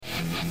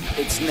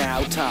It's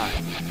now time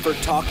for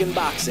Talkin'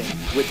 Boxing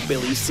with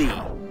Billy C.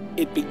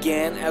 It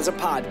began as a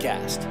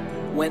podcast,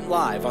 went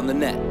live on the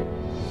net,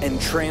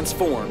 and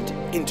transformed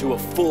into a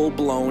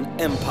full-blown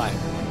empire.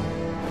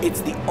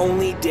 It's the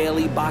only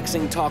daily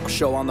boxing talk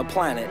show on the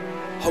planet,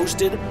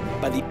 hosted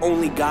by the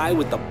only guy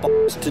with the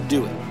balls to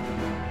do it.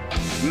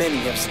 Many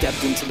have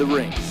stepped into the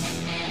ring.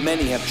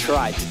 Many have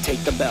tried to take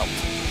the belt.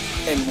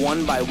 And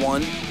one by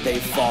one,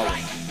 they've fallen.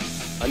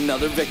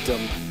 Another victim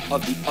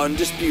of the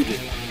undisputed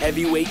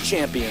heavyweight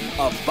champion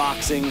of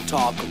Boxing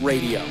Talk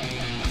Radio.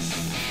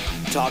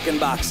 Talkin'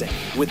 Boxing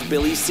with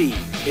Billy C.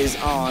 is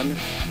on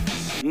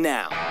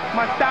now.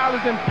 My style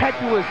is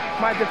impetuous,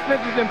 my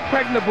defense is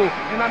impregnable,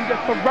 and I'm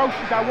just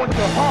ferocious. I want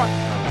your heart.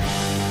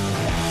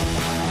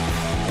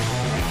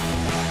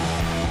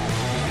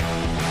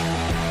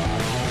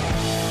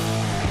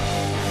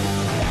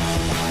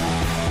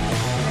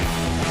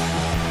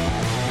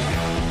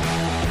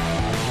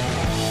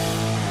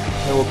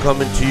 And we're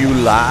coming to you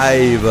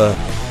live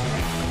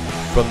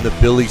from the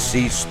Billy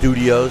C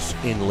Studios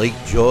in Lake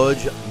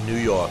George, New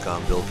York.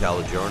 I'm Bill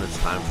Caligiero, and it's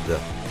time for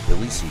the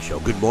Billy C Show.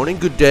 Good morning,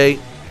 good day,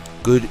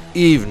 good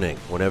evening,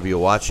 whenever you're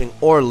watching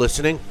or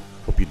listening.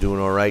 Hope you're doing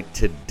all right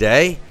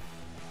today.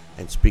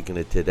 And speaking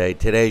of today,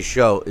 today's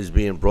show is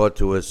being brought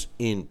to us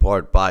in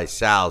part by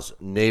Sal's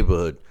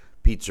Neighborhood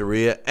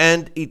Pizzeria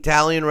and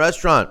Italian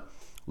Restaurant,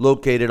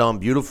 located on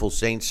beautiful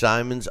St.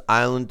 Simons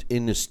Island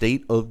in the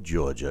state of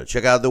Georgia.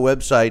 Check out the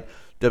website,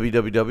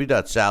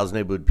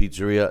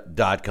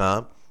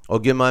 www.salsneighborhoodpizzeria.com, or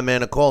give my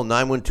man a call,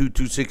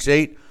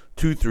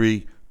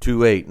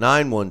 912-268-2328,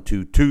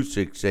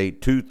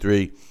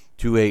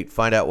 912-268-2328.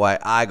 Find out why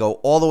I go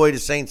all the way to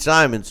St.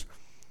 Simons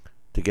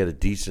to get a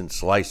decent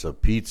slice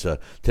of pizza.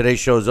 Today's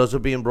show is also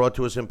being brought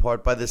to us in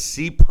part by the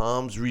Sea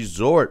Palms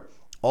Resort,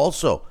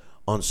 also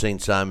on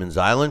St. Simons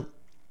Island.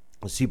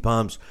 Sea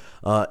Palms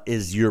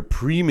is your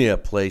premier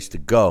place to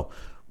go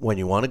when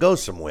you want to go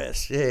somewhere.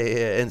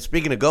 Yeah. And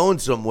speaking of going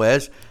somewhere,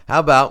 how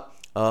about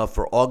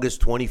for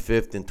August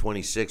 25th and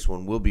 26th,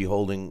 when we'll be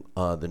holding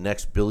the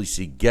next Billy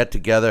C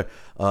get-together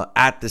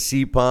at the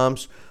Sea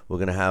Palms. We're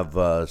going to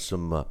have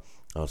some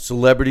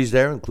celebrities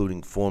there,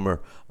 including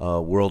former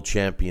world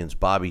champions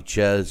Bobby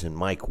Ches and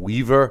Mike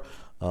Weaver.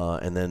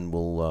 And then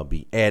we'll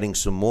be adding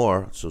some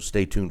more, so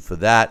stay tuned for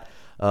that,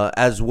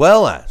 as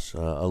well as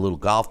a little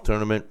golf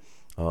tournament,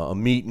 a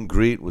meet and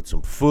greet with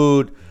some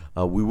food.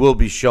 We will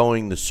be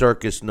showing the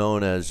circus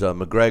known as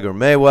McGregor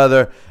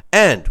Mayweather,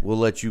 and we'll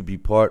let you be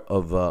part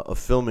of a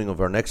filming of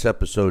our next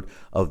episode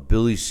of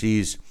Billy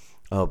C's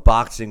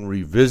Boxing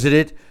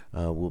Revisited.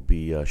 We'll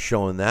be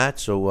showing that.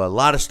 So a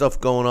lot of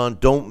stuff going on.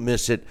 Don't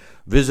miss it.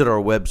 Visit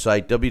our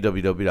website,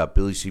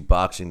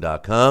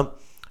 www.billycboxing.com,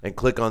 and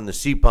click on the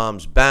Sea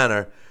Palms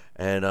banner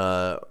and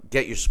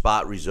get your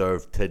spot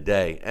reserved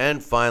today.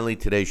 And finally,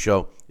 today's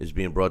show is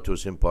being brought to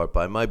us in part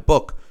by my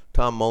book,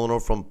 Tom Molineaux,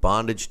 From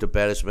Bondage to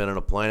Baddest Man on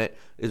the Planet,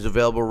 is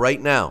available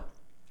right now,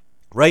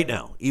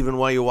 even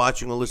while you're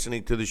watching or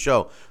listening to the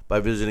show, by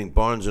visiting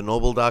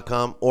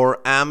BarnesandNoble.com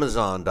or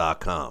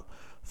Amazon.com.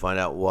 Find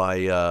out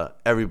why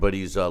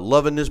everybody's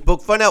loving this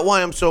book. Find out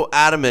why I'm so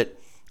adamant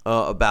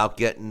about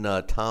getting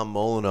Tom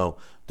Molineaux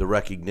the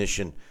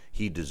recognition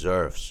he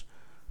deserves.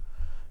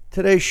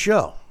 Today's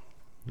show,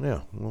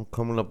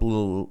 coming up a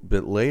little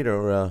bit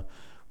later,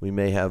 we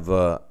may have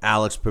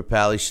Alex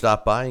Perpali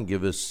stop by and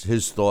give us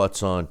his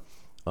thoughts on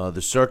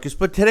the circus.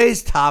 But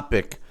today's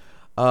topic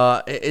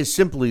is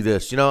simply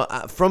this,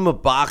 from a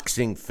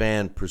boxing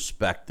fan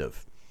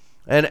perspective.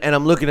 And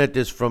I'm looking at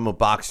this from a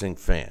boxing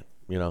fan,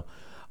 not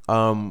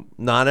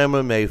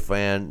MMA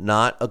fan,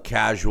 not a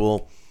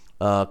casual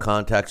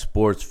contact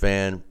sports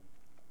fan,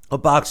 a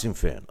boxing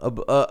fan,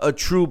 a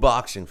true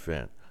boxing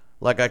fan,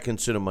 like I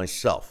consider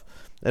myself,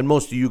 and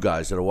most of you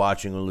guys that are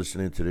watching or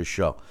listening to this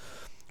show.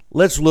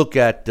 Let's look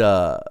at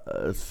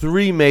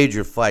three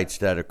major fights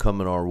that are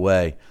coming our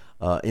way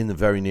in the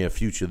very near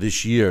future,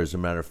 this year, as a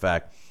matter of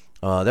fact,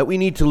 that we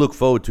need to look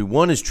forward to.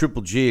 One is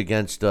Triple G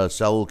against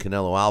Saul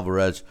Canelo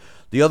Alvarez.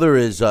 The other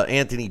is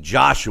Anthony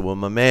Joshua,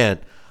 my man,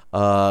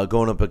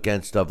 going up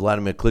against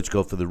Vladimir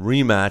Klitschko for the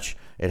rematch.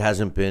 It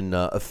hasn't been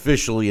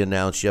officially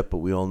announced yet, but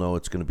we all know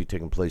it's going to be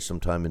taking place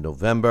sometime in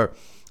November.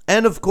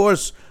 And, of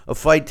course, a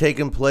fight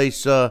taking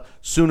place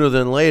sooner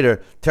than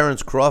later,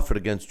 Terence Crawford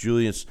against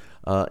Julius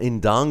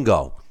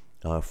Indongo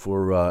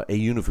for a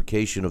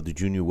unification of the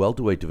junior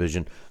welterweight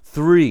division.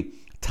 Three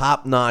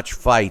top-notch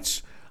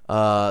fights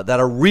that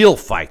are real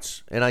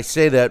fights, and I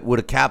say that with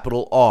a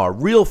capital R,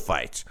 real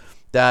fights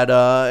that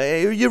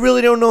you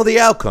really don't know the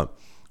outcome.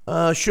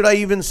 Should I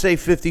even say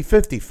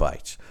 50-50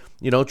 fights?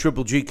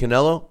 Triple G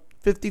Canelo,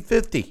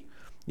 50-50.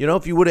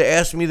 If you would have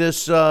asked me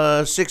this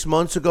 6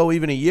 months ago,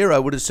 even a year, I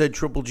would have said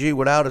Triple G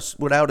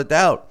without a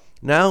doubt.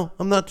 Now,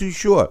 I'm not too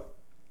sure.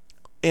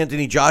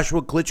 Anthony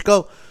Joshua,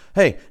 Klitschko,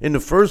 hey, in the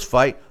first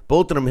fight,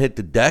 both of them hit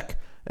the deck,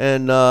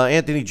 and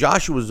Anthony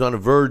Joshua was on the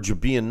verge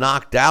of being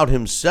knocked out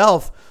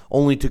himself,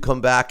 only to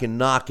come back and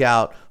knock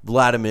out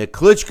Vladimir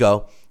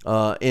Klitschko.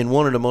 in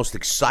one of the most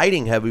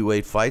exciting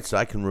heavyweight fights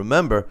I can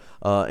remember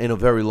in a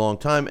very long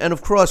time. And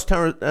of course,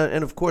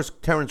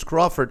 Terrence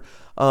Crawford,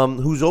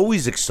 who's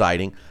always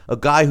exciting, a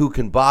guy who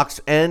can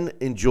box and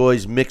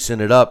enjoys mixing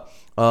it up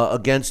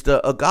against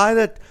a guy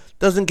that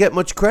doesn't get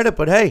much credit.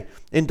 But hey,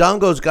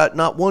 Indongo's got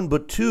not one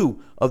but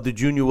two of the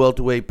junior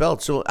welterweight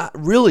belts. So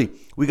really,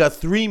 we got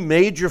three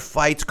major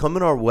fights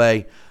coming our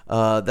way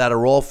that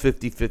are all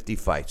 50-50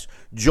 fights.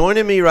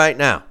 Joining me right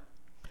now,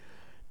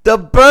 the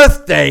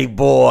birthday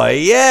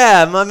boy.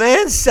 Yeah, my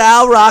man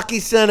Sal Rocky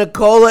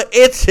Senecola.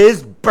 It's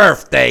his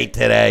birthday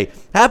today.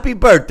 Happy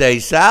birthday,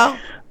 Sal.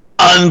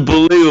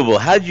 Unbelievable.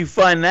 How'd you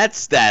find that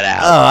stat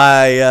out?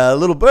 Oh,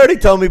 little birdie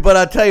told me, but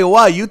I'll tell you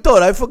why. You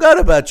thought I forgot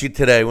about you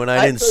today when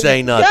I didn't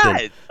say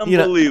nothing.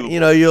 Unbelievable. You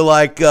know, you're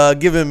like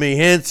giving me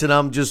hints, and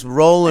I'm just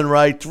rolling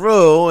right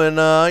through. And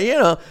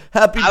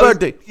happy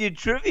birthday. Your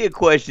trivia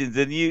questions,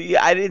 and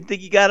I didn't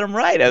think you got them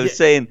right. I was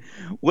saying,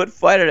 what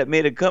fighter that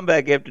made a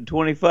comeback after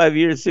 25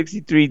 years,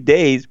 63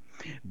 days?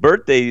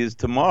 Birthday is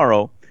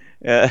tomorrow.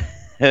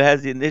 It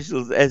has the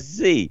initials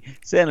SC,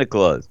 Santa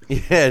Claus.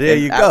 Yeah, there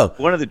you go.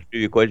 One of the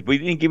trivia questions, but you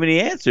didn't give me the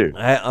answer.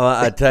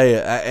 I tell you,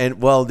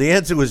 the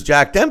answer was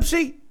Jack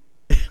Dempsey.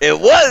 It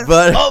was,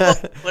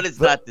 but it's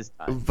not this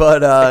time.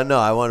 But no,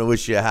 I want to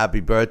wish you a happy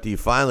birthday. You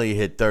finally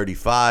hit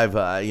 35.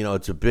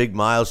 It's a big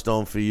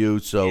milestone for you.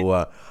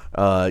 So,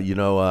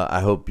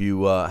 I hope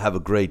you have a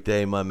great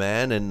day, my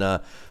man.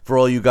 And for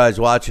all you guys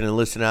watching and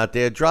listening out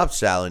there, drop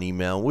Sal an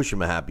email and wish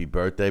him a happy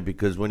birthday,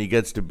 because when you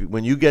get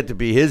to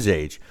be his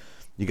age,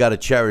 you got to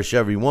cherish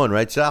every one,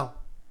 right, Sal?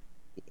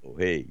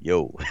 Hey,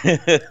 yo.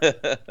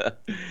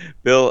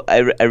 Bill,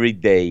 every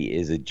day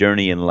is a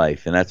journey in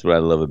life, and that's what I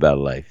love about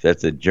life.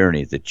 That's a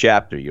journey. It's a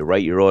chapter. You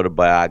write your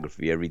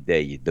autobiography every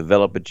day. You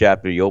develop a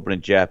chapter, you open a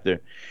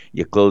chapter,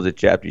 you close a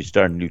chapter, you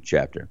start a new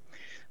chapter.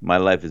 My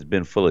life has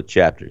been full of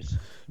chapters.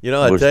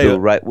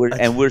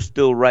 We're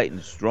still writing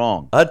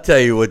strong. I'll tell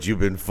you what you've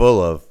been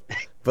full of.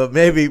 But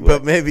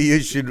maybe you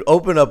should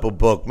open up a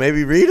book.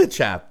 Maybe read a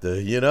chapter.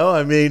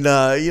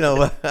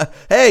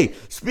 Hey,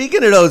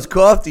 speaking of those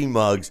coffee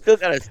mugs, Still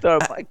gotta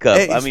start my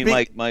cup.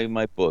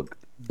 My book.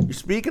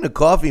 Speaking of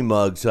coffee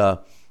mugs,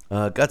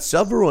 got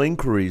several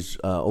inquiries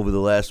over the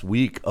last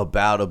week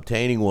about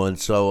obtaining one.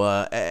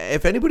 So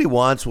if anybody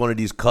wants one of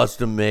these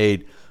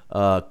custom-made,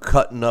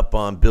 cutting up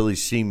on Billy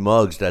C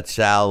mugs that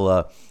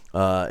Sal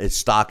is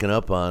stocking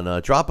up on,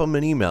 drop him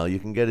an email. You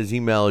can get his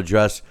email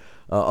address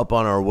up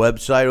on our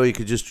website, or you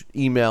could just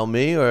email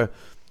me. Or,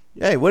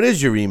 hey, what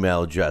is your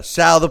email address?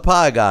 Sal the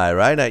Pie Guy,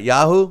 right, at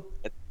Yahoo?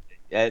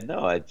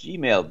 No, at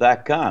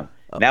gmail.com.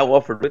 Now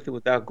offered with or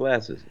without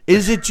glasses.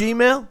 Is it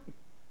Gmail?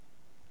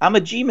 I'm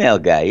a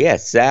Gmail guy,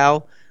 yes.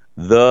 Sal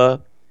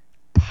the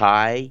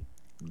Pie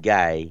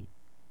Guy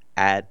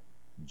at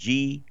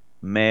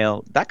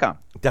gmail.com.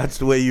 That's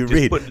the way you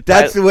read.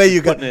 That's the way you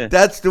got.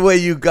 That's the way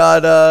you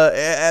got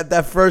at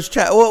that first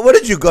chat. What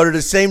did you go to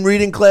the same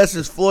reading class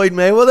as Floyd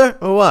Mayweather,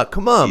 or what?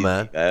 Come on,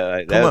 man.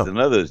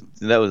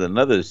 That was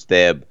another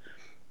stab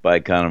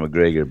by Conor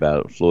McGregor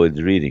about Floyd's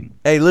reading.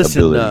 Hey,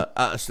 listen.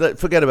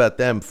 Forget about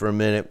them for a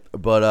minute.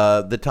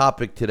 But the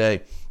topic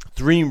today: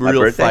 three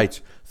real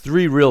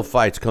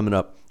fights coming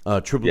up.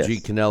 Triple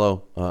G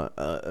Canelo.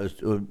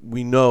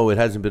 We know it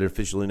hasn't been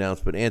officially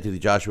announced, but Anthony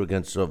Joshua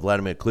against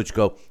Vladimir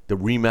Klitschko. The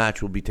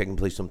rematch will be taking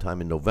place sometime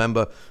in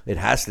November. It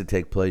has to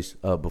take place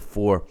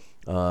before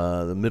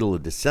the middle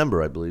of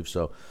December, I believe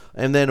so.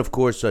 And then, of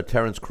course,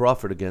 Terrence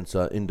Crawford against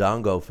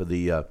Indongo for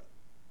the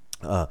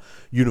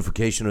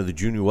unification of the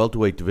junior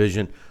welterweight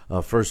division.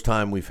 First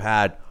time we've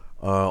had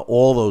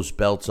all those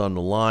belts on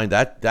the line.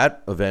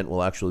 That event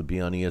will actually be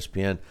on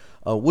ESPN.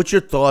 What's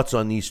your thoughts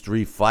on these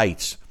three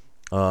fights?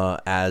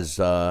 As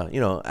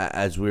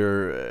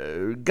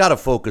we're got to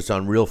focus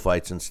on real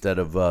fights instead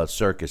of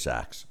circus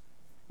acts.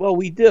 Well,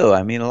 we do.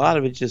 I mean, a lot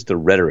of it's just the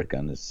rhetoric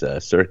on this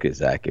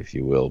circus act, if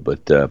you will.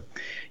 But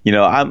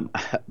I'm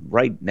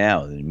right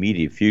now in the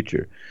immediate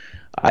future.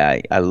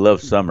 I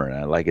love summer and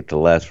I like it to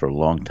last for a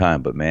long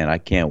time. But man, I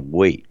can't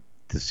wait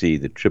to see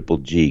the Triple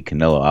G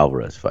Canelo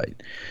Alvarez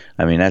fight.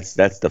 I mean, that's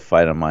the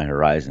fight on my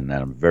horizon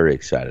that I'm very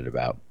excited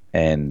about.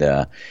 And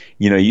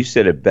you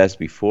said it best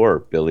before,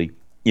 Billy.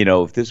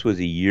 If this was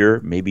a year,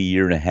 maybe a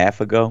year and a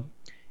half ago,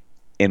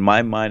 in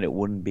my mind, it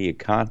wouldn't be a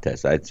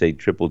contest. I'd say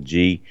Triple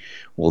G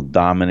will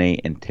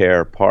dominate and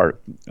tear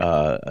apart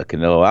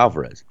Canelo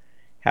Alvarez.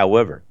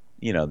 However,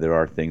 there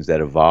are things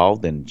that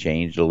evolved and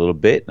changed a little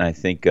bit. And I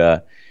think,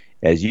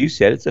 as you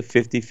said, it's a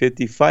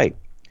 50-50 fight.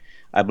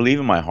 I believe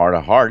in my heart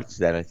of hearts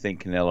that I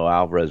think Canelo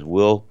Alvarez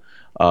will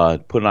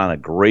put on a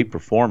great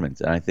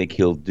performance, and I think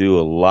he'll do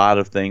a lot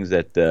of things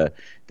that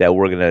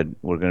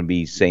we're gonna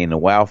be saying the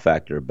wow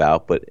factor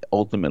about. But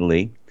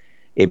ultimately,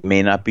 it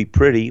may not be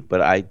pretty,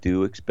 but I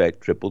do expect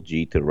Triple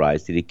G to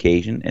rise to the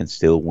occasion and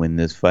still win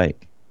this fight.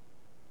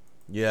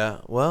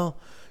 Yeah, well,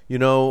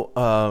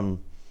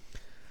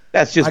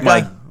 that's just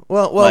my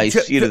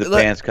seat of the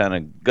pants kind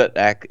of gut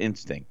act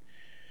instinct.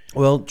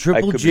 Well,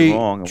 Triple I could G be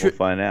wrong, and we'll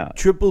find out.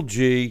 Triple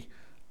G,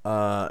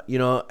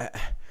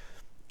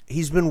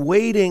 he's been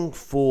waiting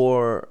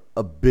for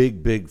a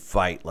big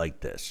fight like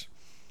this.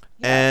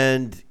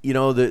 And,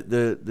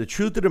 the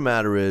truth of the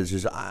matter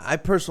is I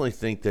personally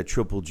think that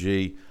Triple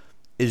G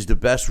is the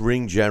best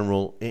ring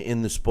general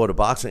in the sport of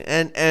boxing.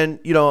 And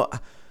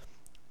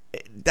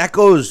that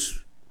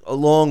goes a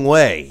long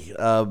way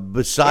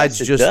besides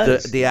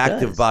just the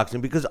active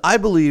boxing, because I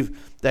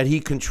believe that he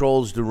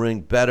controls the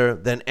ring better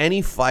than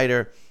any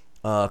fighter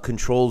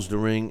controls the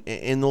ring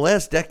in the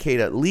last decade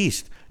at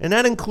least. And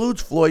that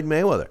includes Floyd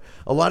Mayweather.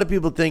 A lot of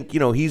people think,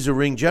 he's a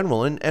ring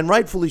general, and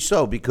rightfully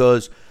so,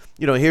 because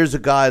here's a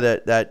guy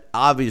that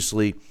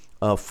obviously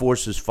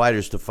forces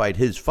fighters to fight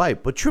his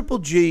fight. But Triple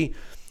G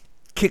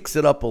kicks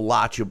it up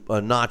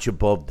a notch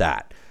above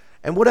that.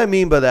 And what I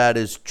mean by that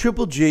is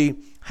Triple G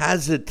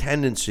has a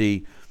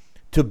tendency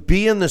to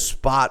be in the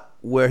spot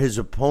where his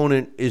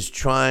opponent is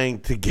trying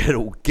to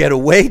get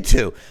away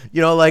to.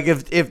 Like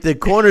if the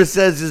corner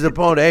says his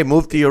opponent, hey,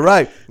 move to your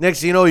right.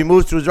 Next thing you know, he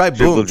moves to his right.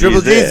 Boom,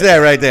 Triple G's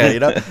there right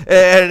there,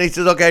 And he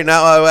says, okay,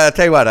 now I'll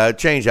tell you what, I'll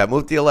change that.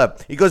 Move to your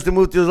left. He goes to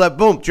move to his left.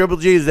 Boom, Triple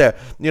G's there.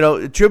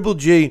 Triple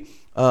G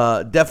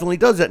definitely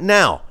does that.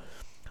 Now,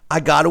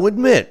 I got to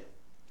admit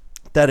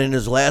that in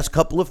his last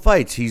couple of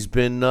fights, he's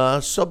been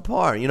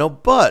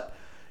subpar, but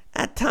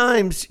at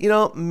times,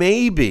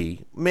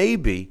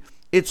 maybe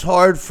it's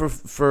hard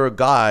for a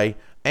guy,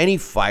 any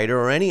fighter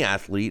or any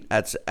athlete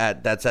that's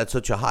at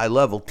such a high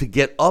level to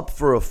get up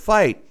for a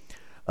fight.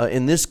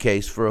 In this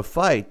case, for a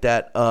fight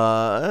that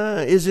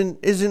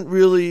isn't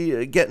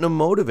really getting him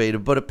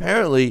motivated. But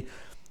apparently,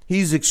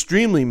 he's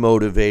extremely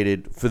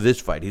motivated for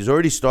this fight. He's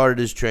already started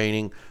his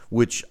training,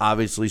 which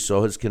obviously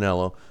so has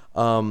Canelo.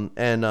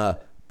 And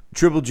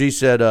Triple G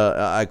said,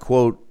 I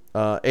quote,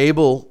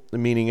 Abel,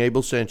 meaning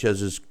Abel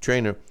Sanchez's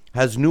trainer,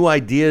 has new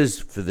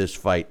ideas for this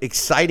fight,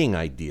 exciting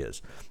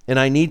ideas, and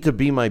I need to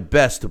be my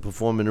best to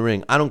perform in the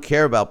ring. I don't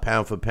care about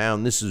pound for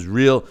pound. This is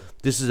real.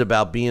 This is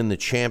about being the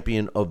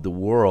champion of the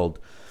world.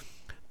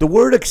 The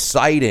word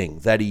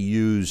exciting that he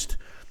used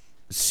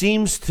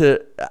seems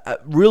to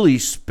really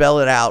spell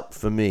it out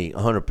for me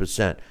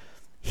 100%.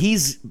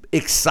 He's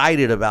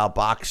excited about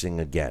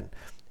boxing again,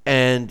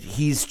 and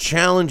he's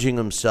challenging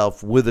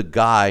himself with a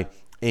guy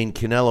in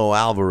Canelo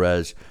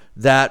Alvarez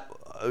that,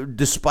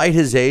 despite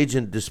his age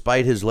and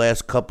despite his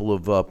last couple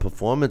of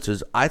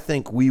performances, I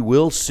think we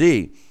will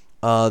see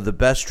the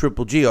best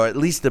Triple G, or at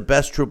least the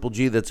best Triple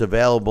G that's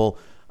available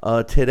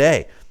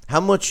today. How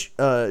much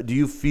do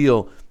you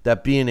feel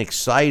that being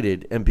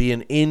excited and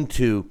being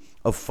into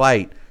a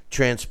fight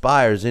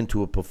transpires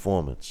into a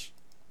performance?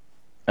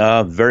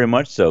 Very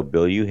much so,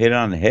 Bill. You hit it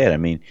on the head. I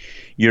mean,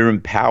 you're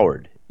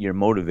empowered, you're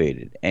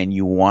motivated, and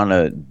you want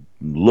to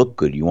look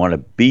good, you want to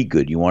be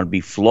good, you want to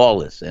be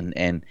flawless,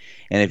 and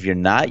if you're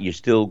not, you're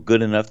still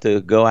good enough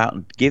to go out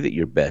and give it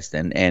your best.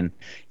 And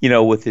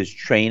with his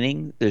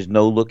training, there's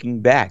no looking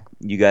back.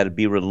 You got to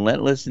be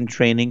relentless in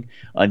training,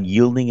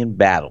 unyielding in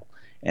battle,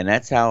 and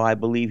that's how I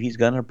believe he's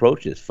going to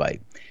approach this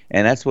fight.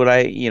 And that's what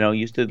I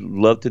used to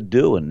love to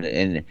do,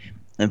 and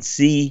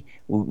see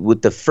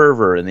with the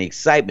fervor and the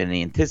excitement and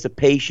the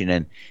anticipation,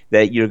 and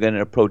that you're going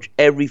to approach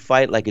every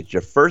fight like it's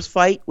your first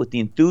fight with the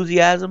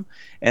enthusiasm,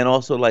 and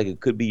also like it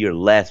could be your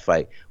last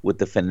fight with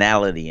the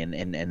finality and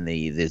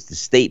the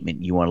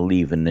statement you want to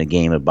leave in the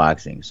game of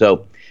boxing.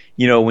 So,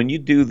 when you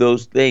do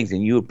those things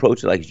and you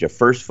approach it like it's your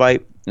first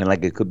fight and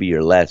like it could be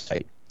your last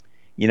fight,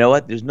 you know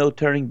what? There's no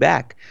turning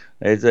back.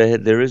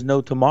 There is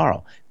no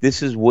tomorrow.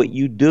 This is what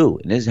you do,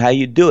 and this is how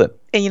you do it.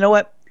 And you know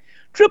what?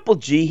 Triple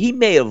G, he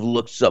may have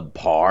looked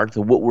subpar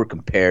to what we're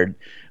comparing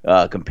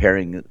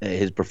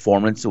his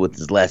performance with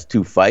his last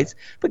two fights,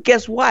 but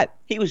guess what?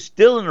 He was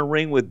still in the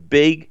ring with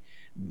big,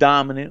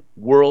 dominant,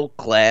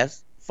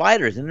 world-class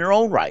fighters in their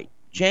own right,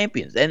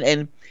 champions,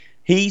 and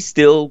he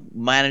still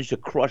managed to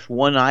crush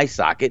one eye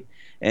socket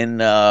and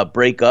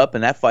break up,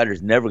 and that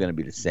fighter's never going to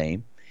be the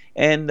same.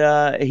 And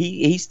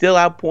he still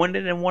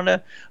outpointed and won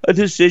a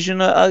decision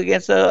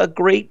against a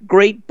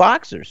great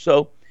boxer.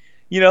 So,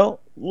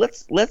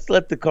 let's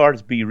let the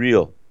cards be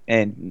real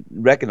and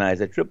recognize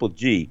that Triple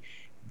G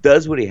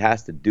does what he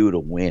has to do to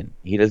win.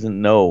 He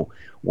doesn't know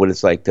what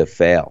it's like to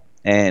fail.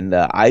 And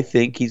I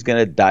think he's going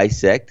to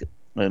dissect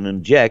and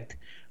inject.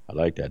 I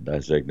like that,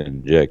 dissect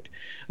and inject.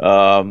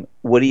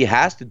 What he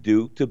has to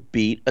do to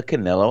beat a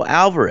Canelo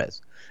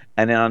Alvarez.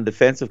 And then on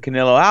defense of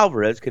Canelo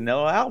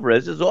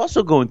Alvarez is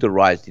also going to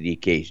rise to the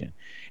occasion.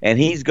 And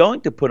he's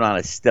going to put on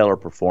a stellar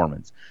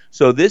performance.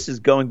 So this is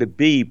going to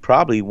be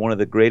probably one of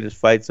the greatest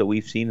fights that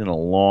we've seen in a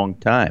long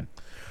time.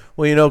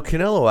 Well,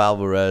 Canelo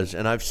Alvarez,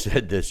 and I've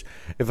said this,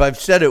 if I've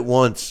said it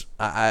once,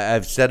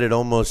 I've said it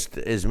almost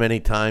as many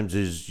times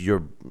as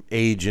your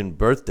age and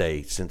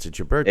birthday, since it's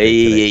your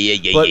birthday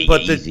today.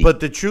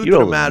 But the truth of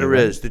the matter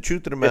is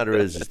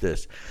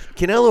this.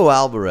 Canelo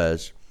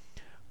Alvarez,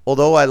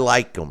 although I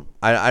like him,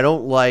 I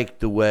don't like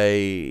the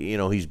way,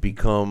 he's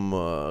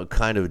become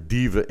kind of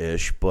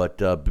diva-ish, but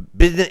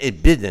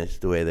business,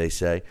 the way they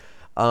say.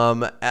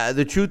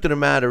 The truth of the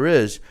matter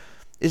is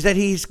that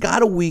he's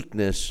got a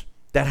weakness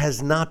that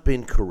has not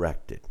been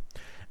corrected.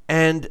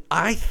 And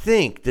I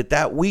think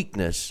that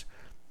weakness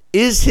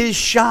is his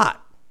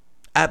shot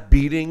at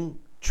beating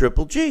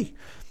Triple G.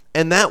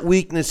 And that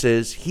weakness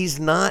is he's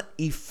not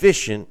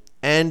efficient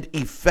and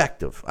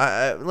effective.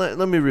 Let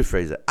me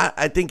rephrase that.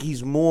 I think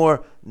he's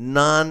more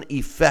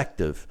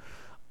non-effective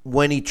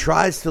when he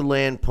tries to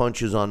land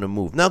punches on the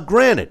move. Now,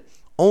 granted,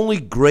 only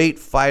great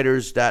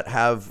fighters that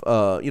have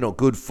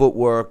good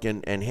footwork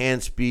and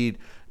hand speed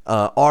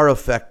are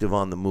effective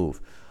on the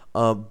move.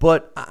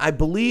 But I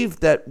believe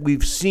that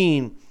we've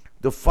seen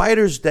the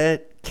fighters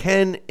that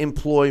can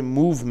employ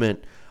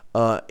movement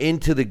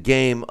into the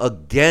game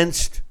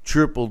against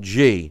Triple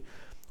G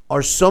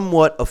are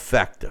somewhat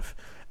effective.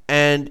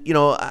 And,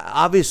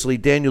 obviously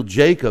Daniel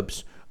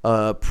Jacobs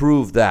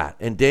proved that.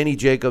 And Danny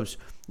Jacobs,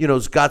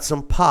 has got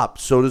some pop.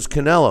 So does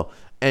Canelo.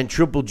 And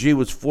Triple G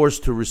was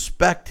forced to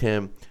respect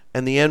him.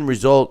 And the end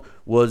result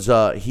was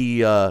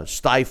he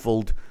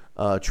stifled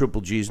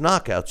Triple G's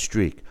knockout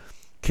streak.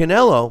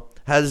 Canelo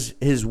has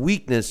his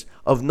weakness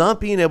of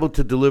not being able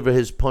to deliver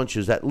his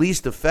punches, at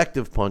least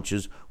effective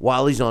punches,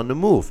 while he's on the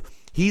move.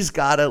 He's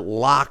got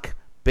to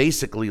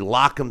basically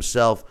lock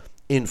himself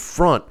in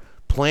front,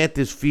 plant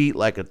his feet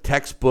like a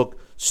textbook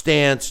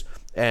stance,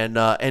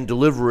 and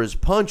deliver his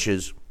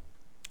punches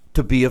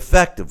to be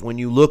effective. When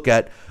you look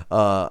at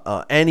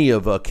any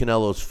of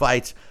Canelo's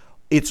fights,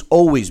 it's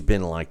always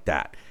been like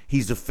that.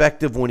 He's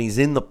effective when he's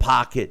in the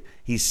pocket.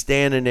 He's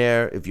standing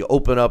there. If you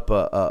open up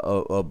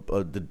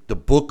the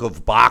book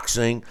of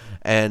boxing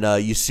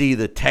and you see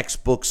the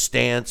textbook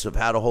stance of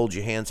how to hold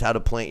your hands, how to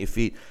plant your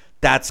feet,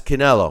 that's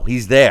Canelo.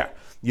 He's there,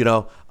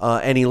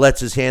 and he lets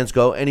his hands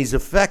go, and he's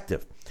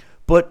effective.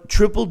 But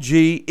Triple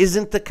G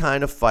isn't the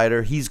kind of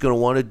fighter he's going to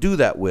want to do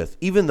that with,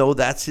 even though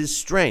that's his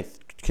strength,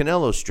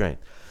 Canelo's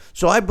strength.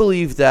 So I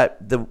believe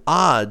that the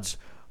odds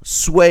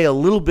sway a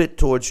little bit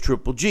towards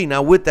Triple G.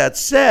 Now, with that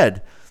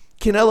said,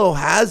 Canelo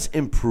has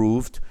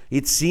improved.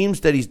 It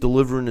seems that he's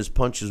delivering his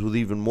punches with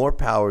even more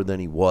power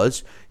than he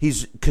was.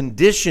 He's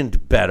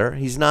conditioned better.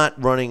 He's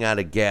not running out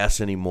of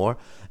gas anymore.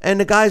 And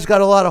the guy's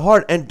got a lot of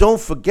heart. And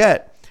don't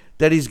forget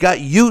that he's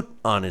got youth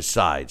on his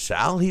side,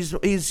 Sal.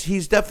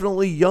 He's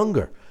definitely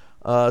younger.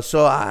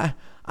 So I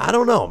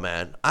don't know,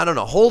 man. I don't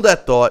know. Hold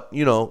that thought.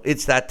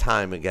 It's that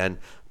time again.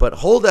 But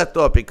hold that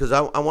thought, because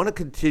I want to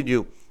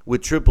continue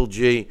with Triple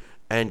G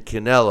and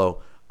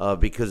Canelo.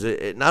 Because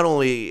not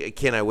only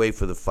can't I wait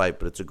for the fight,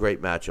 but it's a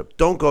great matchup.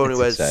 Don't go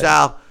anywhere. Exciting.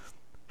 Sal,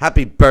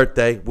 happy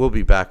birthday. We'll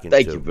be back in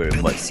Thank 2. you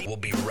very much. We'll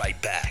be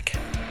right back.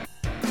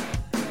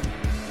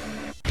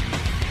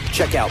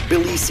 Check out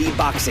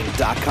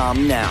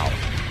BillyCBoxing.com now,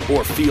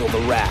 or feel the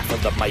wrath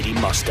of the mighty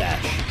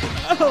mustache.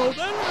 Oh,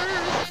 that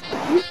hurts.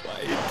 Why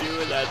are you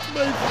doing that to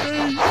my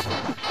face?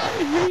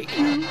 I hate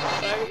you.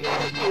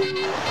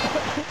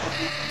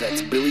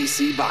 That's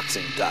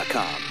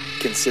BillyCBoxing.com.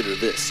 Consider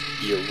this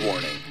your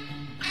warning.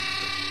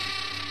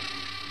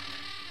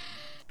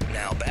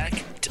 Now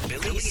back to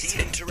Billy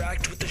C.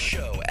 Interact with the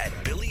show at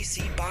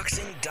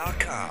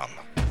BillyCBoxing.com.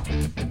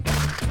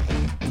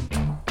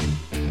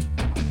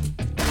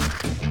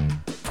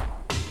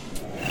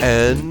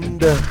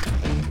 And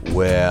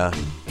we're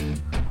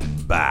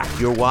back.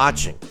 You're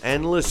watching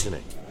and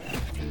listening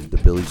to the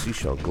Billy C.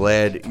 Show.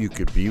 Glad you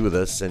could be with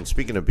us. And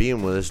speaking of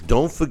being with us,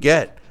 don't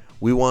forget,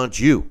 we want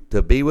you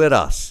to be with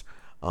us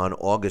on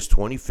August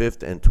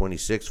 25th and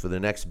 26th for the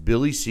next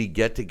Billy C.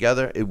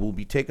 get-together. It will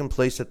be taking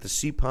place at the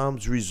Sea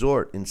Palms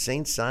Resort in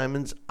St.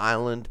 Simons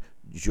Island,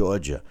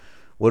 Georgia.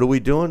 What are we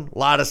doing? A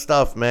lot of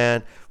stuff,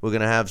 man. We're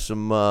going to have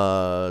some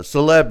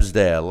celebs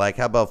there. Like,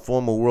 how about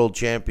former world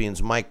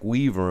champions Mike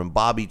Weaver and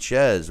Bobby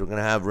Ches? We're going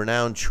to have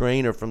renowned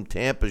trainer from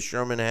Tampa,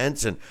 Sherman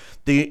Henson.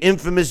 The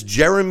infamous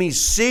Jeremy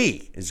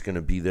C. is going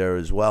to be there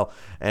as well.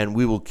 And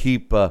we will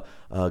keep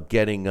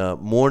getting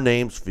more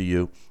names for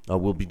you.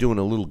 We'll be doing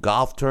a little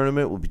golf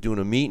tournament. We'll be doing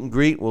a meet and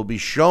greet. We'll be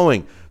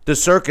showing the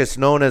circus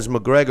known as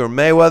McGregor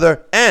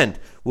Mayweather. And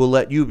we'll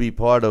let you be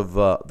part of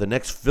the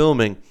next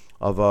filming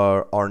of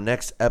our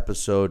next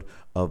episode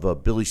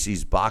of Billy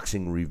C's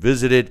Boxing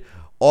Revisited.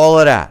 All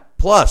of that.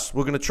 Plus,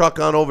 we're going to truck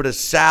on over to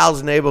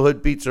Sal's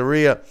Neighborhood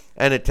Pizzeria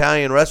and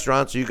Italian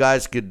Restaurant so you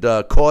guys could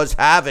cause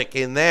havoc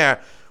in there.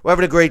 We're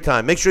having a great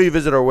time. Make sure you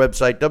visit our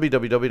website,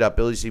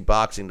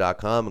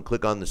 www.billycboxing.com, and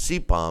click on the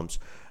Sea Palms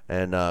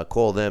and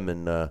call them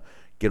and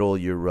get all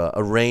your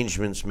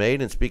arrangements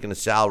made. And speaking of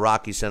Sal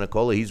Rocky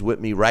Senecola, he's with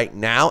me right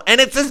now, and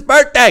it's his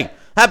birthday.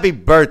 Happy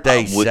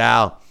birthday,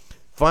 Sal.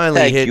 Finally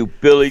Thank hit. you,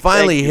 Billy.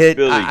 Finally Thank hit.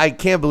 you, Billy. I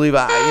can't believe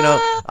I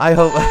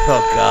hope.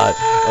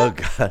 Oh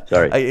God.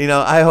 Sorry.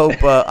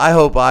 I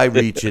hope I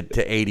reach it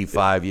to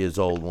 85 years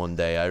old one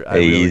day. I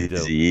really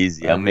do.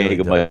 Easy. I I'm really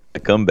making do. my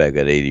comeback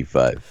at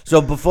 85. So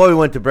before we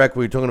went to break,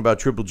 we were talking about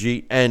Triple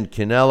G and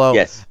Canelo.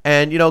 Yes.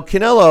 And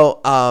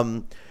Canelo.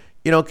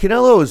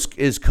 Canelo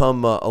has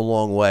come a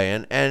long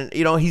way, and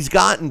he's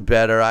gotten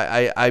better.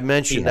 I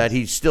mentioned that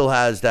he still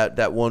has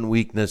that one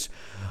weakness.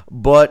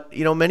 But,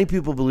 many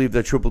people believe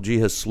that Triple G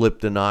has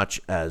slipped a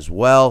notch as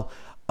well.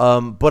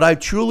 But I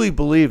truly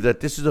believe that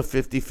this is a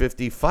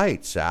 50-50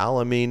 fight, Sal.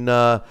 I mean,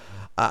 like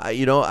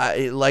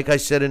I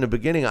said in the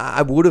beginning,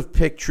 I would have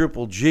picked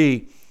Triple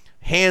G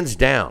hands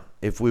down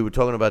if we were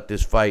talking about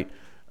this fight,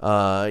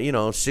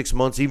 6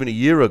 months, even a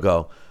year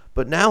ago.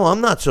 But now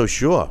I'm not so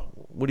sure.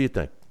 What do you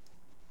think?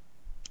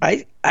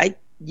 I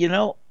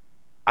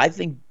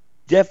think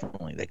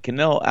definitely that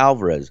Canelo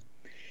Alvarez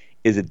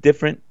is a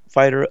different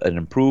fighter, an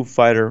improved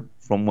fighter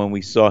from when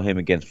we saw him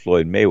against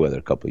Floyd Mayweather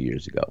a couple of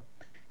years ago.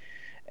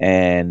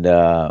 And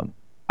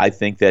I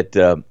think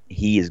that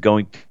he is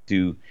going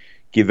to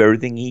give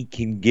everything he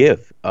can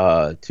give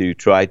to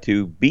try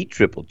to beat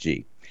Triple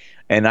G.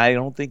 And I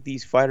don't think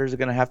these fighters are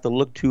going to have to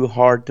look too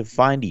hard to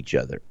find each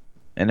other.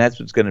 And that's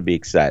what's going to be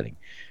exciting.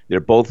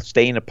 They're both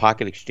stay in a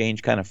pocket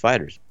exchange kind of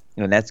fighters.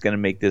 And that's going to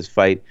make this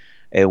fight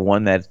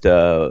one that,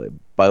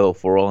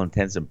 for all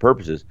intents and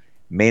purposes,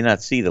 may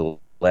not see the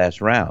last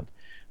round.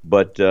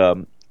 But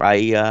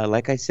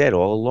like I said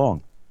all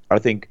along, I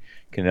think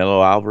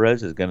Canelo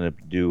Alvarez is going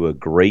to do a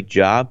great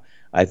job.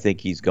 I think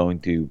he's going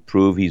to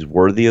prove he's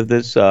worthy of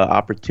this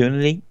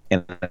opportunity,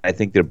 and I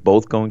think they're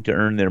both going to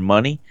earn their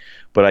money.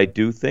 But I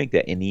do think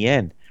that in the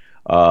end,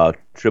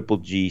 Triple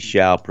G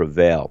shall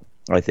prevail.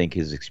 I think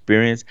his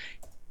experience,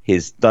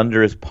 his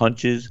thunderous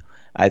punches,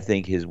 I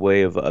think his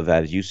way of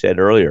as you said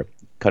earlier,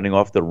 cutting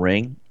off the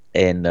ring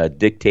and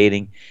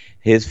dictating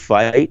his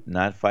fight,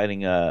 not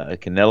fighting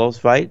Canelo's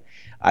fight,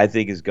 I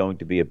think is going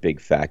to be a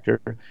big factor.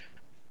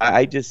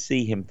 I just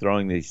see him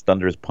throwing these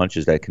thunderous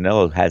punches that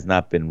Canelo has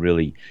not been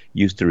really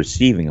used to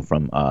receiving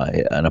from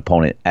an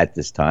opponent at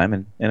this time,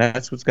 and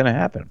that's what's going to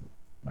happen.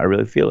 I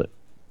really feel it.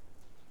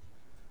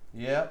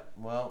 Yeah,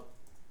 well,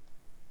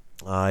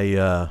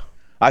 I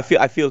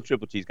feel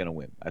Triple G's going to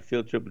win. I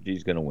feel Triple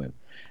G's going to win,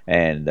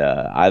 and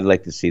I'd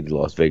like to see the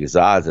Las Vegas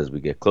odds as we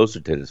get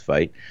closer to this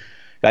fight.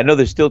 I know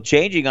they're still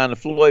changing on the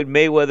Floyd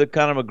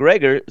Mayweather-Conor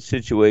McGregor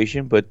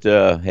situation, but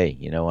hey,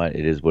 you know what?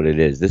 It is what it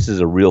is. This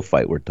is a real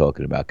fight we're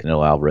talking about,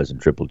 Canelo Alvarez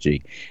and Triple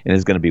G, and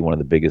it's going to be one of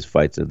the biggest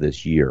fights of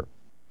this year,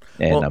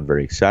 and I'm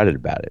very excited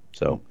about it.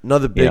 So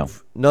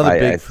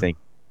I think.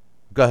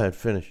 Go ahead,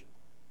 finish.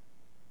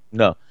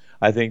 No,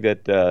 I think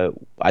that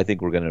I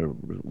think we're going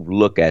to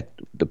look at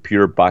the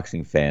pure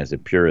boxing fans, the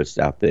purists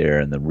out there,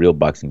 and the real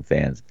boxing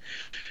fans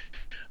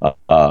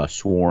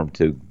swarm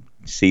to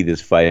see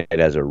this fight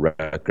as a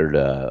record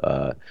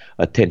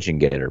attention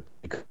getter.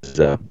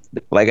 Because,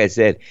 like I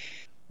said,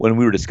 when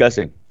we were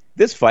discussing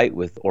this fight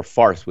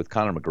farce with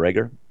Conor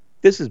McGregor,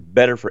 this is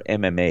better for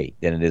MMA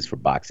than it is for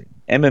boxing.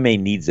 MMA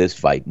needs this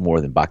fight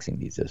more than boxing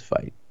needs this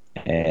fight.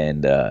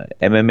 And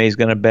MMA is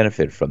going to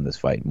benefit from this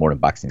fight more than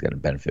boxing is going to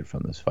benefit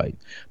from this fight.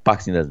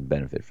 Boxing doesn't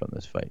benefit from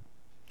this fight.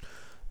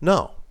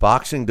 No,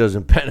 boxing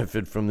doesn't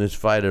benefit from this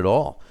fight at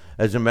all.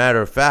 As a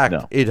matter of fact,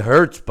 It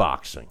hurts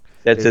boxing.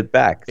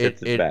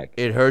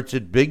 It hurts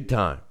it big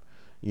time,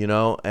 you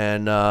know,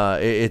 and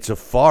it's a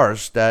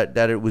farce that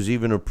it was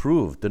even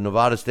approved. The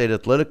Nevada State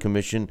Athletic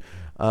Commission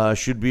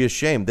should be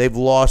ashamed. They've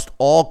lost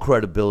all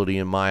credibility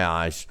in my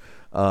eyes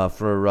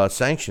for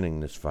sanctioning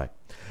this fight.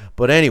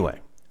 But anyway,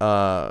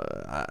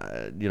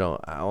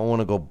 I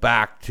want to go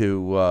back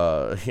to,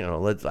 I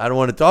don't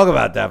want to talk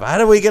about that. But how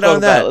do we get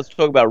on that? Let's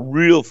talk about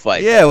real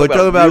fights. Yeah, we're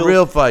talking about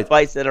real fights.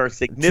 Fights that are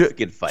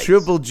significant fights.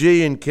 Triple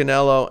G and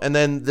Canelo. And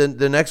then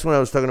the next one I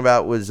was talking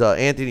about was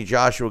Anthony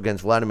Joshua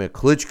against Vladimir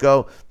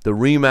Klitschko, the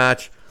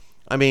rematch.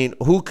 I mean,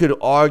 who could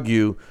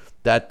argue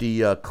that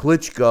the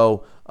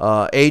Klitschko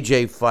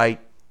AJ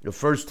fight the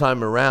first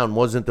time around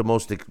wasn't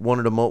one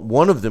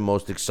of the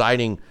most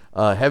exciting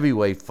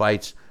heavyweight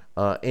fights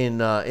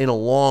in a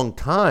long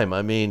time?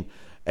 I mean,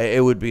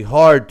 it would be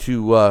hard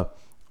to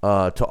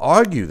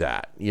argue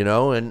that, you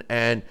know,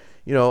 and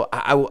you know,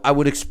 I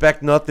would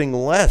expect nothing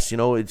less. You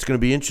know, it's going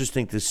to be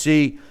interesting to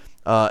see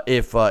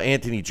if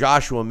Anthony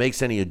Joshua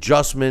makes any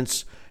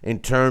adjustments in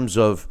terms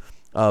of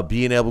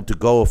being able to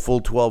go a full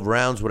 12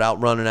 rounds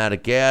without running out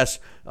of gas.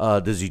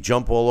 Does he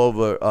jump all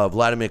over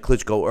Vladimir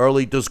Klitschko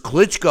early? Does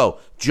Klitschko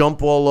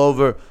jump all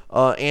over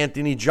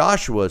Anthony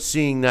Joshua,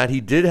 seeing that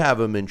he did have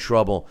him in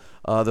trouble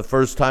the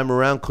first time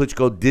around?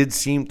 Klitschko did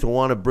seem to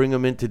want to bring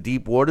him into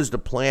deep waters. The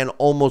plan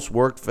almost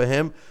worked for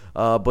him,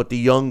 but the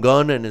young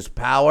gun and his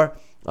power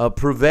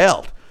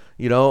prevailed.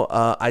 You know,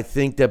 I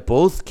think that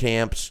both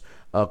camps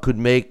could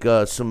make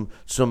some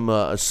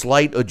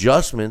slight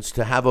adjustments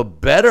to have a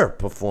better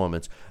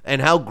performance.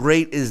 And how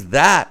great is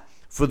that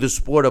for the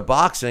sport of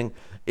boxing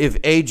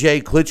if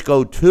AJ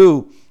Klitschko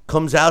 2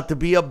 comes out to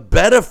be a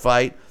better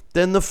fight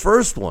than the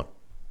first one?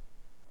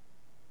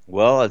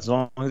 Well, as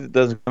long as it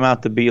doesn't come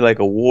out to be like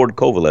a Ward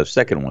Kovalev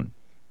second one.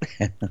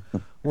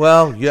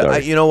 Well, yeah,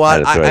 you know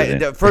what?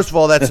 First of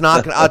all, that's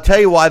not. I'll tell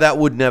you why that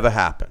would never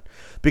happen.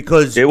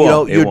 Because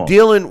you're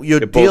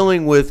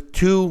dealing with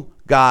two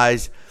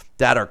guys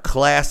that are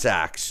class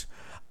acts.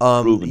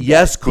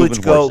 Yes,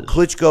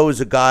 Klitschko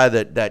is a guy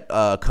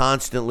that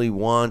constantly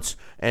wants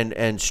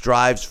and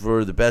strives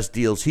for the best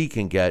deals he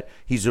can get.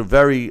 He's a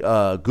very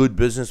good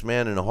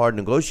businessman and a hard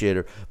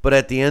negotiator. But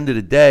at the end of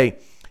the day,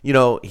 you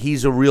know,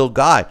 he's a real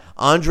guy.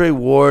 Andre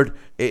Ward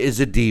is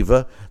a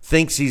diva,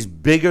 thinks he's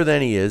bigger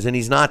than he is, and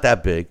he's not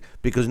that big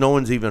because no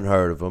one's even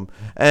heard of him.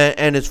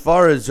 And as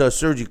far as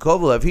Sergey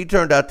Kovalev, he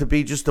turned out to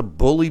be just a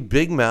bully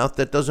big mouth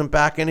that doesn't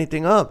back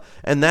anything up.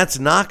 And that's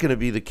not going to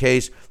be the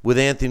case with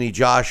Anthony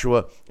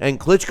Joshua and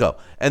Klitschko.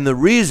 And the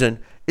reason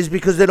is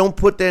because they don't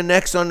put their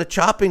necks on the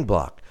chopping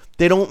block.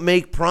 They don't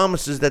make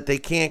promises that they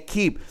can't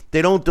keep.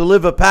 They don't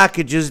deliver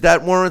packages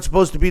that weren't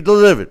supposed to be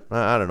delivered.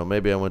 I don't know.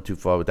 Maybe I went too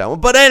far with that one.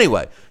 But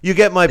anyway, you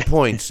get my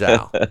point,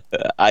 Sal.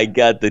 I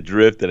got the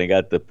drift and I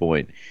got the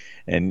point.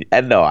 And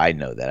no, I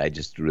know that. I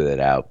just threw that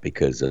out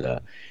because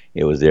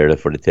it was there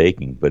for the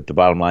taking. But the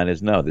bottom line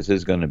is, no, this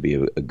is going to be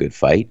a good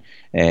fight.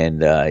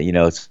 And,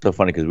 it's so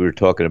funny because we were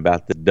talking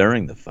about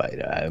during the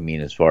fight. I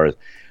mean, as far as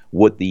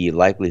what the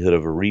likelihood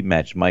of a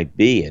rematch might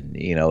be. And,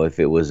 if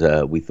it was,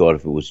 we thought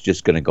if it was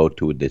just going to go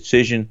to a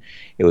decision,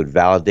 it would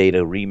validate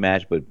a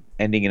rematch. But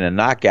ending in a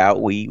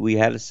knockout, we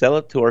had to sell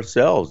it to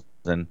ourselves.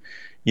 And,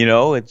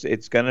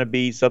 it's going to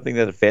be something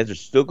that the fans are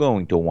still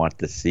going to want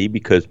to see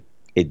because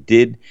it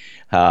did,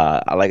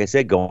 like I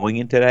said, going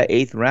into that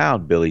 8th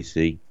round, Billy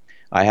C.,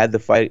 I had the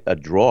fight a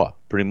draw,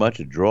 pretty much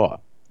a draw.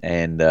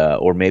 And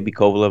or maybe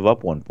Kovalev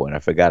up 1 point. I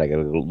forgot. I got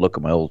to look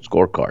at my old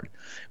scorecard.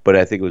 But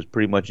I think it was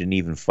pretty much an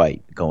even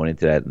fight going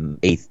into that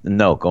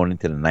going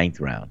into the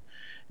 9th round.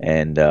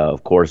 And,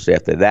 of course,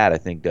 after that, I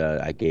think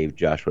I gave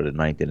Joshua the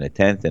 9th and the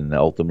 10th, and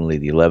ultimately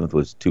the 11th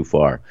was too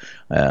far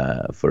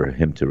for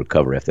him to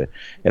recover after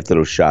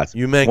those shots.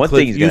 You meant one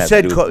thing he's going to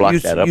have to do is block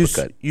that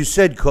uppercut. You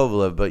said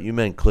Kovalev, but you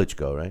meant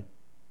Klitschko, right?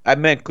 I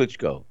meant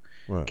Klitschko.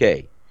 Right.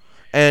 Okay.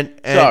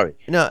 And sorry,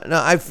 no,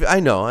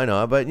 I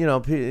know, but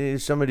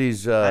some of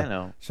these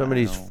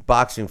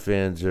boxing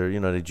fans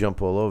are, they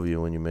jump all over you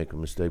when you make a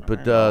mistake.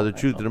 But the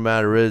truth of the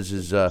matter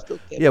is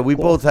we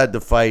both had the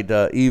fight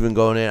even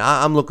going in.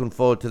 I'm looking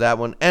forward to that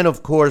one, and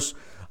of course,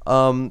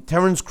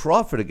 Terence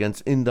Crawford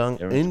against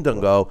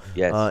Indongo.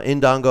 Yes.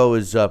 Indongo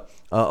is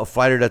a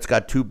fighter that's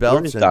got 2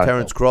 belts, and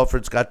Terence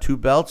Crawford's got 2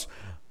 belts.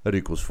 That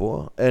equals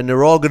 4, and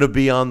they're all going to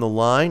be on the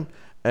line.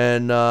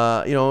 And,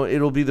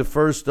 it'll be the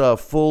first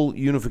full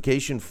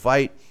unification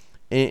fight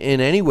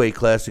in any weight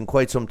class in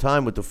quite some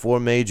time with the 4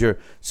 major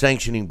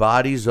sanctioning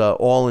bodies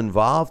all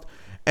involved.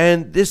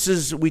 And this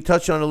is, we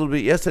touched on it a little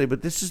bit yesterday,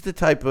 but this is the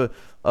type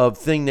of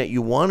thing that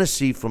you want to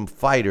see from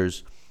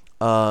fighters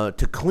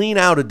to clean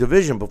out a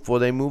division before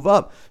they move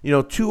up.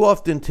 Too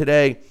often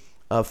today,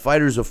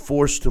 fighters are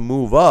forced to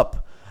move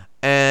up.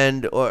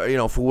 And,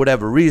 or for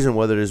whatever reason,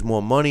 whether there's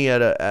more money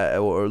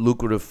or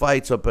lucrative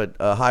fights up at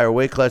a higher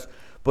weight class.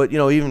 But,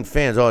 even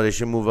fans, they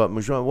should move up.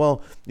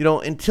 Well,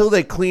 until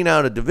they clean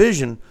out a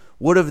division,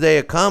 what have they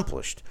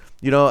accomplished?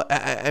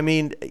 I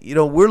mean,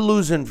 we're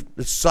losing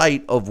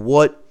sight of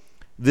what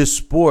this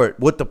sport,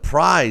 what the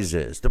prize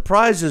is. The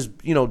prize is,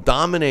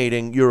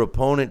 dominating your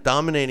opponent,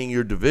 dominating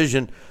your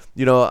division.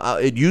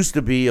 It used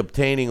to be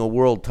obtaining a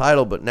world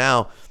title, but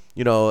now,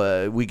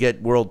 we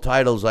get world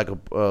titles like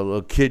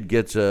a kid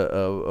gets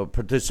a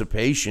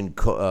participation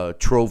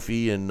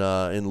trophy in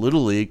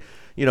Little League.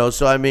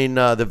 So I mean,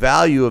 the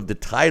value of the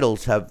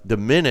titles have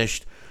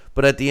diminished.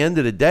 But at the end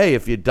of the day,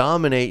 if you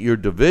dominate your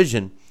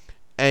division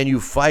and you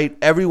fight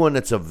everyone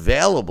that's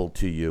available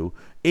to you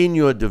in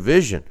your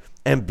division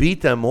and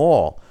beat them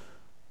all,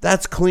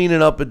 that's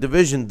cleaning up a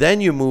division.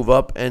 Then you move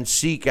up and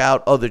seek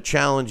out other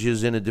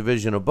challenges in a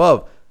division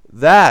above.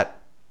 That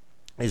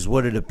is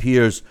what it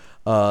appears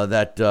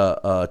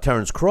that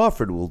Terence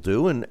Crawford will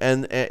do, and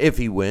if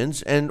he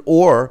wins,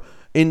 or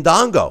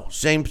Indongo,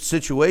 same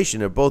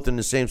situation. They're both in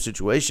the same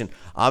situation.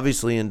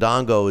 Obviously,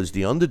 Indongo is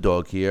the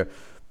underdog here,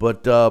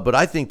 but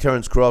I think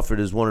Terence Crawford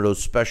is one of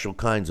those special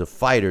kinds of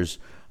fighters.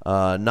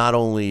 Not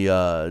only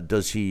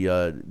does he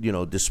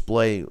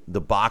display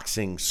the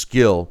boxing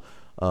skill,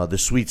 the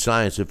sweet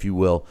science, if you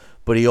will,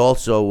 but he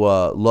also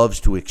loves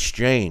to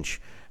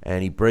exchange,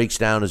 and he breaks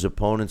down his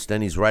opponents.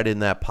 Then he's right in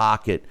that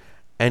pocket,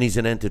 and he's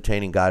an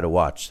entertaining guy to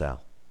watch,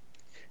 Sal.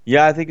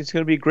 Yeah, I think it's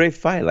going to be a great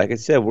fight. Like I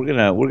said,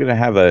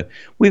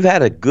 we've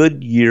had a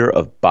good year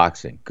of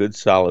boxing, good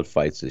solid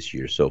fights this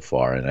year so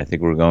far, and I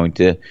think we're going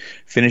to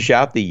finish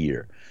out the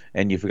year.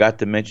 And you forgot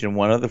to mention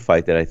one other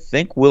fight that I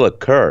think will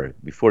occur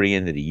before the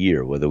end of the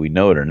year, whether we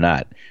know it or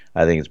not.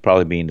 I think it's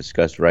probably being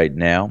discussed right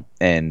now,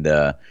 and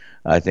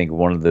I think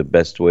one of the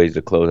best ways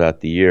to close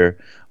out the year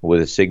with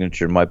a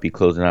signature might be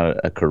closing out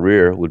a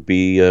career would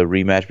be a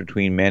rematch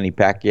between Manny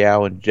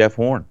Pacquiao and Jeff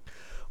Horn.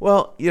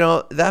 Well,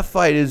 that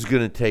fight is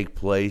going to take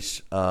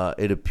place.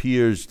 It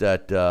appears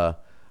that,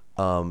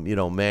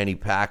 Manny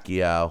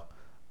Pacquiao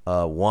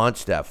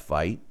wants that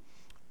fight.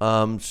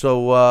 We'll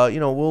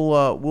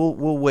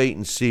wait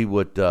and see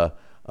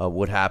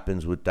what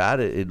happens with that.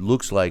 It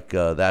looks like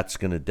that's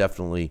going to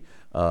definitely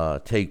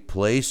take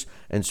place.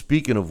 And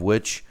speaking of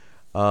which,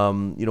 we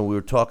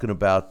were talking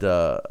about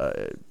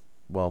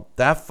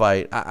that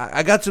fight.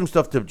 I got some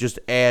stuff to just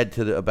add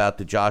to about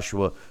the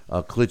Joshua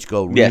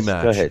Klitschko rematch.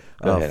 Yes,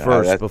 go ahead.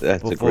 First,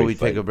 before we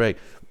take a break.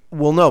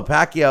 Well, no,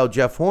 Pacquiao,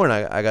 Jeff Horn,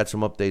 I got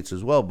some updates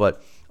as well.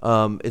 But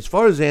as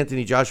far as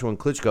Anthony Joshua and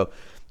Klitschko,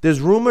 there's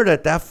rumor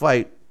that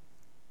fight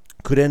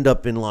could end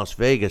up in Las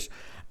Vegas.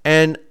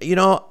 And,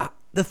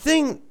 the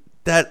thing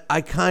that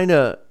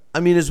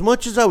as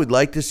much as I would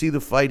like to see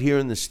the fight here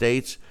in the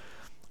States,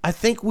 I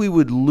think we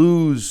would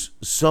lose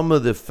some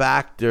of the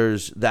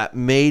factors that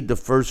made the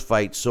first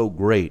fight so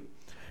great.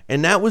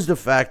 And that was the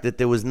fact that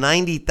there was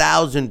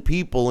 90,000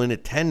 people in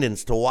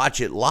attendance to watch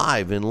it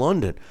live in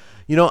London.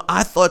 You know,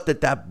 I thought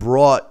that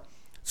brought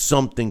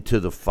something to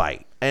the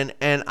fight. And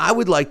I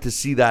would like to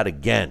see that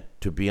again,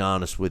 to be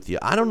honest with you.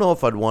 I don't know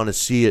if I'd want to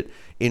see it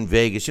in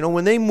Vegas. You know,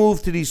 when they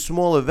move to these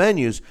smaller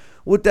venues,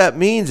 what that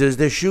means is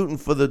they're shooting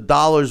for the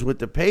dollars with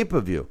the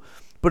pay-per-view.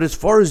 But as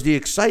far as the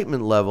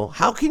excitement level,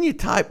 how can you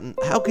type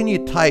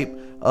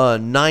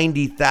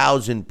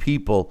 90,000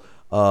 people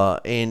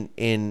in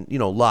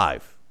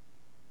live?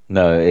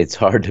 No, it's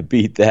hard to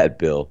beat that,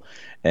 Bill.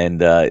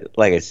 And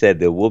like I said,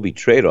 there will be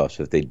trade-offs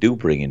if they do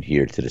bring it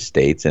here to the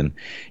States. And,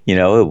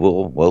 it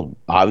will, well,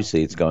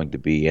 obviously it's going to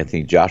be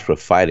Anthony Joshua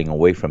fighting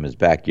away from his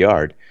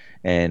backyard.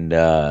 And,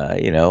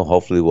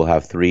 hopefully we'll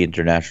have 3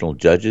 international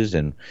judges,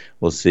 and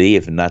we'll see.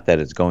 If not that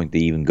it's going to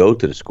even go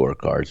to the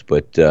scorecards.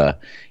 But,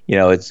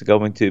 it's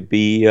going to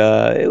be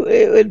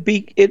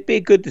it'd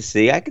be good to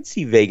see. I could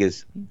see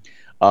Vegas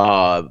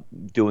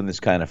doing this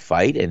kind of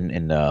fight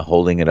and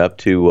holding it up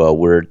to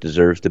where it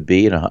deserves to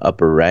be in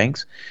upper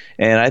ranks.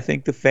 And I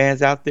think the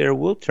fans out there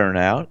will turn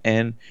out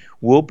and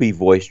will be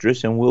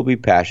boisterous and will be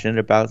passionate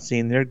about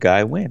seeing their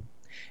guy win.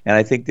 And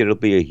I think there'll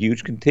be a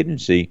huge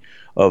contingency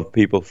of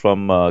people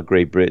from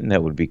Great Britain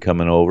that would be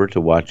coming over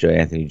to watch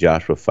Anthony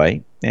Joshua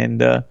fight.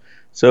 And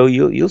so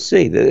you'll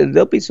see.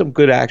 There'll be some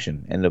good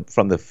action and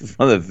from the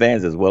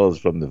fans as well as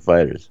from the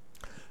fighters.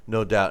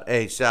 No doubt.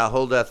 Hey, Sal,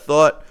 hold that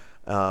thought.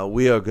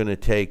 We are going to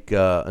take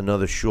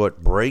another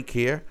short break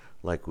here,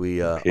 like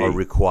we are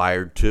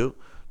required to.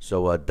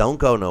 So don't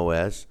go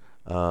nowhere.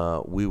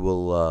 We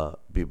will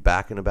be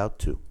back in about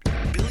 2.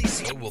 Billy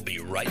C will be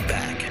right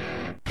back.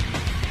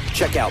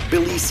 Check out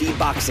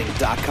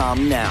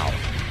BillyCBoxing.com now,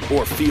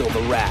 or feel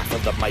the wrath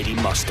of the mighty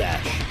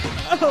mustache.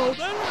 Oh,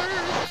 that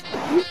hurts.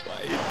 Why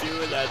are you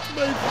doing that to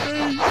my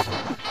face?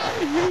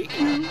 I hate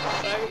you.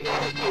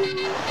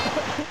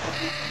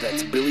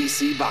 That's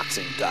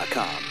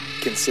BillyCBoxing.com.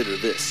 Consider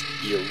this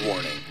your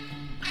warning.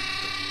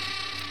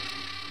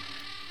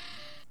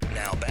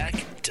 Now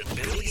back to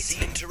Billy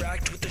C.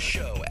 Interact with the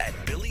show at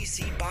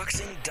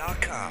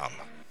BillyCBoxing.com.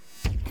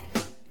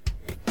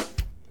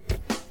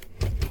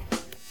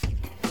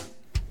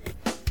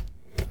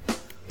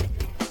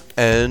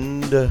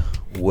 And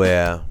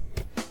we're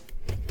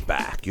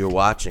back. You're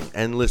watching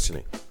and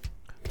listening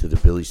to the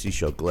Billy C.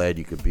 Show. Glad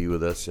you could be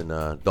with us. And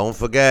don't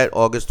forget,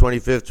 August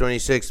 25th,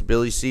 26th,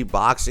 Billy C.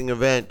 boxing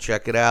event.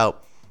 Check it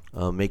out.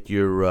 Make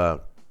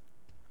your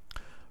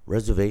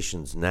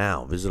reservations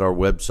now. Visit our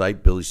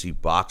website,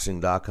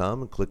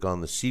 BillyCBoxing.com, and click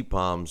on the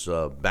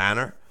CPOMs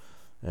banner.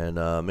 And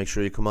make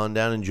sure you come on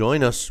down and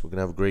join us. We're going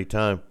to have a great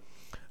time.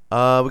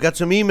 We got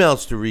some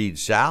emails to read.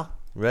 Sal,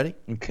 ready?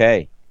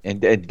 Okay.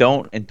 And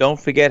don't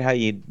forget how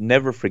you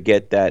never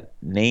forget that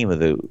name of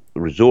the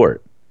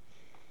resort.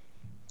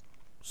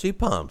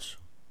 CPOMs.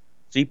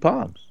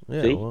 CPOMs.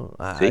 Yeah, See? well,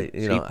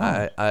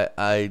 CPOMs.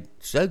 I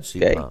said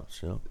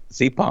CPOMs. Okay.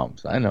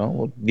 CPOMs. I know.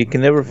 Well, you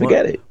can never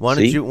forget it. Why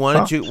don't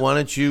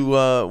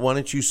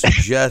you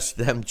suggest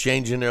them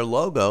changing their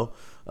logo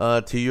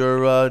to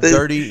your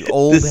dirty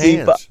old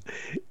hands?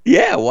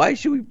 Yeah. Why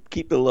should we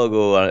keep the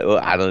logo on it? Well,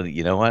 I don't.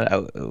 You know what?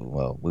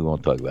 Well, we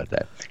won't talk about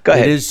that. Go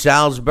ahead. It is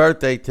Sal's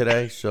birthday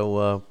today,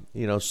 so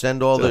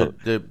send all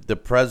the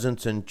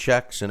presents and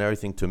checks and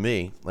everything to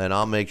me, and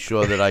I'll make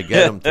sure that I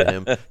get them to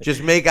him.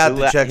 Just make out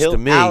the checks to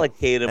me,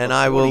 and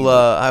I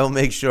will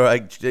make sure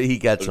he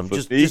gets them.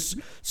 Just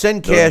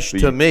send cash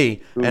to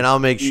me, and I'll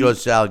make sure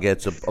Sal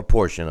gets a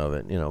portion of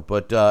it.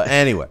 But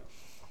anyway.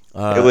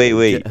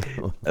 Wait.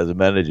 As a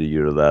manager,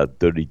 you're allowed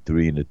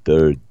 33 and a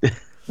third.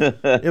 Yeah,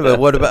 but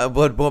what about?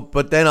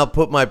 But then I'll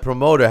put my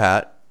promoter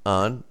hat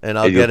on, and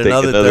I'll get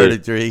another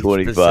 33,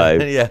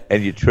 25. Yeah,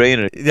 and your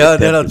trainer. Yeah,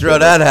 then I'll throw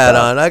that hat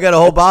on. I got a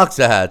whole box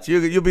of hats.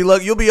 You'll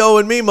be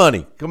owing me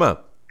money. Come on.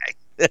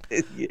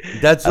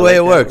 That's the way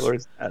it works.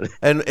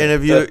 And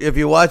if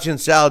you're watching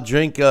Sal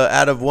drink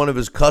out of one of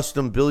his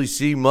custom Billy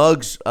C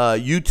mugs,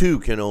 you too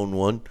can own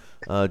one.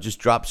 Just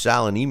drop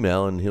Sal an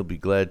email, and he'll be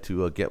glad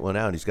to get one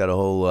out. He's got a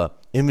whole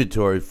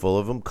inventory full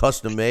of them,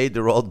 custom made.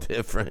 They're all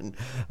different.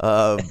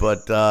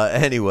 But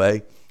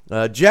anyway,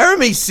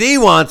 Jeremy C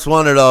wants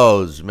one of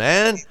those,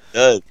 man.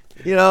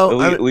 We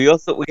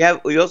also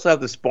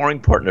have the sparring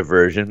partner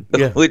version,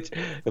 which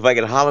if I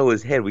could hollow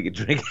his head, we could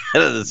drink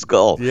out of the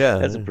skull. Yeah,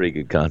 that's a pretty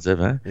good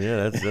concept, huh?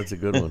 Yeah, that's a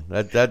good one.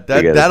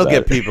 That'll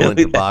get people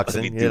into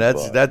boxing. Yeah,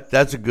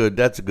 that's a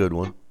good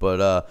one.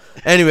 But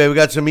anyway, we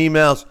got some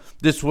emails.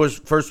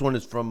 First one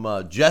is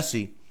from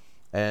Jesse,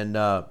 and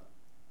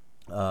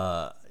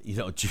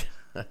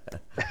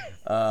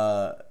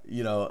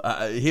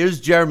here's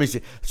Jeremy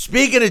C.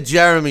 Speaking of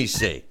Jeremy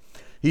C.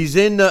 He's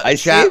in the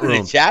chat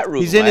room.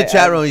 He's in the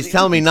chat room. He's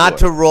telling me not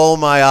to roll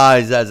my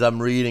eyes as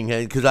I'm reading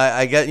him because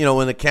I get,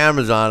 when the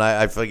camera's on,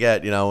 I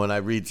forget, when I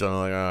read something,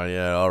 I'm like, oh,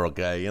 yeah,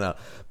 okay,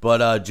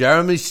 But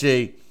Jeremy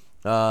C.,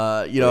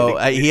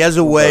 he has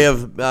a way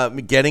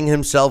of getting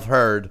himself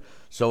heard.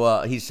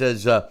 So he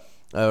says,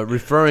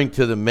 referring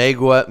to the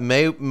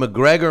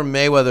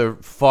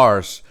McGregor-Mayweather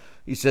farce,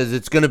 He says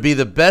it's going to be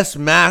the best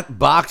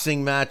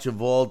boxing match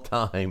of all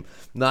time.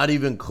 Not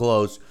even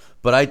close.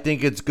 But I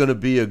think it's going to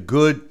be a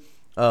good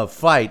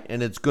fight,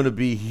 and it's going to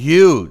be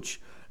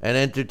huge and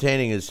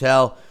entertaining as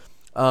hell.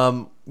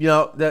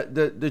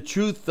 The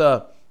truth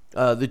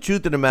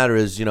of the matter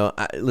is,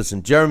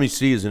 listen, Jeremy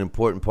C is an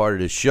important part of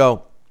this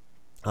show.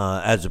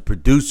 As a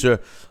producer,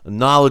 a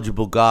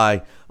knowledgeable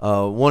guy,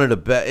 one of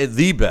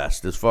the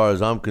best as far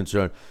as I'm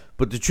concerned.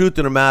 But the truth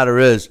of the matter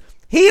is,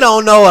 he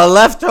don't know a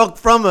left hook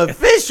from a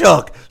fish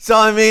hook. So,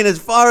 I mean, as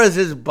far as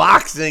his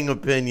boxing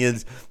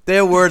opinions,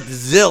 they're worth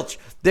zilch.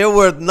 They're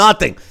worth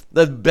nothing.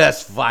 The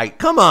best fight.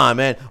 Come on,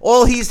 man.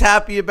 All he's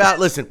happy about,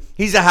 listen,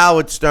 he's a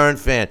Howard Stern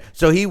fan.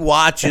 So he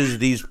watches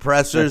these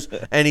pressers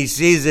and he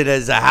sees it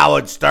as a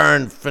Howard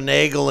Stern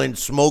finagling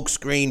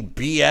smokescreen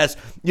BS.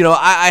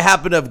 I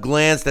happen to have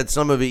glanced at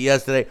some of it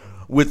yesterday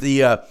with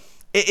the,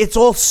 it's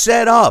all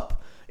set up.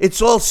 It's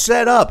all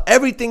set up.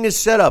 Everything is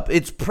set up.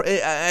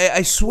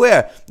 I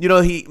swear.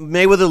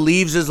 Mayweather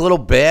leaves his little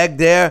bag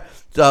there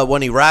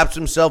when he wraps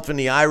himself in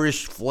the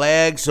Irish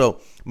flag, so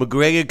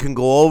McGregor can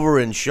go over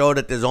and show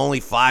that there's only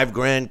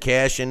 $5,000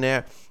 cash in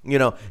there.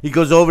 He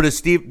goes over to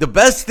Steve. The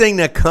best thing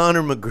that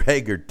Conor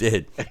McGregor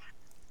did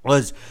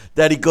was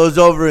that he goes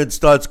over and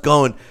starts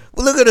going,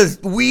 well, look at this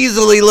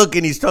weaselly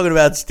looking. He's talking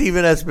about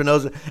Steven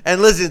Espinoza.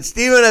 And listen,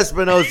 Steven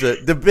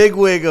Espinoza, the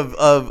bigwig of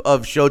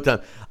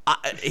Showtime,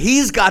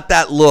 he's got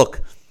that look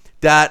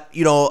that,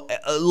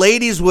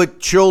 ladies with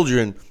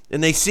children,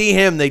 and they see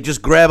him, they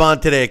just grab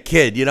onto their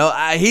kid. He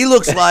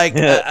looks like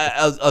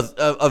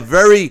a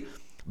very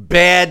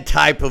bad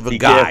type of a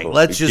guy. Careful.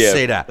 Let's just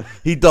say that.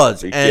 He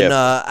does. He's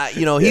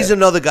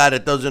another guy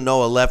that doesn't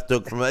know a left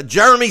hook from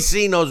Jeremy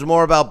C knows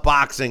more about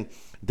boxing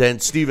than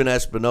Steven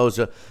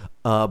Espinoza.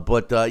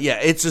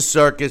 It's a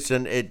circus,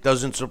 and it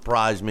doesn't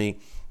surprise me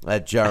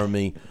that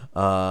Jeremy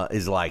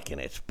is liking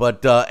it.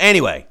 But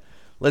anyway,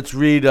 let's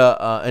read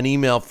an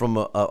email from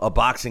a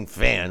boxing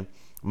fan.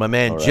 My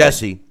man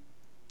Jesse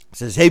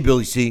says, "Hey,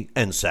 Billy C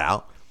and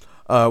Sal,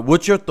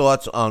 what's your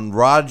thoughts on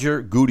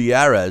Roger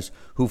Gutierrez,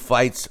 who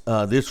fights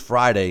this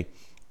Friday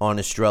on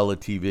Estrella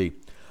TV?"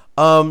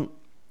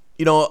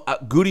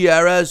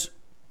 Gutierrez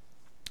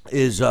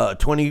is a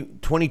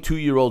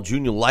 22-year-old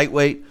junior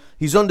lightweight.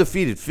 He's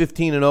undefeated,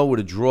 15-0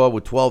 with a draw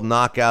with 12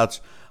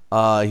 knockouts.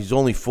 He's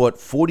only fought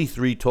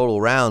 43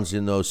 total rounds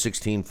in those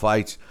 16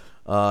 fights.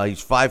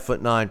 He's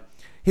 5'9".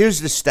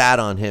 Here's the stat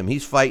on him.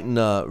 He's fighting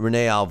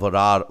Rene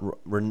Alvarado.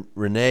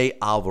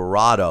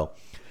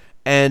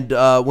 And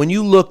when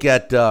you look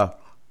at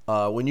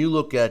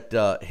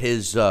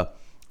his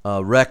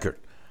record,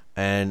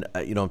 and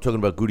I'm talking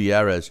about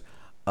Gutierrez,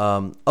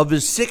 of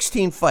his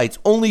 16 fights,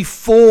 only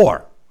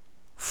four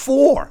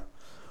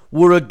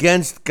were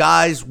against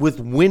guys with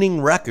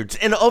winning records.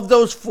 And of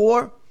those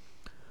four,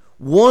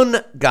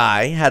 one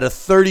guy had a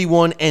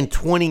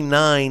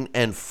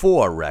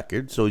 31-29-4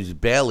 record, so he's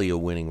barely a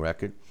winning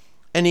record.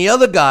 And the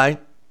other guy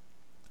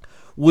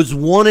was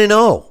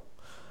 1-0.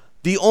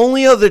 The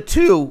only other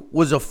two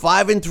was a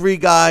 5-3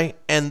 guy,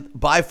 and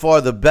by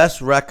far the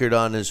best record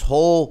on his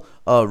whole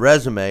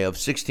resume of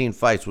 16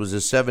 fights was a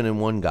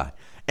 7-1 guy.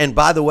 And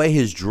by the way,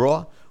 his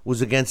draw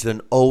was against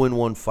an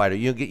 0-1 fighter.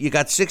 You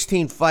got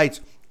 16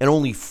 fights and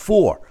only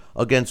 4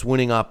 against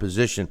winning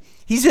opposition.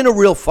 He's in a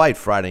real fight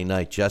Friday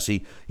night,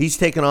 Jesse. He's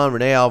taking on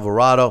Rene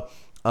Alvarado.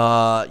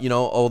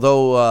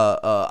 Although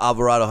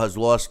Alvarado has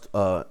lost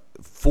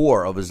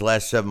 4 of his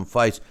last 7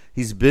 fights,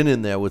 he's been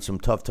in there with some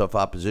tough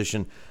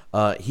opposition.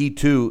 He,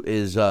 too,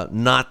 is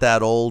not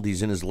that old.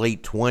 He's in his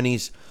late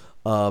 20s,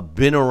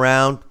 been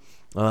around.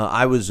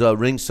 I was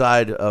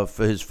ringside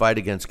for his fight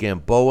against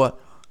Gamboa,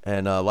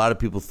 and a lot of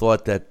people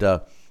thought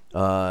that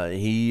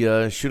he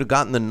should have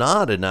gotten the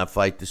nod in that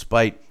fight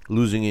despite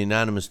losing a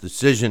unanimous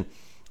decision.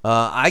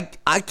 I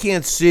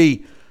can't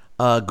see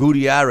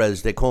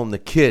Gutierrez, they call him the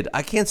Kid.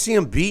 I can't see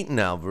him beating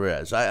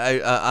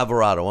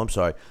Alvarado. I'm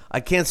sorry.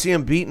 I can't see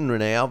him beating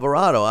Rene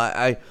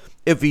Alvarado.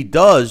 If he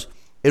does,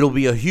 it'll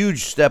be a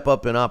huge step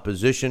up in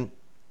opposition.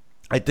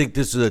 I think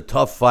this is a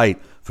tough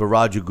fight for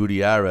Roger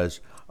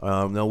Gutierrez.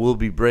 Now, we'll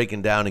be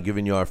breaking down and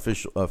giving you our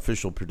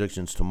official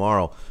predictions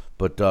tomorrow.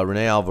 But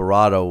Rene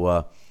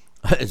Alvarado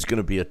is going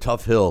to be a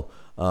tough hill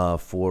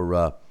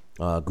for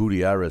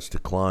Gutierrez to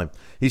climb.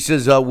 He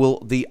says, will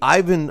the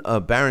Ivan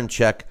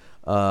Baranchyk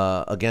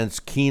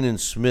against Keenan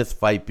Smith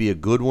fight be a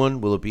good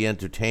one? Will it be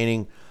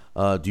entertaining?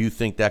 Do you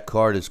think that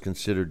card is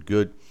considered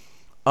good?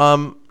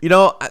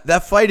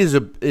 That fight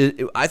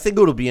I think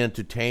it'll be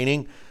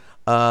entertaining.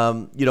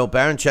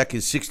 Baranchyk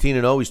is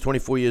 16-0. He's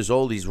 24 years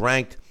old. He's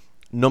ranked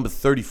number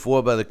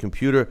 34 by the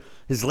computer.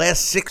 His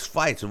last 6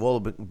 fights have all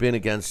been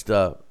against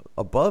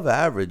above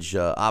average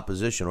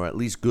opposition, or at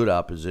least good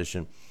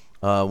opposition.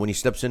 When he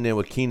steps in there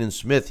with Keenan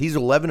Smith, he's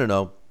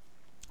 11-0,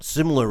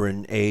 similar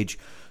in age,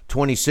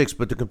 26,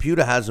 but the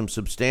computer has him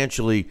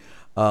substantially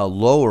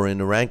lower in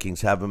the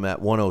rankings, have him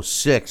at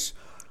 106.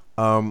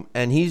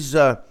 And he's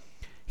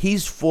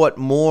fought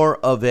more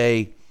of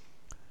a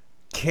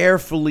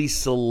carefully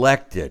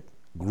selected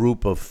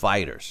group of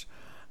fighters.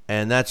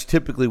 And that's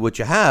typically what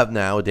you have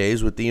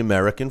nowadays with the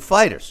American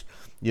fighters.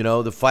 You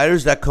know, the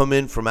fighters that come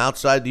in from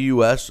outside the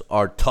U.S.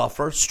 are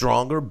tougher,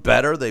 stronger,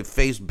 better. They've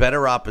faced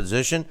better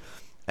opposition.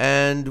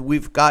 And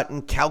we've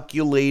gotten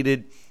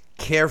calculated,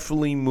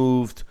 carefully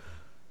moved,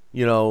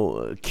 you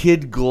know,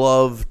 kid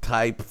glove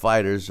type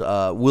fighters.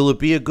 Will it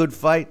be a good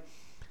fight?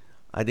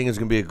 I think it's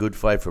going to be a good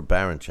fight for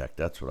Baranchyk.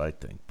 That's what I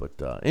think.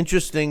 But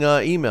interesting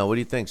email. What do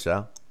you think,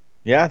 Sal?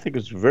 Yeah, I think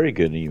it's a very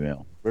good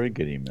email. Very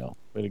good email.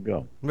 Way to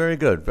go. Very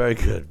good. Very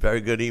good.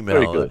 Very good email.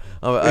 Very good.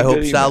 I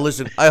hope Sal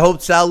listened. I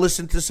hope Sal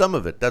listened to some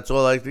of it. That's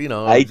all I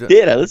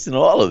did. I listened to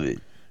all of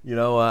it.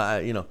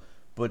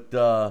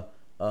 But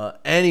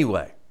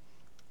anyway,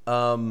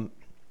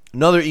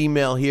 another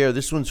email here.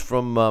 This one's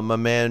from my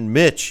man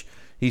Mitch.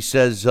 He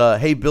says,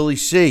 "Hey Billy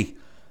C,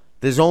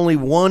 there's only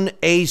one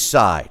A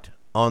side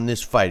on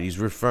this fight." He's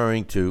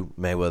referring to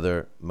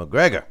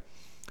Mayweather-McGregor.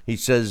 He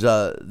says,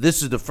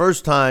 "This is the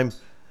first time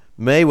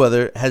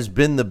Mayweather has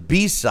been the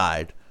B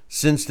side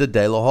since the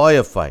De La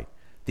Hoya fight.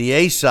 The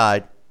A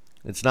side,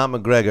 it's not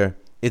McGregor,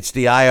 it's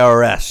the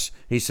IRS."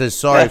 He says,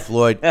 "Sorry,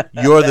 Floyd,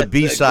 you're the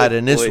B side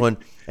in this one."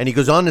 And he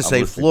goes on to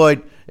say,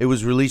 "Floyd, it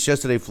was released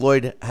yesterday,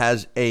 Floyd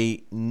has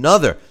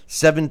another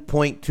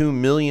 $7.2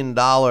 million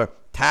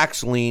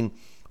tax lien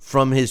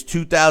from his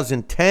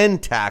 2010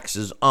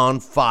 taxes on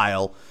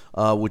file,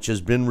 which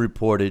has been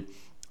reported.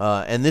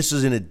 And this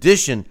is in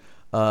addition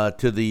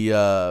to the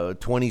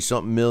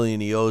 20-something million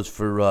he owes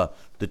for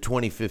the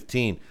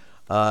 2015.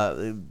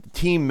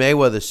 Team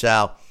Mayweather,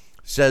 Sal,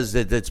 says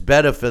that it's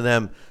better for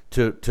them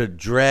to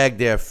drag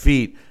their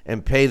feet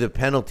and pay the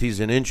penalties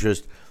and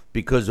interest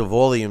because of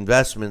all the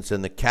investments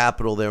and the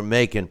capital they're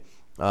making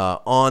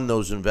on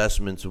those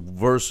investments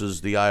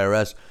versus the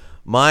IRS.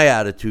 My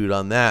attitude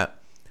on that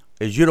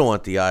is you don't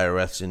want the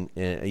IRS in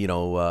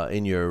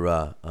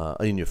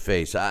your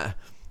face.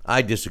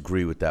 I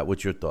disagree with that.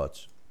 What's your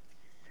thoughts?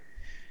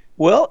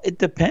 Well, it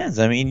depends.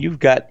 I mean, you've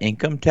got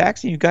income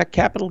tax and you've got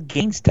capital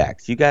gains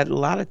tax. You got a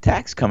lot of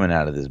tax coming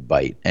out of this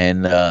bite.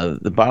 And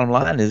the bottom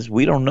line is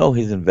we don't know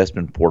his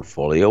investment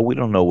portfolio. We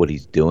don't know what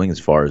he's doing as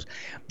far as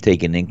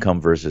taking income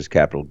versus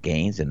capital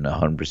gains and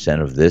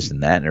 100% of this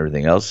and that and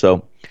everything else.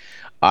 So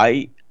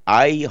I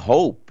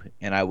hope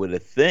and I would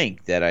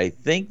think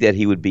that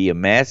he would be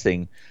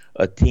amassing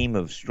a team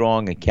of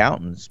strong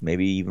accountants,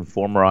 maybe even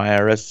former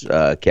IRS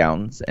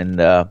accountants,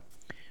 and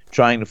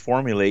trying to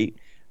formulate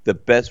the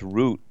best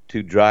route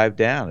to drive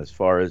down as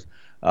far as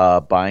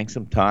buying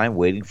some time,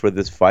 waiting for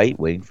this fight,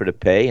 waiting for the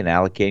pay, and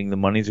allocating the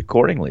monies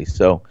accordingly.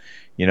 So,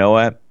 you know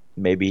what?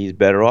 Maybe he's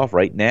better off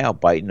right now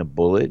biting a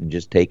bullet and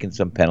just taking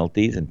some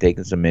penalties and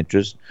taking some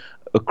interest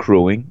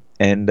accruing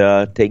and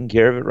taking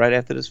care of it right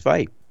after this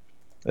fight.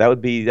 That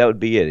would be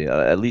it,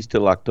 at least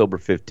till October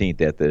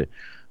 15th after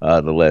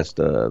the last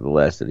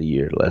of the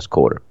year, the last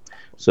quarter.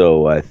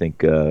 So I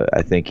think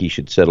he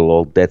should settle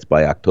all debts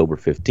by October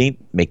 15th,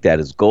 make that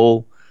his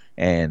goal,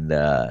 and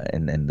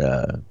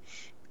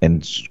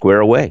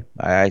square away.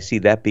 I see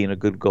that being a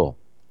good goal.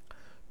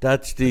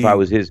 That's the. If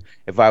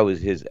I was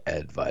his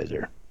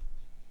advisor.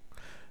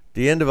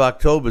 The end of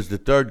October is the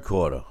third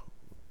quarter.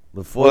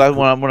 What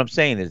I'm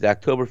saying is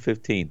October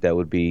 15th. That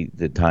would be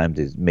the time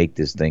to make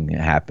this thing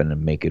happen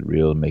and make it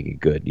real and make it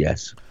good.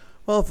 Yes.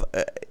 Well,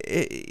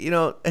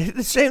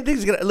 the same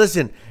thing's gonna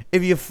listen.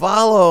 If you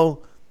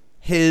follow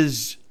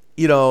his,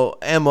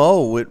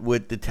 MO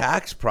with the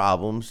tax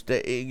problems,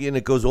 and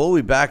it goes all the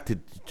way back to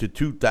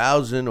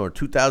 2000 or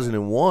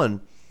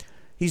 2001.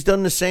 He's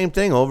done the same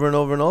thing over and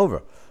over and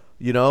over.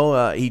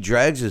 He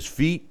drags his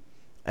feet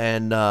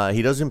and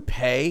he doesn't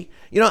pay.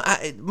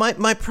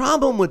 My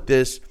problem with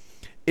this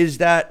is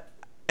that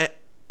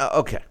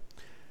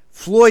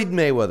Floyd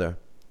Mayweather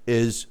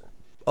is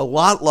a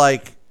lot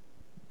like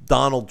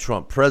Donald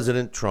Trump,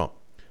 President Trump.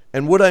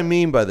 And what I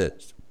mean by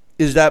this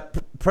is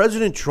that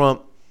President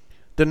Trump,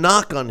 the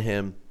knock on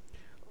him,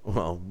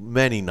 well,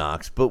 many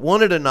knocks, but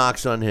one of the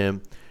knocks on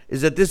him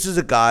is that this is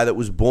a guy that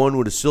was born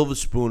with a silver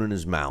spoon in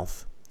his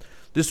mouth.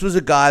 This was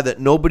a guy that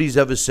nobody's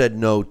ever said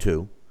no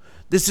to.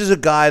 This is a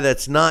guy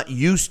that's not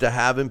used to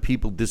having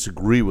people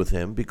disagree with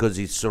him because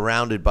he's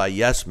surrounded by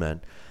yes men.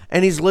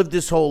 And he's lived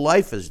his whole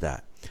life as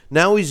that.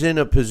 Now he's in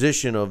a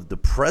position of the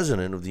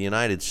president of the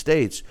United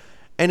States,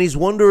 and he's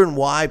wondering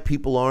why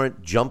people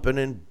aren't jumping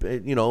and,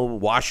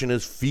 washing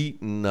his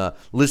feet and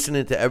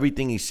listening to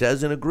everything he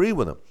says and agree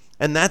with him.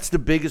 And that's the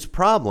biggest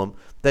problem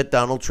that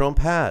Donald Trump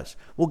has.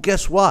 Well,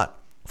 guess what?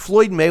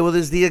 Floyd Mayweather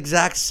is the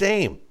exact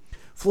same.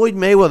 Floyd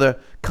Mayweather,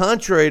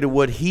 contrary to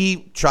what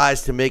he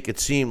tries to make it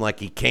seem like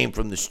he came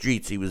from the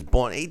streets, he was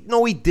born.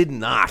 No, he did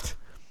not.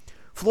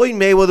 Floyd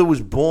Mayweather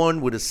was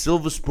born with a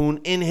silver spoon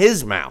in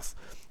his mouth.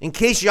 In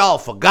case y'all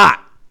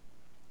forgot.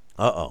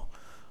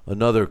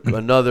 Another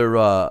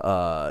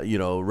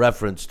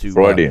reference to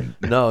Freudian.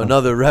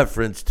 Another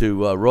reference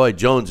to Roy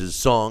Jones's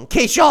song. In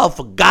case y'all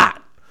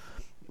forgot.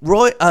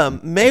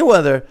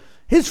 Mayweather,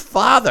 his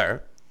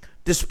father,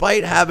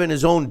 despite having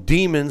his own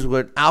demons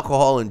with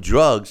alcohol and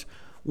drugs,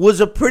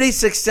 was a pretty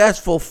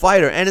successful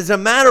fighter. And as a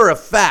matter of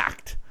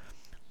fact,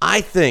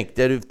 I think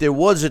that if there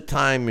was a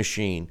time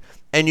machine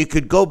and you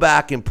could go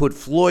back and put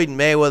Floyd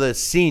Mayweather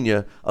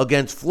Sr.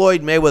 against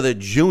Floyd Mayweather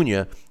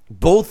Jr.,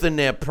 both in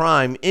their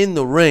prime, in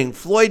the ring.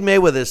 Floyd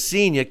Mayweather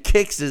Sr.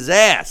 kicks his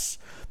ass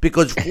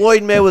because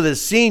Floyd Mayweather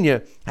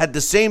Sr. had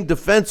the same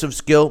defensive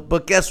skill,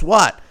 but guess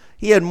what?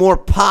 He had more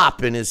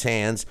pop in his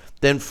hands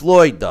than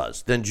Floyd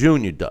does, than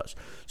Jr. does.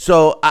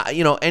 So,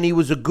 and he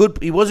wasn't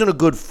a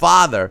good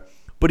father,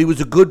 but he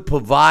was a good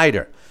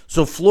provider.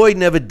 So Floyd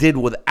never did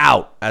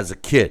without as a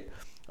kid,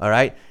 all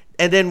right?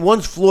 And then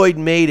once Floyd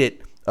made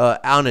it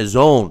on his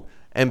own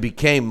and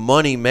became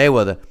Money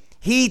Mayweather,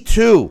 he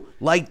too,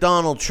 like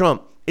Donald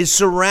Trump, is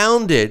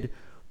surrounded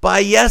by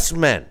yes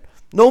men.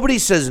 Nobody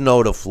says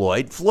no to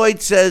Floyd.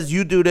 Floyd says,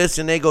 you do this,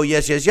 and they go,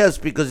 yes, yes, yes,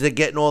 because they're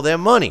getting all their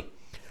money.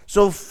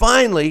 So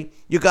finally,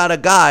 you got a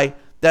guy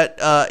that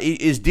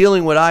is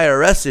dealing with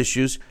IRS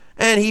issues,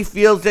 and he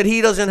feels that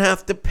he doesn't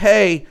have to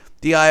pay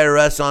the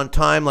IRS on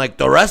time like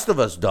the rest of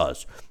us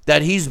does,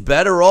 that he's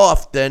better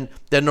off than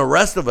the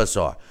rest of us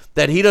are,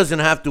 that he doesn't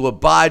have to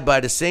abide by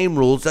the same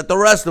rules that the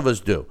rest of us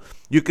do.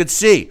 You could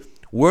see,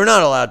 we're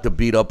not allowed to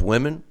beat up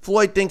women.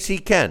 Floyd thinks he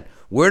can.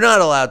 We're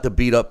not allowed to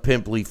beat up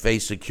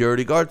pimply-faced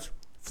security guards.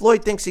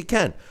 Floyd thinks he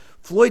can.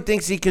 Floyd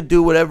thinks he can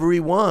do whatever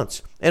he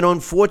wants. And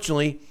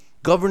unfortunately,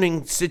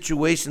 governing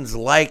situations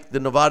like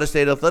the Nevada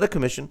State Athletic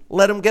Commission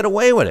let him get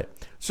away with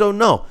it. So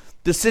no,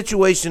 the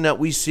situation that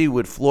we see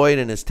with Floyd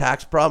and his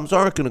tax problems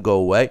aren't going to go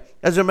away.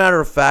 As a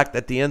matter of fact,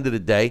 at the end of the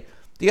day,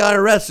 the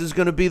IRS is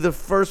going to be the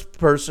first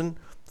person,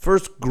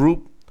 first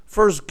group,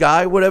 first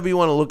guy, whatever you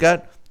want to look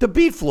at, to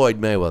beat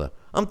Floyd Mayweather.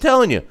 I'm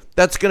telling you,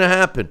 that's going to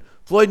happen.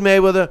 Floyd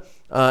Mayweather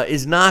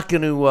is not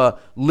going to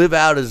live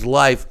out his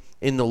life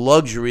in the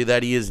luxury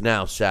that he is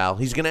now, Sal.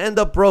 He's going to end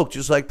up broke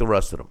just like the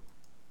rest of them.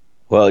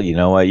 Well, you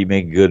know what? You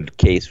make a good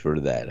case for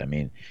that. I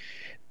mean,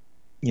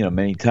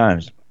 many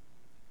times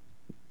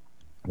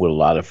what a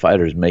lot of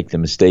fighters make the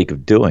mistake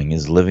of doing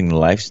is living the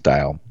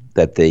lifestyle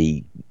that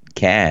they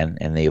can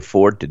and they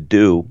afford to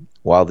do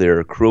while they're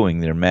accruing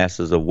their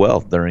masses of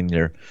wealth during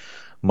their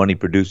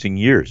money-producing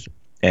years.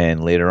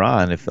 And later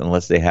on,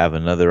 unless they have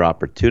another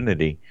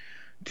opportunity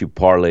to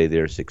parlay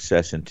their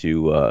success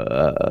into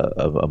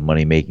a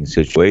money-making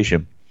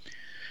situation,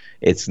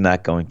 it's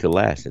not going to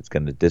last. It's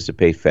going to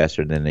dissipate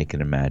faster than they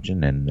can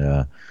imagine, and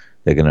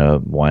they're going to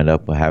wind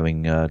up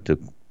having to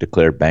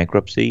declare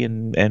bankruptcy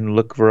and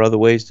look for other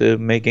ways to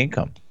make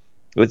income.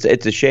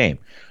 It's a shame,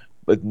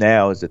 but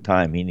now is the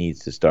time he needs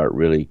to start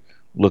really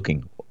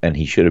looking, and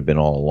he should have been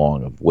all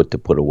along, of what to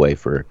put away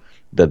for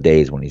the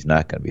days when he's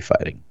not going to be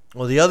fighting.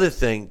 Well, the other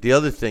thing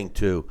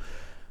too,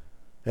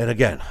 and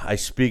again, I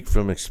speak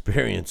from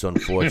experience,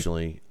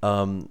 unfortunately.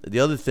 The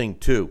other thing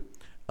too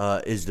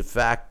is the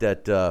fact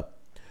that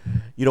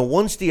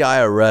once the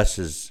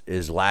IRS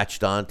is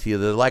latched onto you,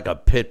 they're like a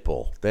pit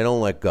bull. They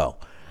don't let go.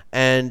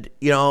 And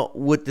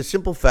with the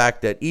simple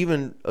fact that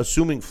even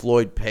assuming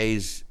Floyd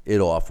pays it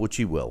off, which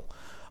he will,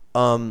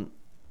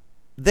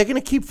 they're going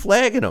to keep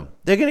flagging him.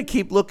 They're going to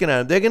keep looking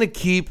at him. They're going to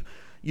keep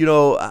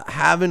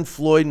having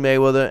Floyd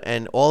Mayweather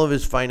and all of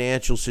his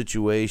financial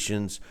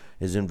situations,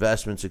 his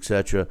investments,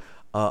 etc.,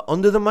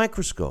 under the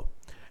microscope.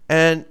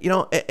 And,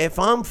 if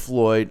I'm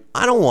Floyd,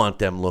 I don't want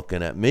them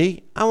looking at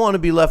me. I want to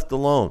be left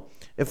alone.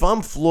 If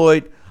I'm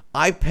Floyd,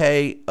 I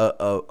pay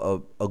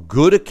a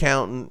good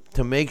accountant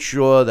to make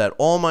sure that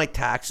all my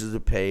taxes are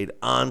paid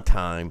on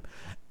time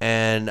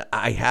and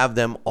I have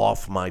them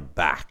off my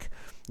back.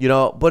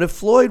 But if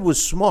Floyd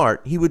was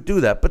smart, he would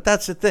do that. But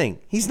that's the thing.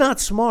 He's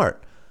not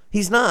smart.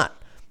 He's not.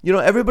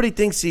 Everybody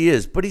thinks he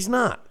is, but he's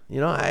not.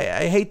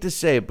 I hate to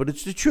say it, but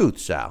it's the truth,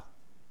 Sal.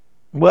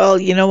 Well,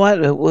 you know what?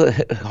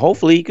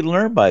 Hopefully he can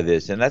learn by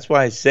this. And that's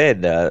why I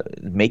said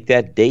make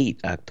that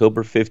date,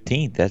 October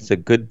 15th. That's a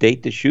good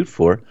date to shoot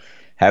for.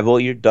 Have all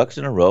your ducks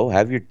in a row.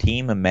 Have your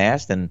team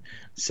amassed and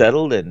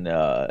settled,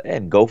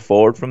 and go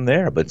forward from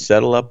there. But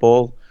settle up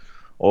all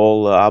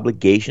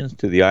obligations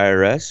to the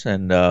IRS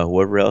and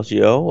whoever else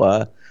you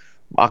owe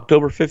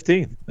October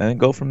 15th, and then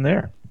go from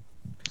there.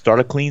 Start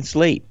a clean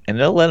slate, and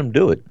they'll let them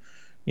do it.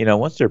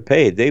 Once they're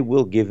paid, they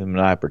will give him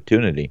an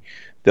opportunity.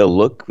 They'll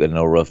look and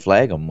they'll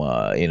flag him,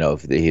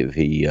 if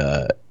he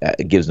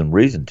gives them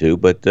reason to.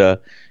 But,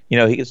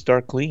 he can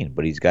start clean,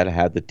 but he's got to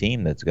have the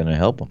team that's going to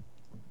help him.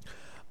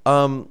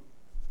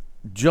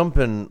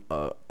 Jumping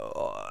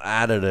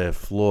out of the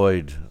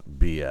Floyd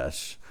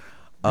BS,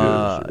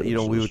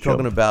 we were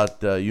talking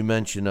about, you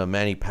mentioned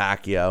Manny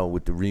Pacquiao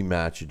with the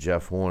rematch of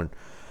Jeff Horn.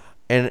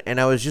 And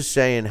I was just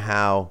saying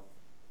how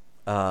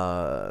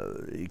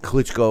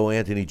Klitschko,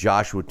 Anthony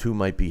Joshua, too,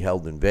 might be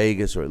held in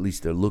Vegas, or at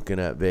least they're looking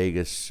at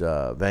Vegas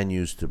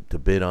venues to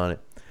bid on it.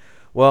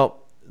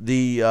 Well,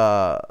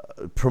 the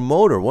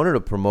promoter, one of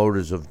the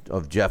promoters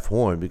of Jeff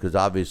Horn, because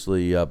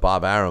obviously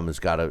Bob Arum has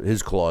got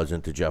his claws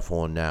into Jeff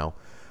Horn now,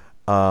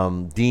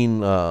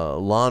 Dean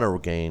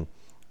Lonergan,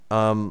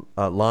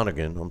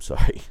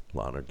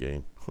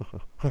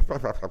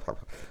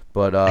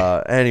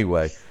 but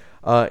anyway,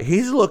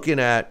 he's looking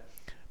at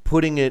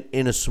putting it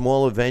in a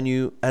smaller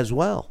venue as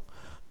well.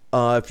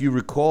 If you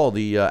recall,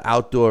 the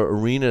outdoor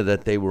arena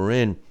that they were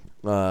in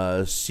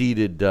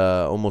seated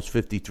almost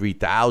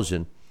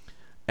 53,000.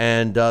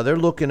 and they're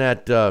looking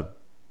at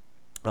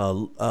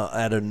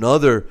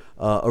another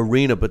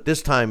arena, but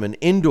this time an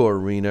indoor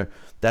arena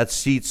that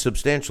seats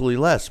substantially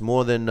less,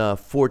 more than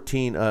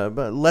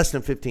less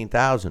than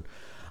 15,000.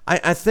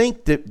 I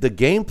think that the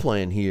game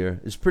plan here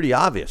is pretty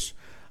obvious.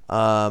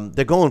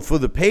 They're going for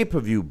the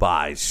pay-per-view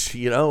buys,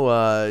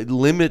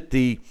 limit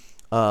the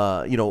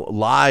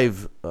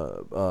live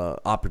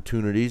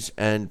opportunities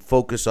and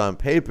focus on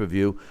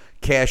pay-per-view,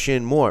 cash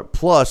in more.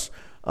 Plus,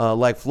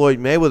 like Floyd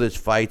Mayweather's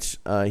fights,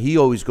 he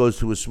always goes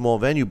to a small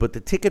venue, but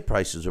the ticket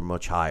prices are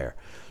much higher.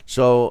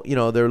 So,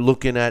 they're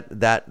looking at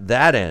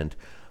that end.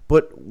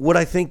 But what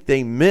I think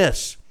they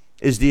miss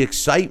is the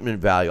excitement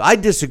value. I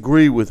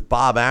disagree with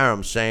Bob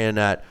Arum saying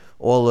that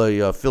all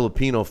the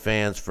Filipino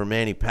fans for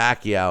Manny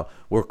Pacquiao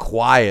were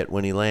quiet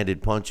when he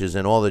landed punches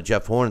and all the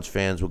Jeff Horns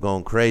fans were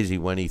going crazy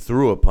when he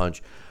threw a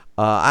punch.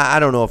 I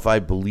don't know if I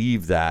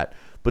believe that.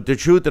 But the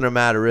truth of the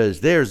matter is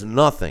there's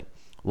nothing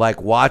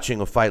like watching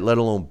a fight, let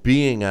alone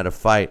being at a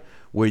fight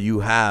where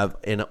you have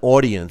an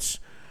audience,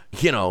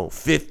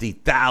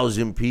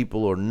 50,000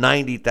 people or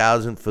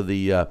 90,000 for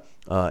the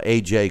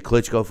AJ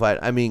Klitschko fight.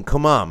 I mean,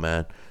 come on,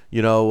 man.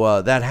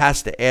 That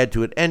has to add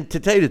to it. And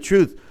to tell you the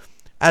truth,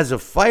 as a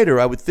fighter,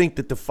 I would think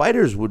that the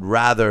fighters would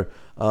rather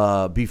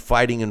be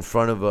fighting in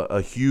front of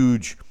a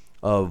huge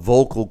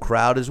vocal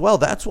crowd as well.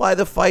 That's why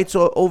the fights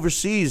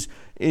overseas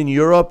in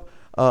Europe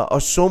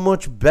are so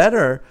much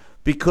better,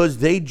 because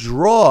they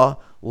draw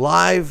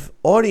live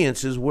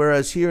audiences,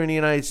 whereas here in the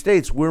United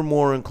States, we're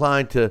more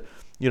inclined to,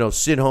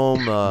 sit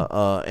home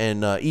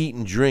and eat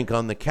and drink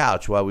on the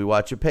couch while we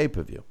watch a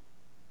pay-per-view.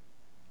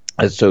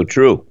 That's so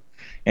true.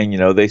 And,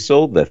 they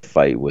sold that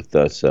fight with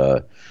us,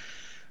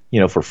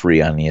 for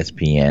free on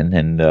ESPN.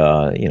 And,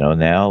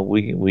 now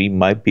we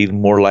might be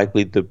more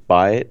likely to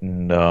buy it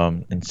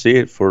and see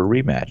it for a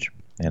rematch.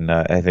 And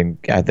I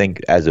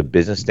think as a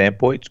business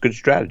standpoint, it's a good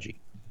strategy.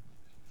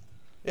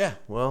 Yeah,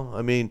 well,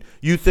 I mean,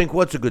 you think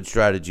what's a good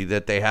strategy?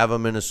 That they have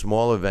them in a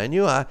smaller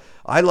venue? I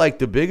like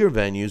the bigger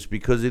venues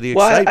because of the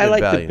excitement value. I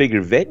like the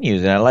bigger venues,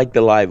 and I like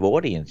the live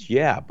audience,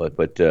 yeah.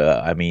 But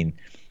I mean,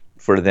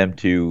 for them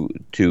to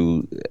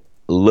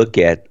look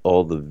at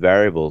all the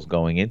variables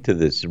going into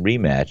this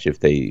rematch, if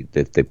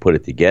they put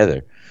it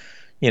together,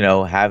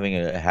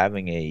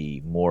 having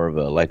a more of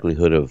a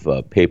likelihood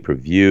of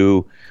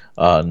pay-per-view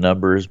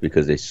numbers,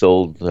 because they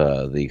sold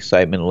the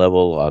excitement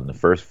level on the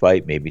first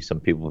fight. Maybe some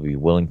people will be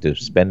willing to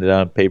spend it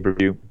on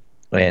pay-per-view,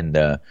 and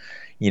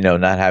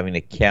not having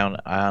to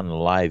count on the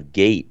live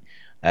gate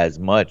as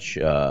much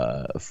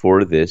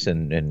for this,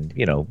 and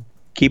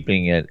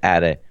keeping it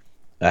at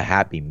a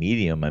happy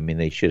medium. I mean,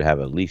 they should have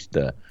at least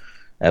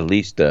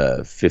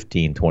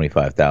 15,000,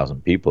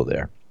 25,000 people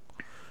there.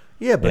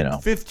 Yeah,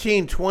 but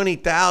 15,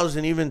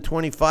 20,000, even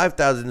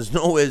 25,000 is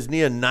nowhere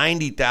near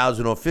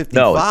 90,000 or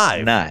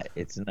 55. No,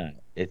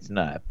 it's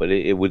not. But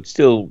it would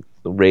still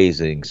raise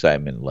the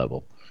excitement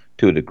level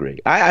to a degree.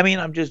 I mean,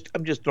 I'm just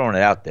throwing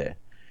it out there.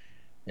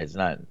 It's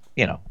not,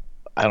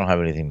 I don't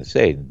have anything to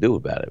say and do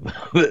about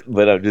it.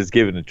 But I'm just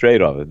giving a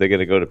trade-off. If they're going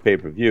to go to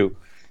pay-per-view,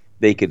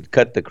 they could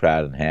cut the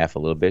crowd in half a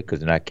little bit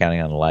because they're not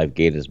counting on the live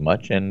gate as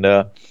much. And,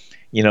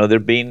 they're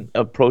being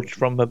approached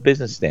from a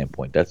business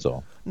standpoint. That's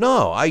all.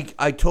 No,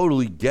 I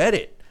totally get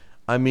it.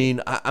 I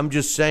mean, I'm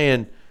just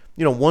saying,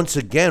 once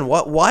again,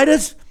 why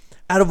does,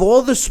 out of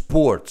all the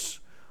sports,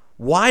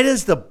 why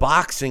does the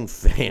boxing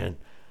fan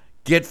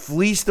get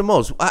fleeced the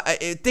most?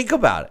 Think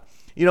about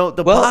it.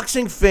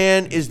 Boxing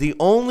fan is the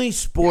only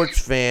sports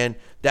fan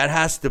that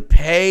has to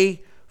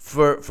pay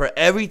for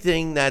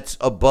everything that's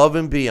above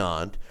and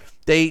beyond.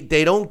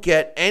 They don't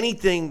get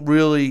anything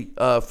really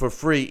for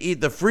free.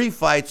 The free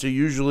fights are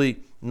usually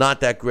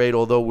not that great,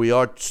 although we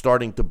are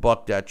starting to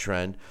buck that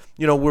trend.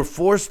 We're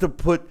forced to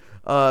put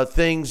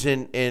things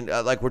in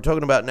like we're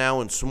talking about now,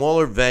 in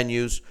smaller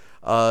venues,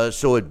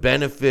 so it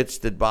benefits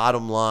the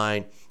bottom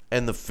line,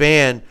 and the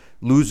fan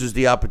loses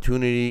the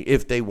opportunity,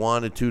 if they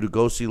wanted to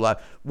go see live.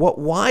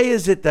 Why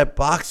is it that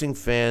boxing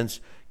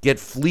fans get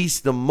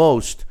fleeced the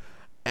most?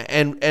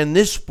 And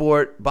this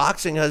sport,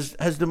 boxing, has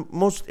the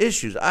most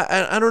issues.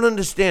 I don't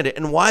understand it,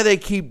 and why they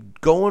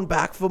keep going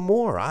back for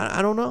more.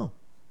 I don't know.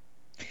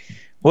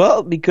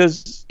 Well,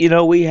 because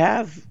we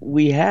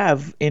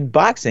have in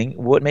boxing,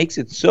 what makes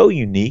it so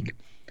unique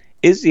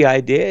is the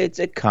idea it's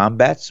a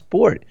combat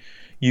sport.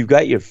 You've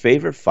got your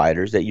favorite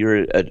fighters that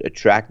you're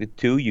attracted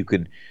to. You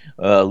can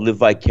live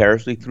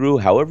vicariously through,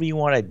 however you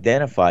want to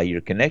identify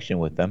your connection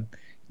with them,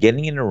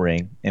 getting in the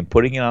ring and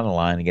putting it on the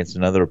line against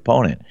another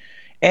opponent.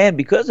 And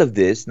because of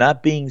this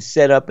not being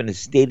set up in a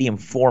stadium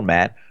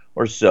format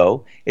or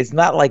so, it's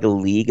not like a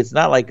league. It's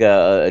not like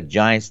a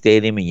Giant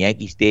Stadium, a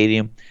Yankee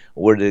Stadium,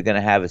 where they're going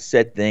to have a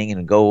set thing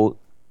and go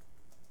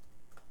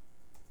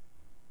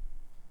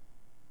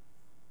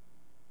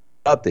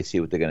up. They see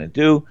what they're going to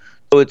do.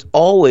 So it's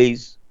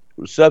always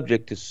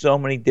subject to so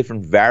many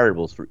different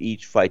variables for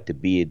each fight to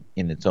be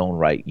in its own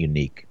right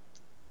unique.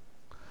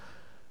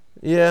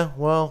 Yeah,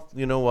 well,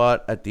 you know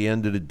what? At the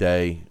end of the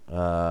day,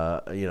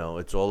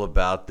 it's all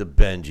about the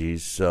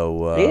Benjis.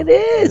 So it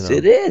is.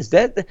 It is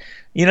that.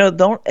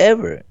 Don't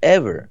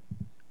ever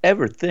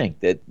ever think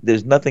that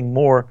there's nothing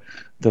more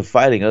to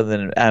fighting other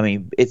than, I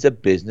mean, it's a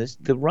business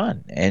to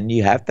run, and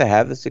you have to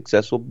have a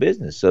successful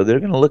business. So they're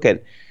going to look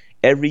at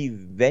every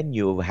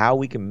venue of how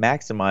we can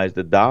maximize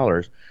the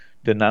dollars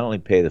to not only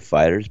pay the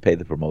fighters, pay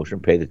the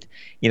promotion,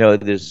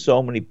 there's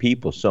so many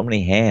people, so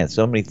many hands,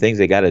 so many things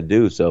they got to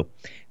do. So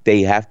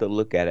they have to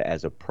look at it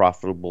as a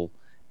profitable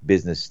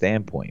business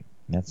standpoint.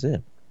 That's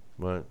it.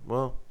 Right.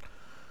 Well,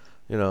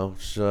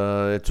 it's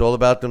all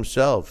about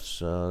themselves.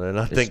 They're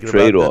not thinking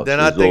about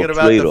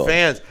the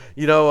fans.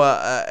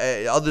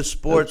 Other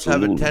sports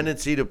have a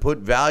tendency to put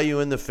value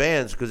in the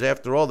fans because,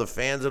 after all, the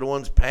fans are the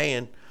ones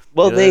paying.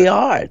 Well, they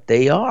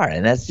are,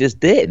 and that's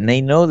just it. And they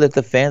know that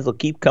the fans will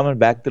keep coming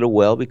back to the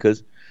well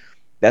because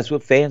that's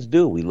what fans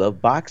do. We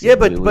love boxing. Yeah,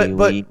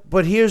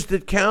 but here's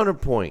the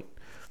counterpoint.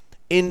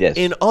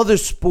 In other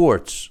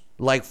sports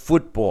like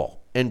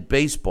football and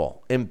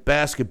baseball and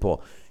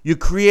basketball, you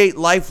create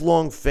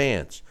lifelong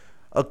fans.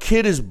 A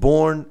kid is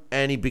born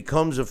and he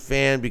becomes a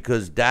fan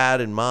because dad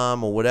and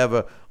mom or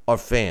whatever are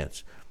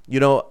fans.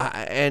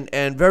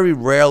 And very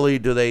rarely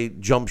do they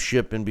jump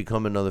ship and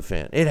become another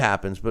fan. It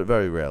happens, but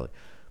very rarely.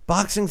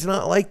 Boxing's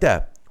not like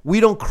that. We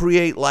don't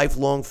create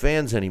lifelong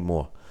fans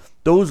anymore.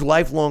 Those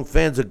lifelong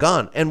fans are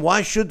gone. And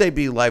why should they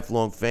be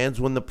lifelong fans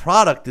when the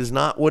product is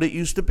not what it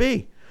used to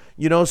be?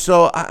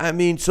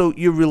 So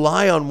you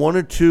rely on one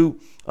or two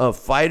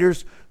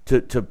fighters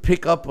to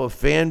pick up a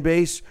fan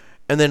base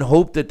and then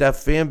hope that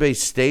fan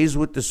base stays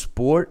with the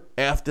sport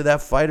after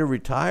that fighter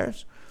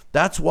retires.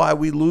 That's why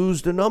we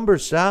lose the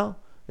numbers, Sal.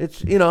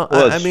 It's true,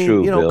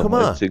 Bill. Come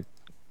on.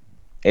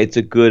 It's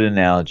a good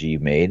analogy you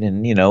made,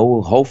 and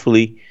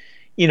hopefully,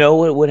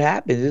 what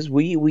happens is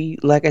we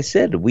like I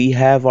said, we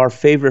have our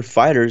favorite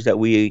fighters that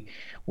we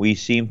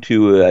seem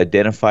to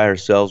identify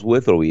ourselves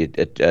with, or we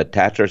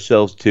attach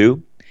ourselves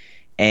to,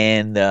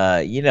 and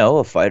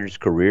a fighter's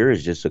career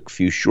is just a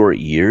few short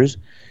years,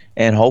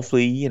 and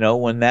hopefully,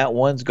 when that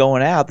one's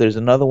going out, there's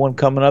another one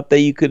coming up that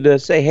you could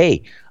say,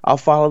 hey, I'll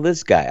follow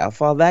this guy, I'll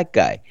follow that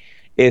guy.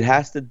 It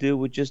has to do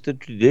with just the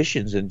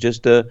traditions and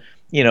just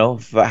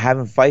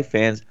having fight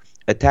fans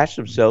attach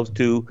themselves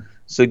to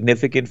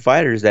significant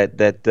fighters that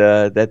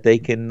they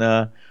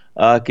can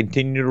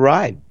continue to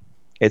ride.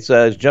 It's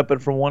jumping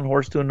from one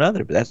horse to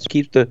another, but that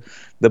keeps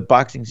the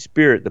boxing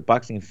spirit, the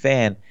boxing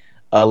fan,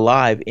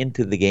 alive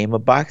into the game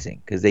of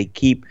boxing because they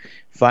keep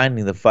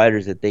finding the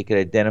fighters that they can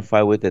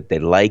identify with, that they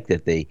like,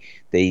 that they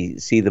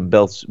see them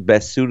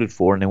best suited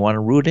for, and they want to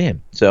root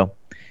in. So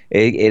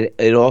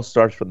it all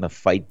starts from the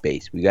fight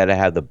base. We got to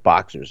have the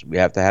boxers. We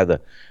have to have the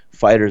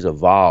fighters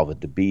evolve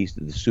at the beast,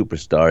 the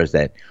superstars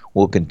that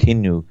will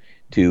continue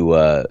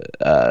to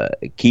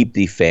keep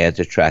the fans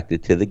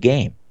attracted to the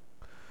game.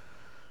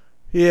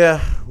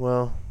 Yeah,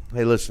 well,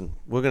 hey, listen,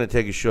 we're going to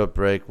take a short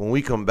break. When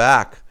we come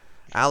back,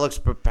 Alex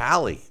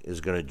Perpali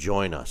is going to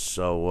join us.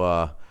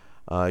 So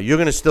you're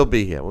going to still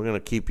be here. We're going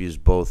to keep you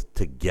both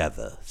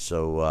together.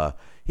 So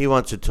he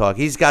wants to talk.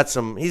 He's got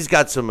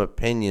some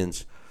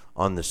opinions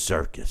on the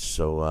circus.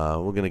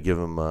 So we're going to give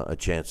him a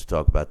chance to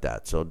talk about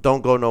that. So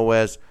don't go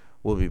nowhere.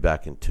 We'll be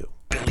back in 2.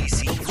 Billy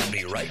C will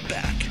be right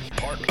back.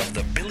 Part of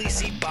the Billy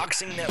C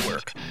Boxing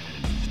Network.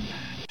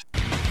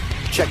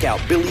 Check out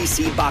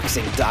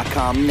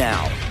BillyCBoxing.com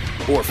now,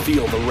 or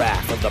feel the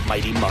wrath of the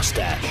mighty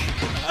mustache.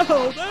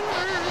 Oh, that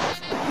hurts.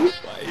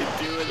 Why are you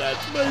doing that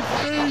to my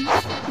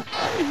face? I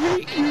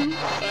hate you.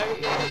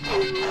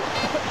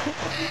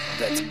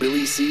 That's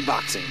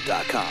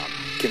BillyCBoxing.com.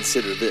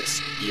 Consider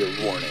this your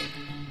warning.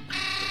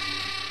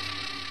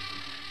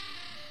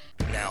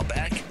 Now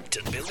back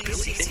to Billy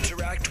C.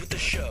 Interact with the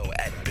show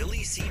at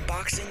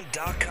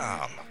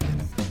BillyCBoxing.com.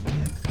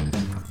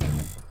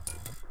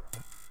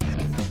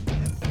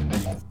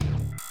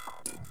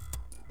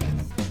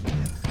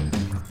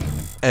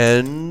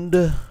 And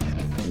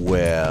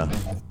we're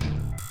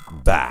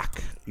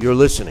back. You're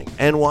listening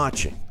and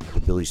watching the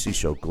Billy C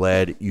Show.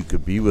 Glad you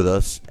could be with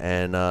us.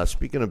 And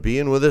speaking of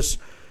being with us,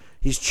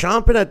 he's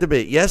chomping at the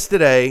bit.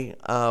 Yesterday,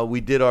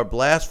 we did our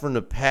blast from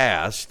the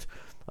past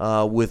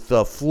with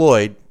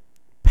Floyd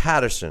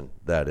Patterson,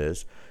 that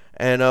is.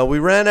 And we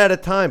ran out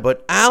of time.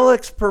 But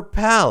Alex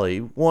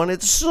Perpali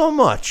wanted so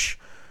much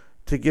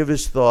to give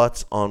his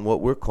thoughts on what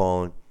we're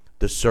calling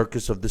the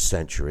circus of the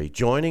century.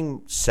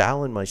 Joining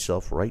Sal and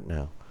myself right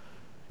now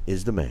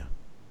is the man,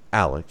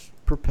 Alex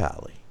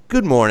Perpali.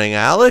 Good morning,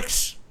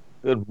 Alex.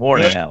 Good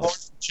morning,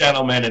 Alex.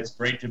 Gentlemen, it's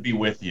great to be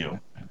with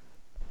you.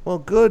 Well,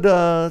 good.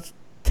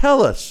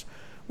 Tell us,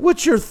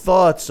 what's your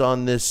thoughts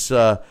on this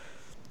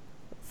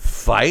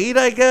fight,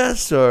 I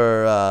guess,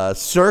 or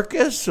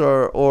circus,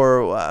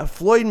 or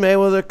Floyd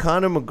Mayweather,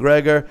 Conor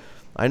McGregor?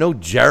 I know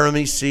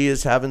Jeremy C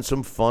is having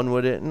some fun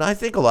with it, and I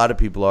think a lot of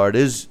people are.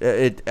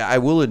 I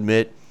will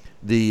admit,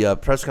 the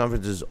press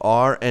conferences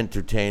are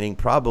entertaining,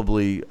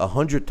 probably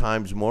 100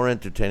 times more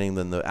entertaining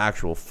than the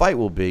actual fight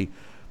will be.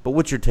 But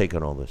what's your take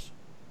on all this?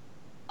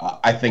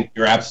 I think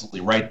you're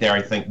absolutely right there.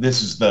 I think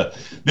this is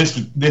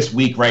this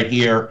week right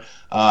here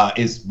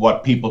is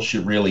what people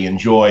should really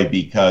enjoy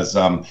because,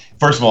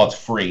 first of all, it's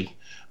free.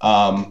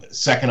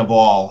 Second of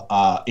all,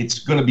 it's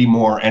going to be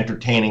more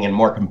entertaining and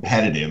more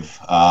competitive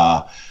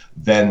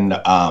than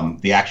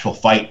the actual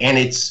fight, and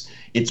it's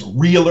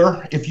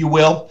realer, if you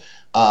will.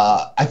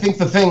 I think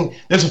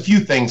there's a few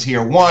things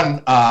here.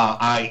 One,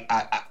 I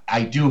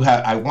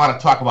want to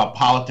talk about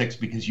politics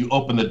because you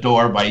opened the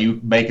door by you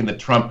making the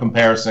Trump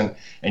comparison,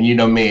 and you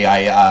know me,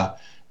 I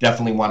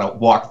definitely want to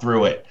walk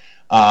through it.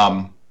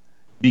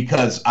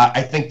 Because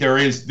I think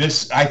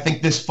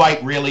this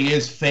fight really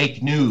is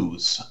fake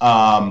news.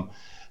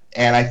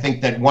 And I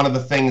think that one of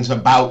the things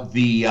about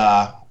the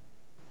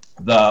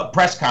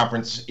press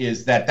conference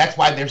is that's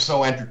why they're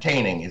so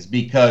entertaining, is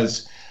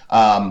because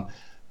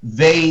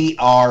they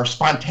are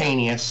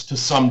spontaneous to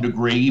some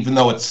degree, even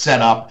though it's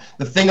set up.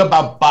 The thing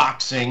about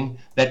boxing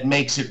that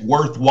makes it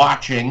worth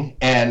watching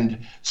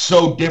and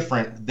so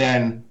different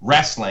than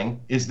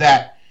wrestling is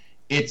that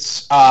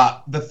it's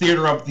the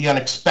theater of the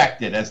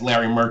unexpected, as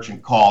Larry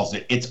Merchant calls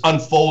it. It's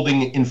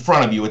unfolding in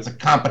front of you. It's a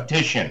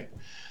competition.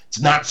 It's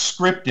not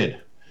scripted.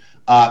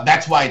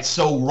 That's why it's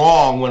so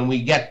wrong when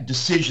we get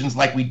decisions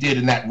like we did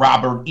in that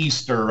Robert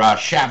Easter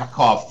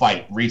Shavakov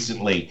fight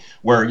recently,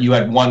 where you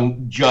had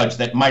one judge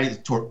that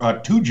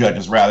two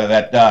judges rather,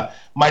 that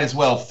might as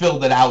well have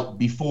filled it out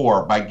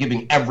before by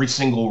giving every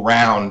single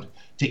round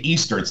to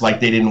Easter. It's like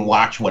they didn't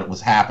watch what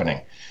was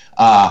happening.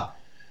 The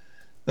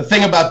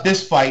thing about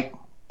this fight,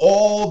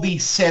 all the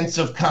sense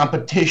of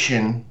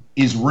competition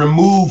is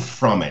removed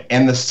from it,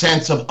 and the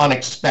sense of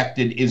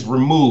unexpected is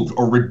removed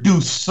or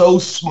reduced so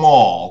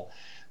small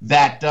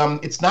that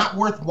it's not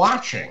worth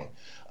watching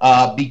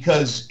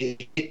because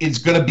it's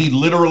going to be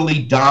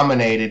literally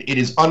dominated. It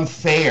is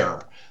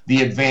unfair,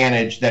 the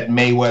advantage that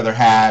Mayweather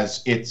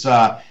has. It's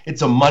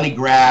a money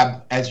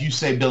grab, as you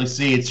say, Billy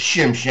C. It's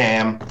shim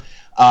sham.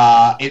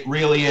 It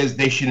really is.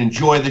 They should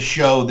enjoy the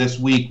show this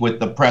week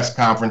with the press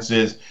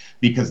conferences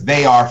because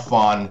they are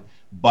fun.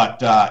 But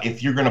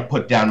if you're going to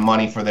put down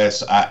money for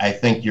this, I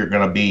think you're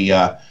going to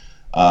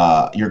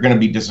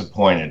be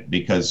disappointed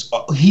because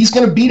he's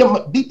going to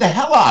beat the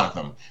hell out of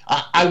him.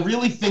 I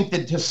really think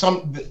that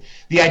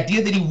the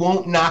idea that he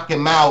won't knock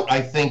him out, I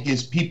think,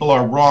 is people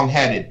are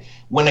wrong-headed.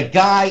 When a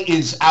guy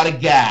is out of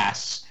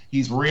gas,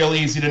 he's real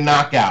easy to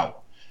knock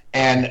out,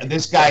 and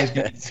this guy is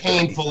going to be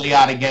painfully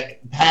out of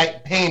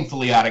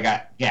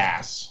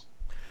gas.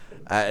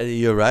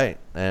 You're right,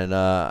 and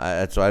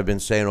that's what I've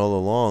been saying all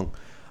along.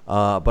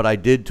 But I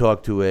did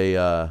talk to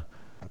a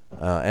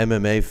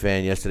MMA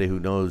fan yesterday who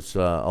knows a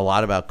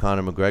lot about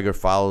Conor McGregor,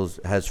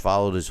 has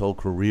followed his whole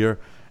career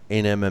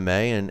in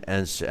MMA,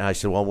 and I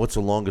said, well, what's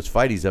the longest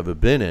fight he's ever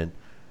been in?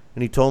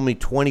 And he told me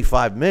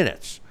 25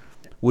 minutes,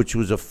 which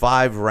was a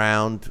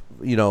 5-round,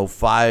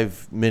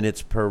 5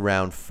 minutes per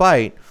round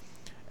fight.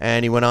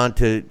 And he went on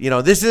to,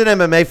 this is an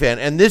MMA fan,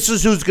 and this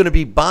is who's going to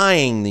be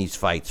buying these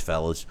fights,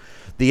 fellas,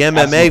 the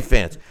MMA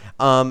fans.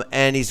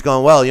 And he's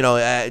going, well,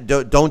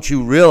 don't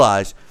you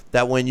realize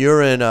that when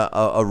you're in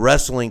a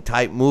wrestling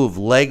type move,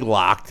 leg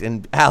locked,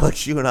 and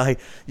Alex, you and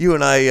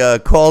I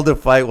called a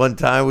fight one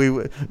time. We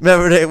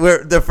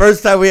remember the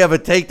first time we have a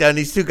takedown.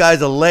 These two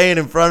guys are laying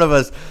in front of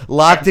us,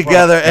 locked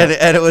together, and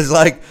it was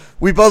like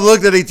we both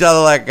looked at each other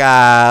like,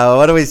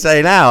 what do we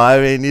say now? I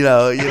mean,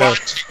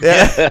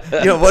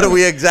 what are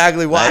we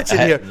exactly watching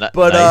here?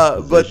 But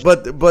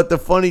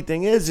the funny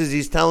thing is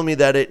he's telling me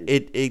that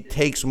it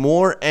takes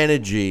more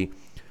energy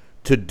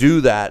to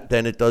do that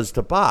than it does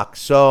to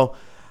box. So.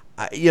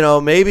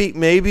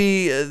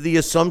 Maybe the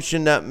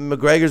assumption that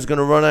McGregor's going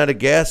to run out of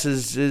gas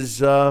is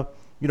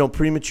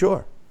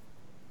premature.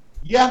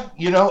 Yeah,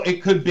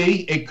 it could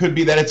be. It could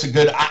be that it's a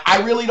good.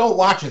 I really don't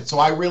watch it, so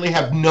I really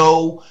have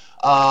no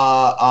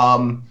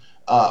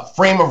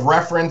frame of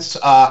reference.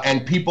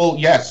 And people,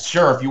 yes,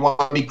 sure. If you want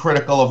to be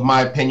critical of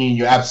my opinion,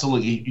 you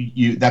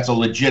absolutely that's a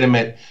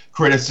legitimate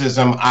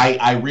criticism.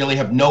 I really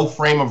have no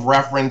frame of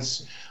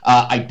reference.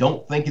 I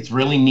don't think it's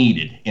really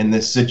needed in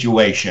this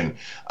situation,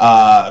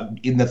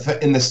 in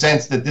the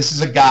sense that this is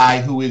a guy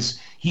who is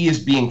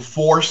being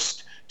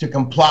forced to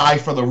comply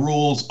for the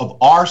rules of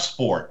our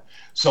sport.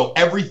 So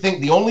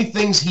the only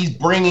things he's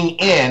bringing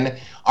in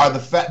are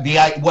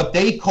what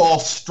they call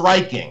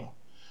striking,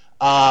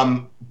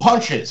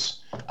 punches.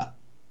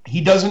 He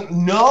doesn't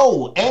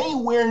know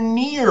anywhere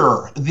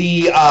near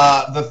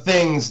the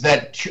things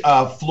that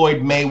Floyd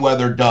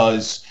Mayweather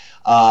does.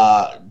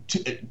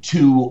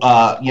 To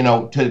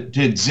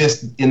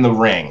exist in the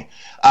ring.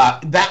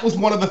 That was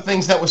one of the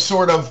things that was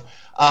sort of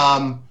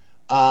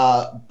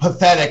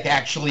pathetic,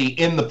 actually,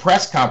 in the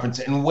press conference,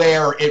 and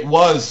where it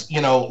was,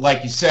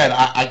 like you said,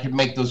 I could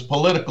make those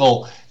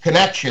political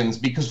connections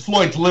because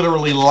Floyd's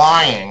literally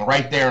lying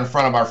right there in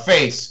front of our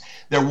face.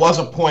 There was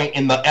a point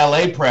in the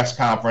LA press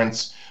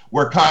conference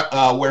where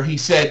he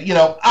said,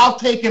 I'll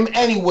take him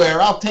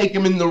anywhere. I'll take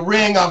him in the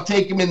ring. I'll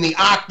take him in the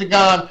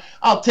octagon.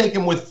 I'll take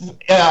him with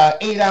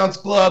 8-ounce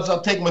gloves.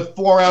 I'll take him with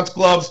 4-ounce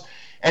gloves.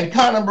 And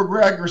Conor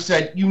McGregor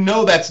said,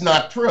 that's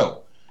not true.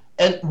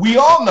 And we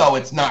all know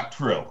it's not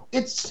true.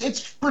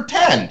 It's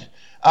pretend.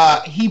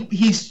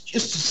 He's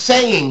just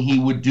saying he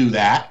would do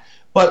that.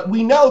 But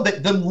we know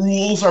that the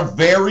rules are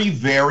very,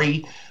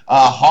 very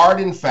hard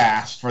and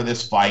fast for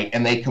this fight,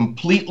 and they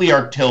completely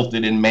are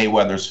tilted in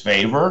Mayweather's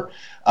favor.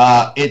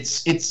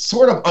 It's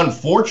sort of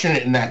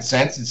unfortunate in that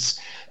sense. It's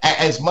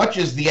as much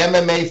as the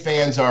MMA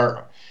fans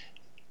are.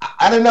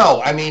 I don't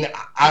know. I mean,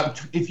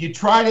 if you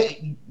try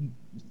to,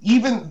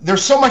 even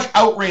there's so much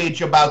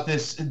outrage about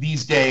this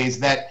these days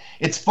that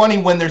it's funny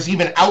when there's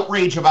even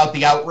outrage about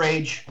the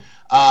outrage.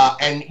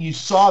 And you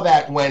saw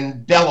that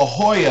when De La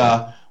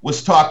Hoya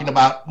was talking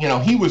about,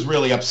 he was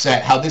really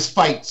upset how this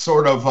fight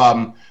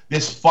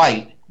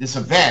this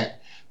event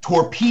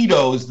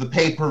torpedoes the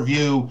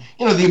pay-per-view,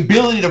 the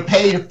ability to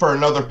pay for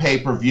another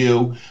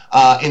pay-per-view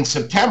in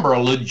September, a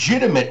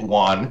legitimate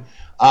one,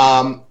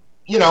 and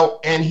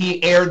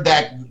he aired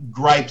that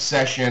gripe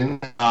session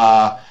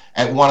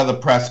at one of the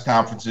press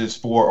conferences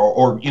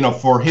for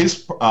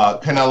his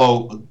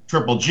Canelo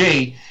Triple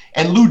G,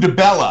 and Lou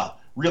DiBella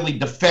really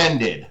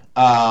defended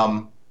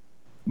Mayweather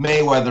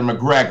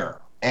McGregor.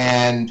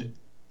 And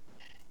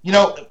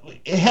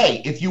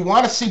hey, if you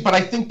want to see, but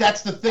I think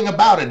that's the thing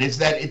about it, is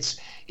that it's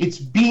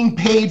being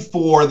paid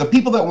for. The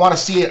people that want to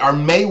see it are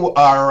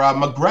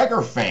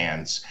McGregor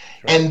fans,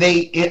 and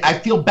I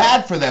feel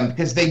bad for them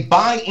because they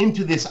buy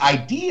into this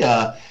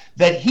idea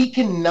that he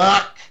can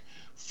knock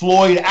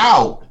Floyd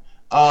out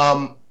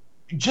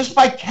just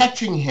by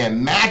catching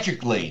him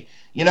magically.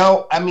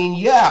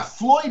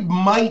 Floyd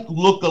might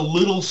look a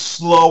little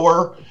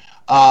slower.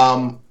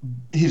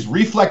 His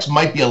reflex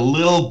might be a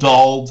little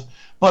dulled,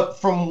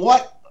 but from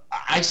what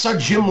I saw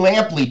Jim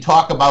Lampley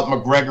talk about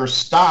McGregor's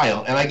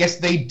style, and I guess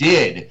they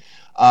did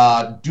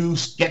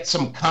get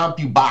some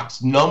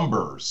CompuBox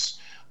numbers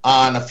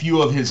on a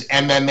few of his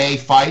MMA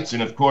fights,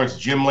 and of course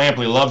Jim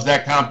Lampley loves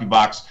that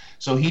CompuBox,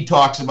 so he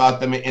talks about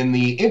them in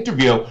the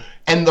interview,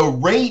 and the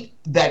rate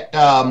that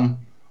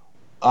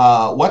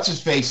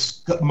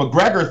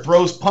McGregor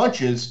throws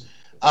punches.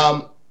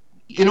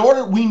 In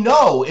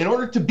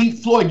order to beat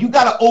Floyd, you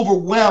got to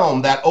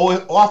overwhelm that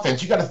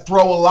offense. You got to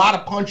throw a lot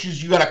of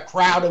punches. You got to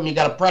crowd him. You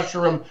got to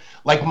pressure him,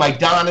 like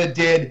Maidana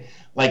did,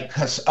 like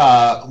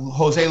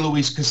Jose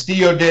Luis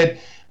Castillo did.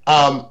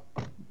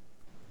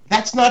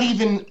 That's not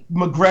even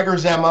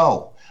McGregor's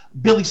MO.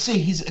 Billy C.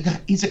 He's a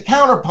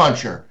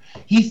counterpuncher.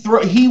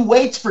 He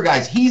waits for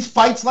guys. He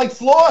fights like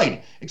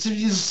Floyd, except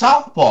he's a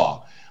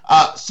southpaw.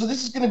 So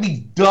this is going to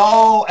be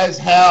dull as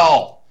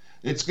hell.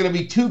 It's going to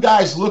be two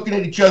guys looking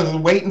at each other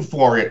and waiting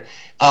for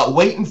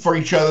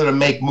each other to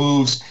make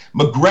moves.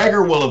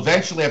 McGregor will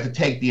eventually have to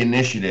take the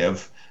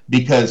initiative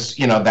because,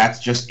 that's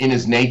just in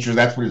his nature.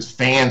 That's what his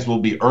fans will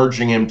be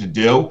urging him to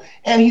do.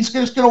 And he's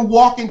just going to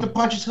walk into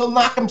punches. He'll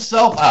knock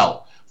himself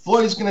out.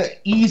 Floyd is going to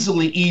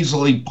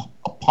easily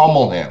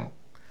pummel him.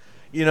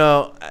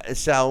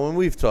 Sal, when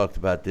we've talked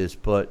about this,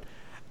 but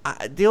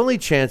the only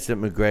chance that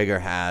McGregor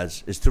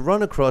has is to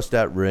run across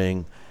that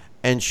ring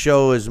and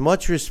show as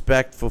much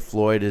respect for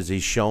Floyd as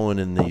he's showing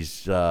in these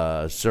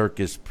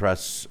circus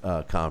press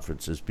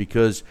conferences.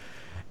 Because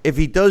if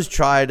he does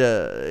try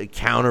to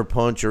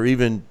counterpunch or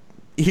even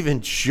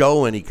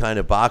show any kind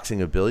of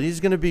boxing ability, he's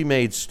going to be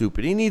made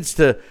stupid. He needs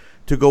to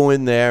go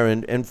in there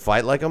and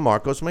fight like a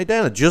Marcos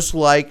Maidana, just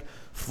like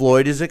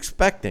Floyd is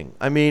expecting.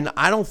 I mean,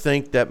 I don't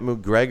think that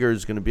McGregor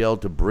is going to be able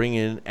to bring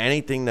in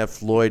anything that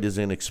Floyd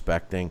isn't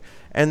expecting.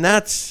 And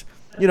that's,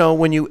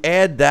 when you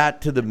add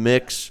that to the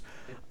mix,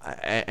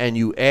 and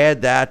you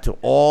add that to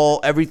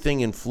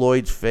everything in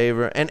Floyd's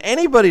favor, and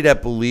anybody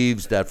that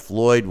believes that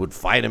Floyd would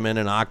fight him in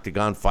an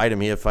octagon, fight him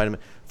here, fight him,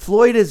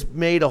 Floyd has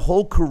made a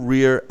whole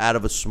career out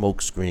of a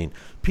smokescreen.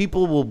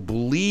 People will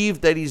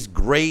believe that he's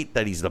great,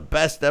 that he's the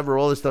best ever,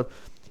 all this stuff.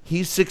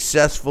 He's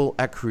successful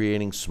at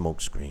creating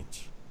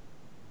smokescreens.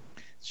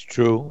 It's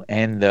true,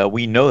 and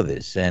we know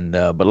this. And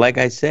but like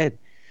I said,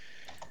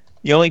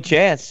 the only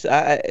chance,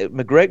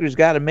 McGregor's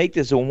got to make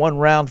this a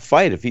one-round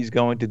fight if he's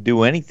going to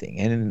do anything.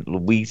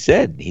 And we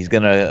said he's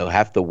going to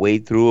have to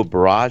wade through a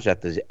barrage at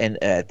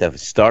the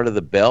start of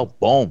the bell.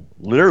 Boom,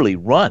 literally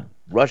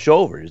rush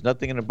over. There's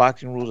nothing in the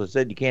boxing rules that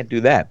said you can't do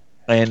that.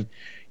 And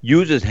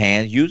use his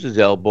hands, use his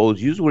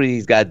elbows, use what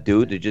he's got to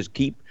do to just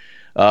keep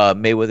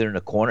Mayweather in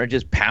the corner,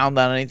 just pound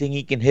on anything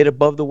he can hit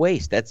above the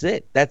waist. That's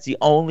it. That's the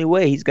only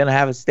way he's going to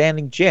have a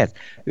standing chance.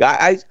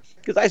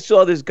 Because I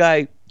saw this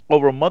guy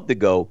over a month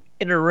ago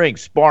in the ring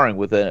sparring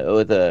with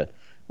a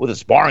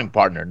sparring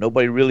partner,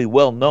 nobody really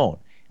well known,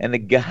 and the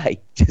guy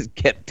just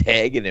kept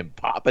tagging and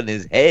popping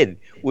his head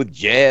with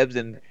jabs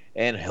and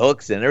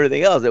hooks and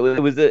everything else.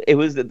 It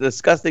was a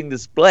disgusting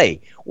display.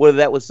 Whether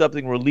that was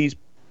something released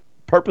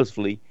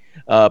purposely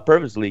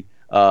to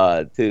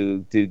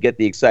get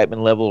the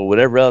excitement level or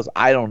whatever else,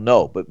 I don't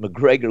know. But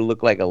McGregor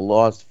looked like a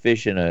lost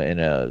fish in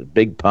a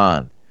big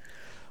pond.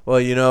 Well,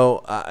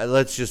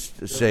 let's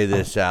just say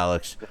this,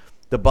 Alex.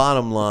 The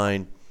bottom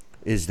line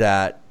is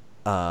that,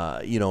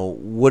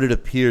 what it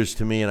appears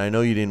to me, and I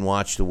know you didn't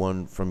watch the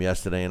one from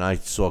yesterday, and I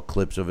saw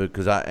clips of it,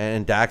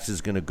 and Dax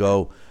is going to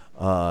go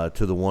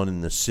to the one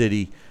in the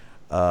city.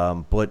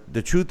 But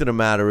the truth of the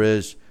matter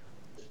is,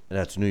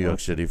 that's New York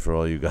City for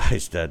all you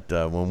guys that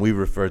when we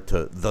refer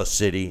to the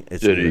city,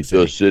 it's New York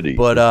City. The city.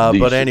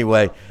 But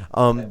anyway,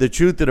 the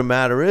truth of the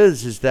matter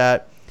is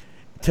that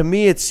to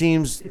me, it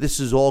seems this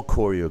is all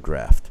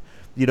choreographed.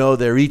 You know,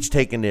 they're each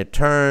taking their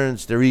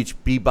turns. They're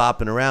each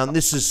bebopping around.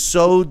 This is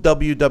so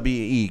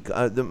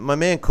WWE. My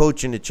man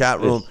Coach in the chat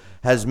room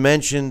has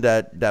mentioned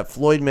that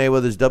Floyd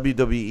Mayweather's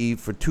WWE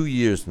for 2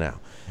 years now.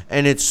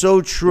 And it's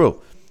so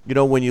true. You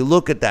know, when you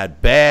look at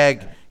that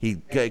bag, he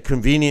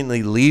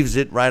conveniently leaves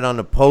it right on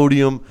the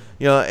podium.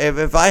 You know,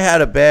 if I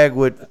had a bag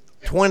with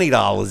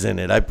 $20 in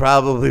it, I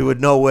probably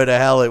would know where the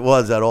hell it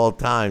was at all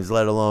times,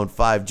 let alone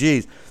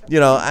 5Gs. You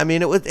know, I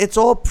mean, it's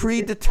all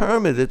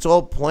predetermined. It's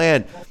all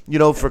planned. You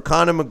know, for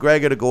Conor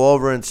McGregor to go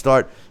over and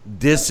start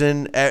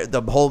dissing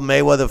the whole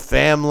Mayweather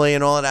family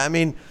and all that. I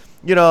mean,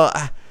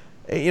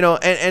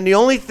 and the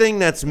only thing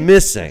that's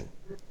missing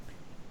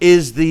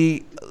is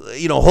the,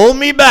 hold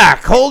me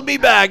back, let me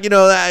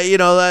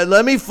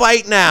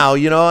fight now.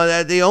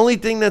 The only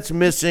thing that's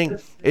missing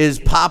is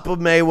Papa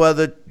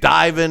Mayweather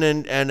diving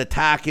and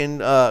attacking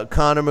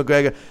Conor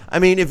McGregor. I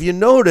mean, if you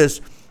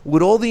notice,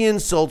 with all the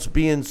insults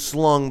being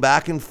slung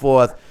back and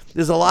forth,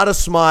 there's a lot of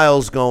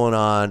smiles going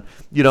on.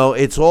 You know,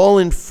 it's all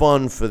in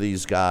fun for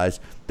these guys.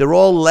 They're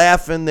all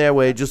laughing their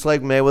way, just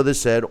like Mayweather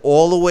said,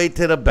 all the way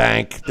to the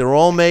bank. They're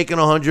all making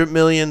 $100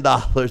 million.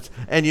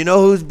 And you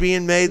know who's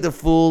being made the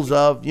fools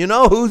of? You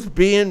know who's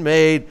being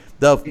made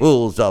the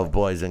fools of,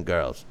 boys and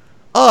girls?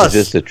 Us.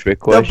 Is this a trick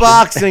question? The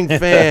boxing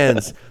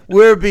fans.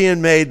 We're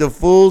being made the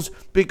fools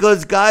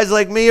because guys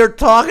like me are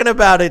talking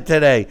about it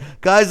today.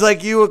 Guys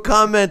like you are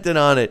commenting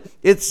on it.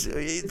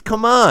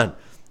 Come on.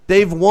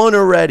 They've won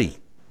already.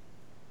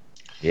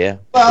 Yeah.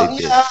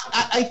 Well, yeah,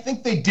 I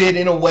think they did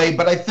in a way,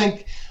 but I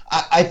think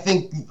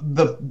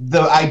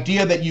the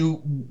idea that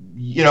you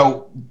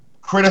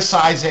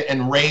criticize it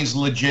and raise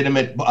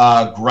legitimate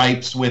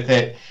gripes with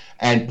it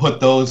and put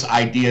those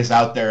ideas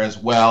out there as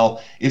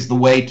well is the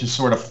way to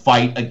sort of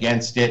fight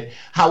against it.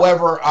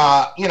 However,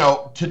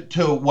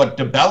 to what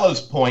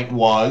DeBella's point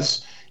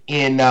was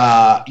in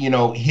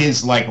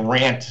his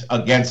rant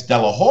against De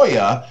La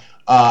Hoya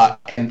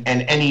and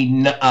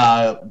any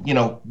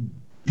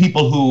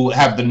people who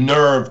have the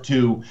nerve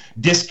to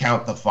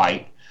discount the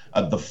fight.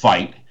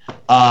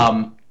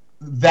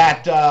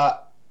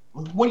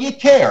 What do you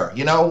care?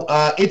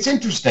 It's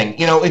interesting.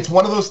 It's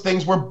one of those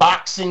things where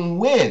boxing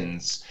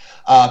wins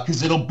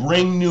because it'll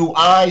bring new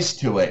eyes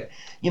to it.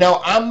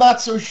 I'm not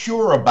so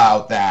sure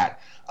about that.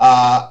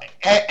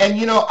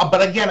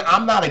 But again,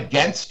 I'm not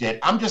against it.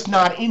 I'm just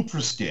not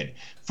interested.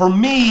 For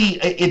me,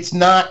 it's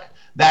not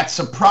that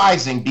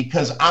surprising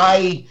because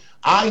I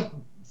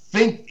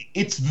think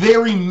it's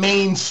very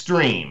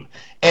mainstream.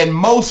 And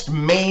most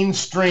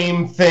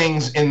mainstream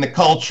things in the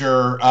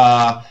culture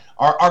are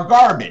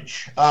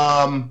garbage.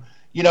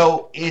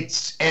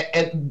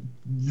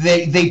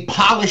 They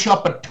polish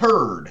up a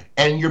turd,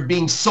 and you're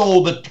being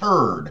sold a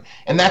turd,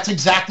 and that's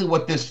exactly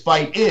what this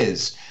fight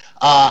is.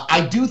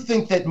 I do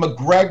think that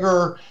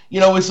McGregor,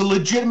 is a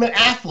legitimate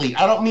athlete.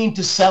 I don't mean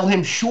to sell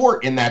him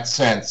short in that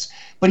sense,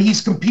 but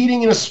he's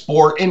competing in a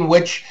sport in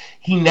which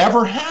he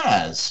never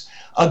has,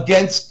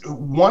 against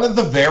one of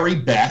the very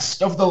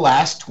best of the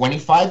last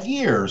 25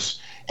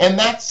 years. And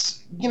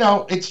that's,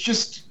 it's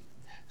just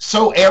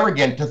so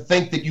arrogant to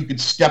think that you could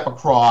step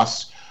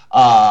across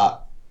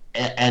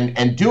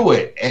and do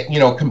it,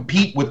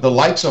 compete with the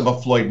likes of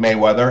a Floyd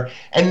Mayweather.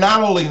 And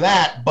not only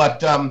that,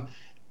 but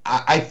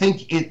I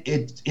think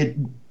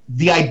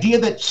the idea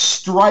that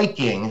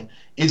striking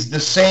is the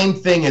same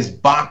thing as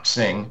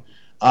boxing,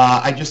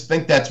 I just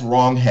think that's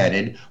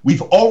wrongheaded.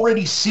 We've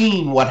already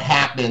seen what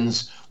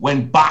happens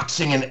when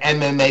boxing and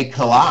MMA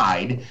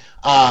collide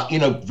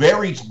in a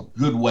very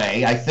good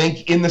way, I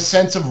think, in the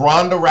sense of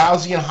Ronda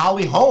Rousey and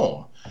Holly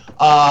Holm.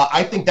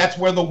 I think that's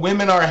where the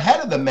women are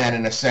ahead of the men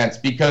in a sense,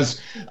 because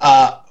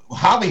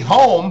Holly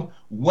Holm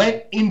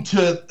went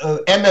into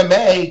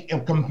MMA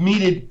and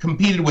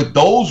competed with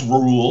those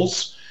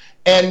rules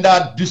and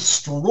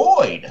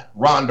destroyed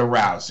Ronda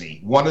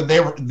Rousey, one of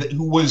their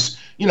who was,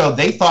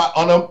 they thought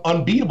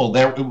unbeatable.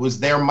 It was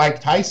their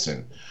Mike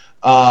Tyson.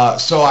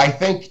 So I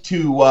think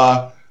to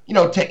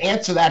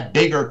answer that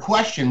bigger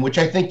question, which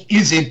I think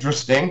is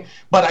interesting,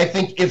 but I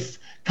think if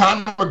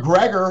Conor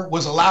McGregor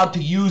was allowed to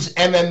use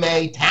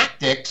MMA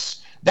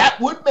tactics, that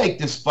would make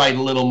this fight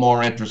a little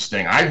more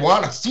interesting. I'd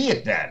want to see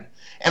it then.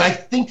 And I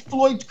think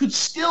Floyd could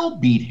still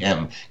beat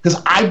him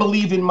because I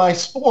believe in my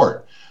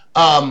sport.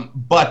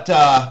 But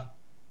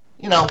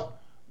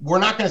we're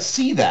not going to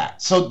see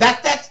that. So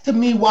that's to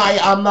me why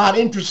I'm not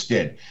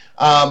interested.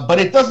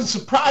 But it doesn't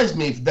surprise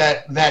me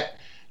that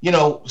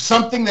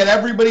something that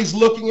everybody's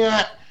looking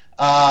at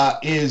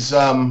is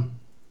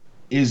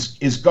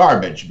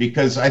garbage,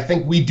 because I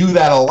think we do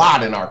that a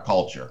lot in our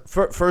culture.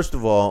 First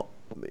of all,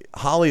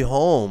 Holly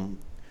Holm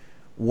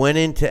went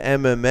into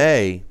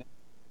MMA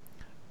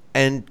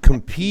and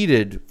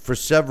competed for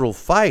several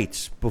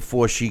fights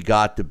before she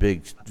got the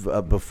big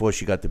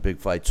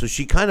fight. So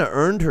she kind of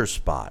earned her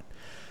spot.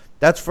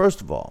 That's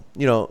first of all.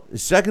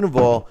 Second of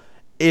all,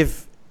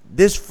 if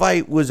this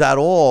fight was at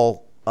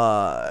all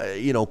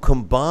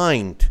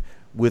combined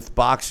with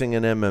boxing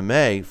and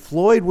MMA,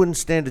 Floyd wouldn't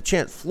stand a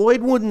chance.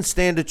 Floyd wouldn't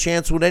stand a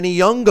chance with any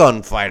young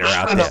gun fighter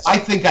out there. I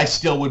think I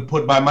still would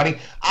put my money.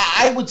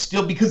 I would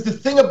still, because the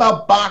thing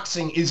about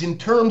boxing is in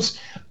terms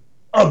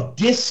of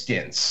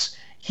distance,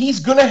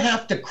 he's going to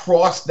have to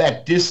cross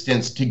that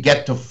distance to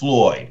get to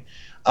Floyd.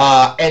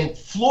 And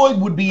Floyd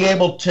would be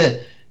able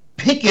to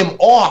pick him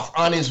off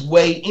on his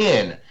way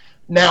in.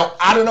 Now,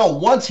 I don't know,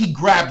 once he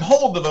grabbed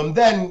hold of him,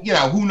 then,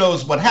 who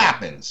knows what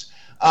happens.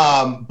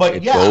 But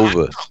it's yeah,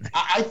 over.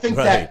 I think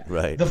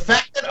Right. the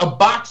fact that a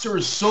boxer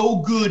is so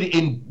good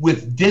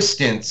with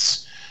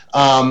distance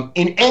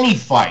in any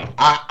fight,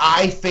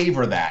 I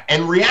favor that.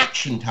 And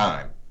reaction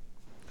time.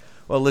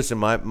 Well, listen,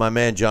 my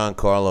man John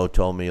Carlo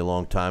told me a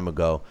long time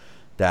ago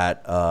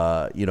that,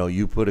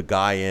 you put a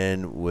guy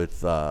in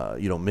with,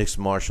 mixed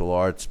martial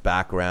arts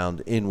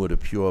background in with a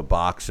pure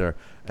boxer,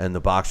 and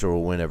the boxer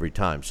will win every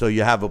time. So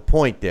you have a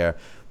point there.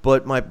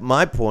 But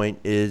my point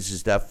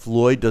is that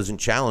Floyd doesn't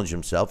challenge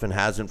himself and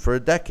hasn't for a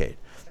decade.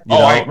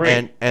 I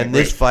agree. And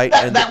this fight,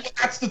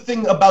 that's the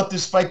thing about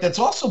this fight that's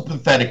also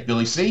pathetic,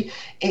 Billy C,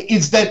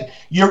 is that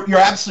you're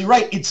absolutely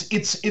right.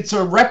 It's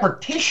a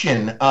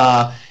repetition,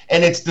 and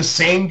it's the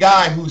same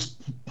guy who's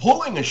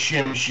pulling a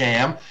shim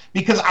sham,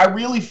 because I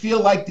really feel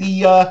like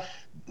the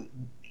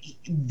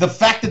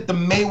fact that the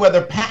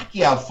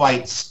Mayweather-Pacquiao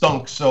fight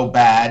stunk so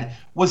bad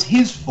was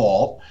his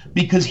fault,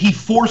 because he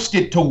forced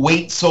it to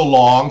wait so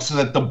long so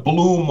that the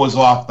bloom was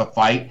off the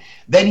fight.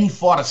 Then he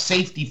fought a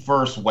safety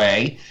first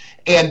way,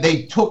 and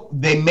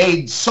they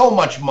made so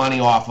much money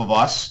off of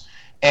us,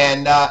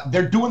 and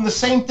they're doing the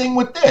same thing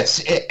with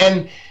this.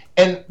 And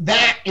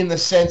that, in the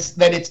sense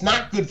that it's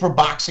not good for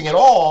boxing at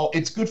all,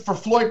 it's good for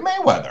Floyd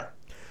Mayweather.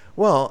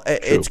 Well,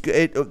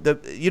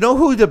 you know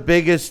who the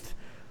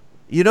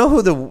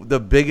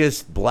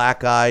biggest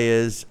black eye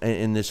is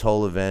in this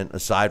whole event,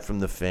 aside from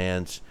the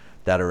fans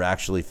that are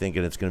actually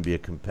thinking it's going to be a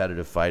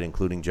competitive fight,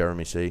 including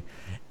Jeremy C.,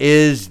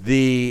 is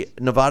the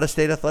Nevada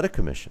State Athletic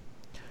Commission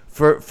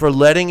for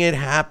letting it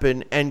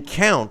happen and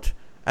count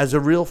as a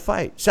real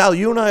fight. Sal,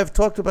 you and I have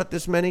talked about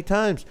this many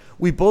times.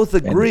 We both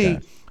agree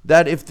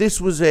that if this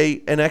was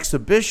an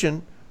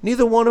exhibition,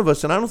 neither one of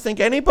us, and I don't think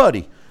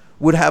anybody,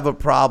 would have a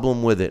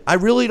problem with it. I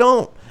really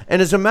don't.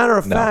 And as a matter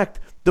of fact,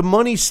 the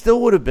money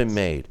still would have been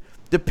made.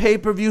 The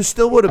pay-per-view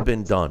still would have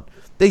been done.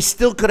 They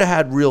still could have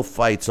had real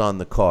fights on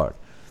the card.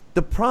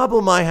 The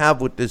problem I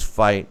have with this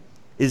fight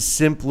is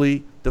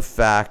simply the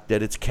fact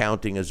that it's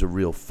counting as a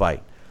real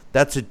fight.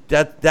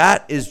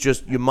 That is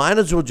just, you might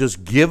as well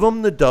just give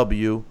them the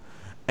W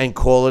and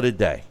call it a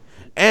day.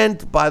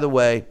 And by the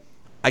way,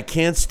 I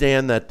can't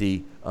stand that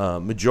the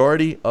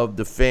majority of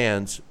the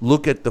fans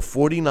look at the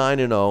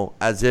 49-0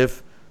 as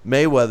if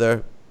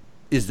Mayweather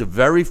is the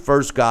very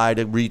first guy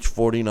to reach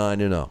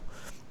 49-0.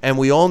 And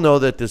we all know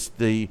that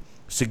the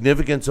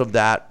significance of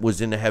that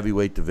was in the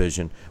heavyweight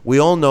division. We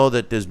all know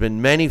that there's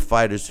been many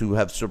fighters who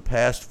have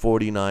surpassed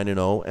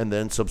 49-0 and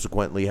then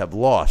subsequently have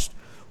lost.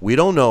 We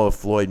don't know if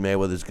Floyd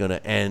Mayweather is going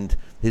to end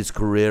his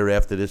career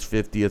after this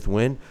 50th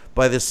win.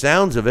 By the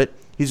sounds of it,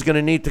 he's going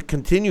to need to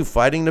continue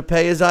fighting to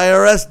pay his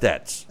IRS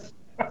debts.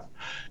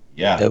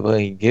 Yeah. Well,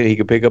 he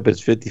could pick up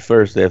his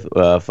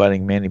 51st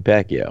fighting Manny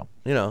Pacquiao.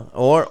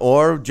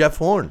 Or Jeff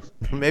Horn.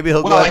 Maybe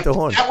he'll go after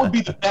Horn. That would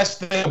be the best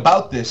thing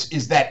about this,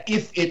 is that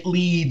if it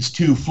leads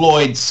to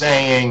Floyd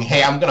saying,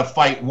 hey, I'm going to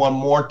fight one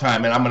more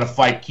time, and I'm going to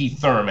fight Keith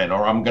Thurman,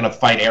 or I'm going to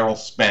fight Errol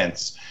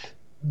Spence,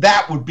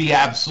 that would be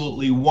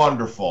absolutely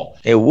wonderful.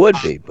 It would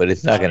be, but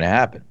it's not going to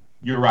happen.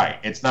 You're right.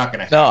 It's not going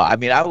to happen. No, I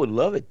mean, I would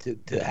love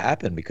it to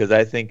happen, because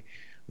I think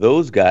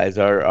those guys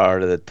are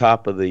at the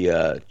top of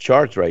the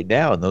charts right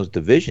now in those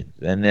divisions,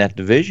 and that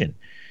division.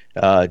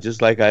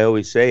 Just like I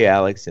always say,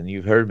 Alex, and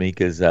you've heard me,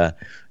 because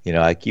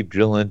I keep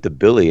drilling into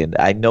Billy, and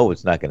I know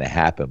it's not going to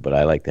happen, but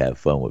I like to have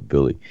fun with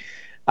Billy.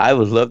 I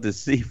would love to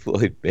see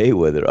Floyd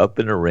Mayweather up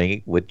in the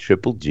ring with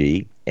Triple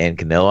G and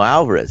Canelo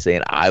Alvarez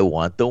saying, I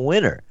want the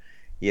winner.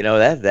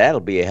 That'll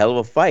be a hell of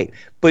a fight.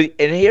 And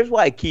here's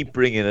why I keep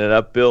bringing it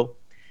up, Bill,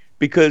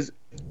 because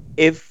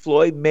if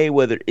Floyd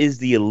Mayweather is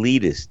the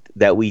elitist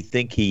that we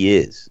think he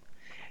is,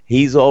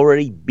 he's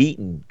already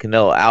beaten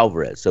Canelo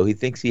Alvarez, so he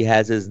thinks he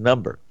has his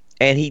number.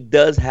 And he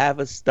does have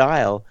a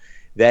style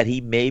that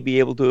he may be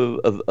able to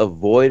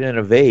avoid and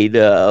evade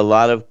a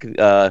lot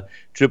of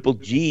Triple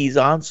G's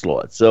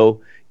onslaught.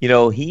 So,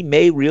 he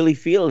may really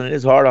feel in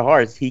his heart of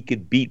hearts he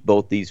could beat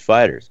both these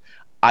fighters.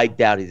 I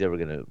doubt he's ever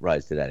going to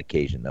rise to that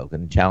occasion, though,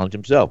 and challenge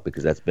himself,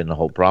 because that's been the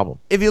whole problem.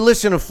 If you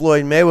listen to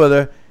Floyd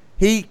Mayweather,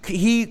 he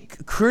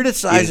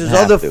criticizes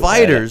other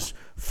fighters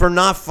for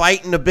not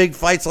fighting the big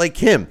fights like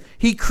him.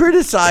 He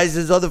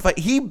criticizes other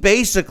fighters. He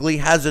basically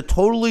has a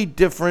totally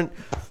different,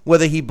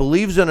 whether he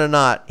believes it or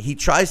not, he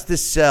tries to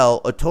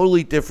sell a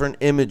totally different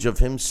image of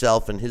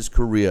himself and his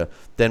career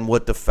than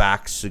what the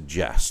facts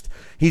suggest.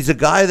 He's a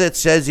guy that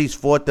says he's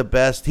fought the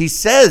best. He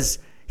says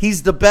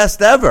he's the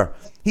best ever.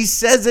 He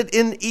says it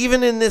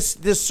even in this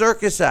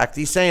circus act.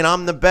 He's saying,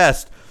 I'm the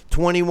best,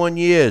 21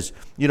 years,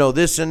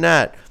 this and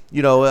that.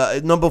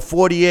 Number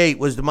 48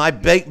 was my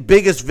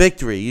biggest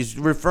victory. He's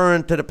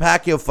referring to the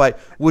Pacquiao fight,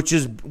 which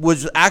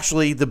was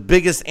actually the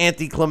biggest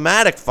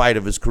anticlimactic fight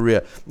of his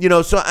career.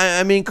 So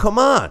I mean, come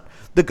on.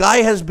 The guy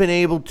has been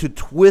able to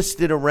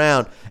twist it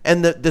around.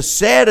 And the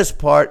saddest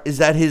part is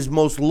that his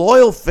most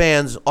loyal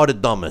fans are the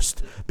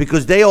dumbest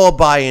because they all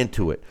buy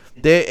into it.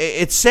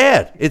 It's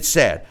sad. It's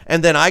sad.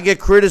 And then I get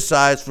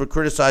criticized for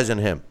criticizing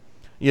him.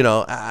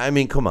 I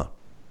mean, come on.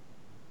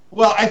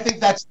 Well, I think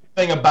that's the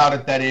thing about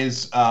it that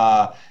is,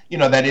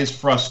 that is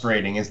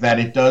frustrating, is that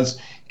it does,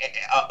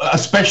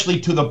 especially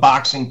to the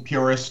boxing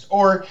purist,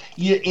 or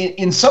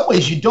in some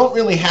ways you don't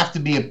really have to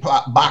be a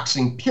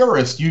boxing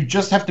purist. You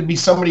just have to be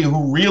somebody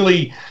who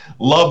really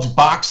loves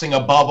boxing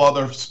above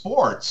other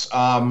sports.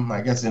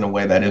 I guess in a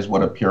way that is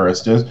what a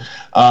purist is.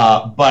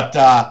 But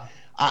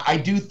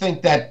I do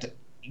think that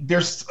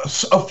there's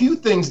a few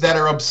things that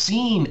are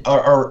obscene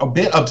or a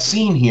bit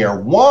obscene here.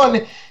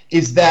 One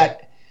is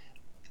that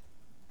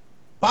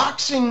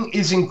boxing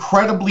is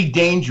incredibly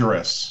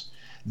dangerous.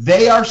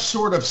 They are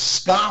sort of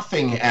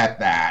scoffing at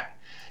that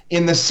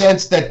in the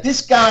sense that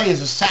this guy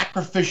is a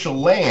sacrificial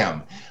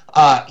lamb.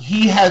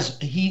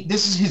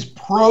 This is his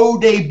pro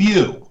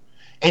debut,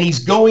 and he's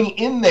going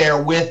in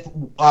there with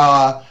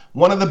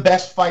one of the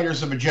best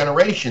fighters of a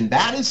generation.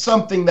 That is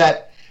something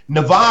that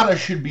Nevada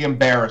should be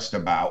embarrassed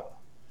about.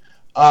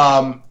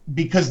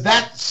 Because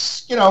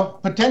that's,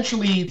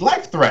 potentially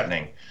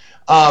life-threatening.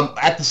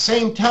 At the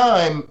same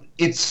time,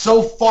 it's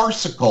so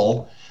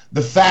farcical,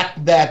 the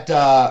fact that,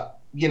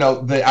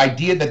 the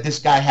idea that this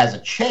guy has a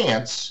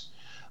chance,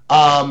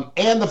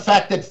 and the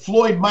fact that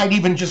Floyd might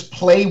even just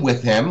play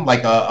with him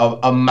like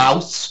a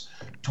mouse,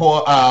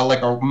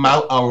 like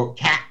a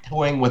cat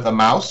toying with a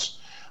mouse,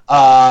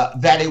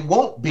 that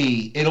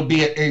it'll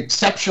be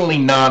exceptionally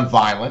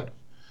nonviolent.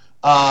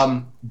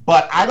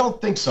 But I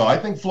don't think so. I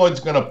think Floyd's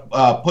going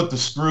to put the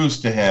screws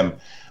to him.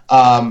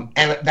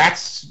 And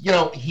that's,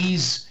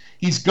 he's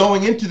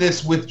going into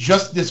this with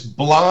just this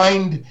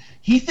blind,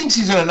 he thinks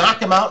he's going to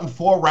knock him out in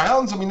 4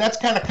 rounds. I mean, that's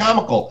kind of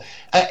comical.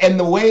 And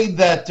the way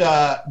that,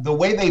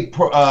 they,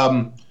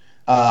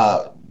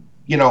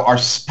 are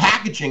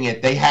packaging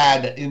it, they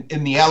had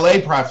in the LA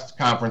press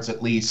conference,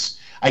 at least,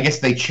 I guess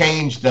they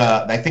changed,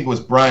 I think it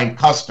was Brian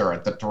Custer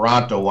at the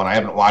Toronto one. I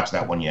haven't watched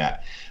that one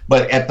yet.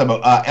 But at the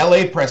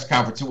LA press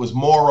conference, it was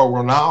Mauro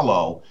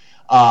Ranallo.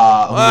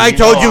 I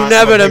told you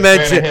never to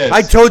mention.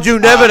 I told you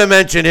never to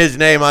mention his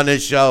name on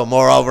this show.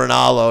 Mauro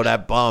Ranallo,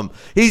 that bum.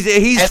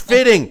 He's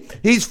fitting.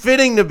 He's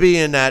fitting to be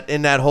in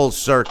that whole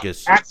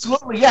circus.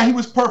 Absolutely, yeah. He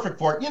was perfect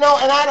for it. And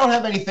I don't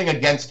have anything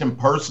against him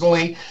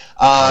personally.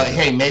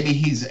 Hey, maybe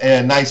he's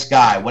a nice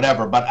guy,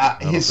 whatever.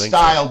 But his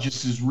style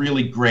just is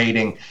really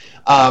grating.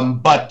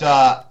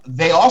 But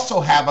they also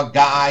have a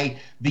guy,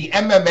 the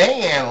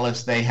MMA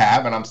analyst they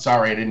have, and I'm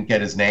sorry I didn't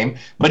get his name,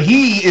 but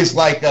he is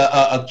like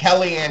a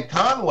Kellyanne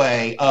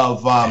Conway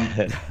of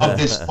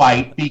this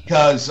fight,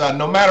 because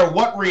no matter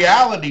what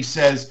reality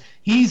says,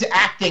 he's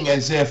acting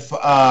as if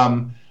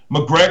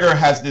McGregor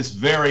has this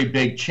very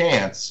big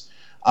chance.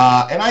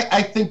 And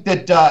I think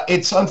that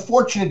it's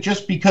unfortunate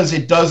just because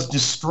it does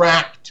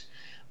distract.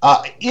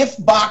 If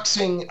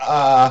boxing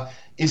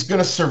is going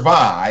to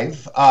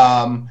survive,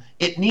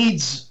 it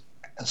needs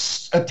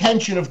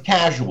attention of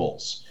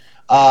casuals.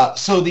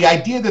 So the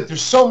idea that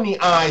there's so many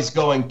eyes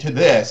going to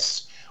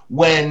this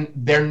when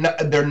there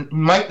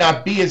might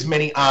not be as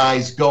many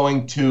eyes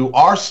going to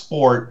our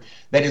sport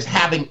that is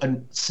having a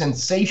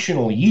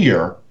sensational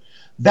year,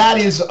 that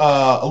is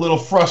a little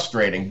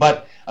frustrating.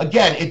 But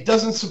again, it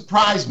doesn't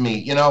surprise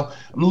me.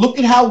 Look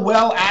at how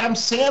well Adam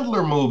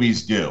Sandler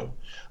movies do.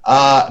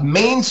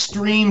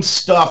 Mainstream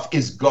stuff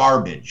is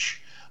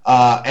garbage.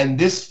 And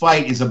this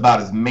fight is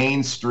about as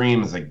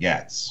mainstream as it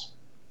gets.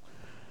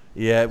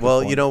 Yeah,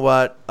 well, you know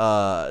what?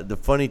 The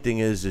funny thing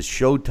is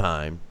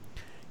Showtime,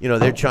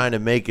 they're trying to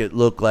make it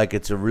look like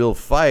it's a real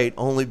fight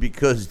only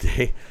because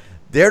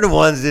they're the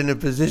ones in a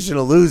position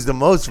to lose the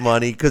most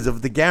money because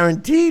of the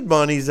guaranteed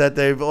monies that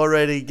they've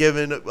already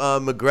given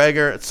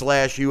McGregor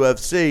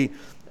 /UFC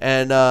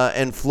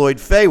and Floyd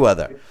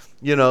Mayweather.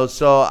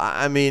 So,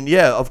 I mean,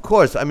 yeah, of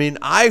course. I mean,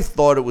 I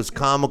thought it was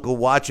comical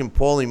watching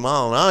Paulie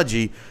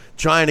Malignaggi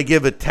trying to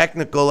give a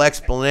technical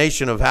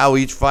explanation of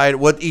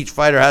what each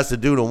fighter has to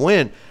do to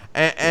win.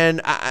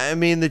 And I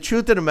mean, the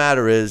truth of the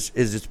matter is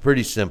it's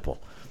pretty simple,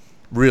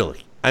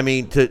 really. I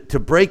mean, to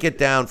break it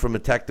down from a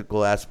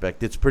technical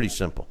aspect, it's pretty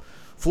simple.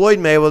 Floyd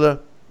Mayweather,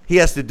 he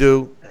has to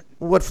do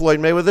what Floyd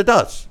Mayweather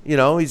does.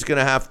 He's going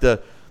to have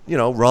to,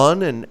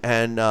 run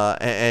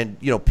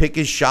and pick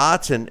his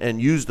shots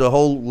and use the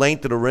whole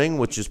length of the ring,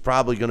 which is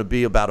probably going to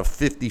be about a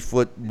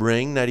 50-foot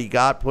ring that he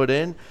got put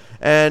in.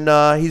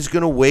 And he's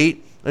going to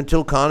wait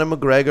until Conor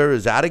McGregor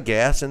is out of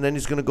gas, and then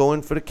he's going to go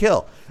in for the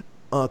kill.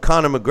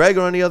 Conor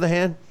McGregor, on the other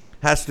hand,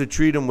 has to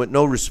treat him with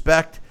no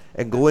respect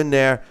and go in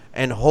there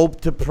and hope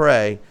to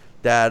pray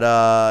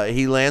that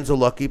he lands a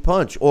lucky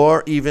punch,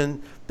 or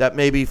even that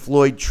maybe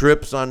Floyd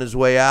trips on his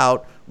way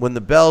out when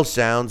the bell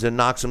sounds and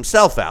knocks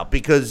himself out,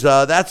 because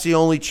that's the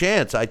only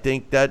chance I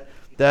think that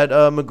that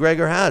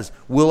McGregor has.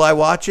 Will I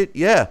watch it?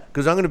 Yeah,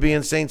 because I'm going to be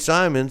in St.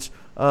 Simon's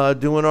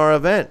doing our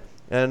event.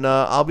 And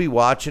I'll be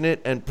watching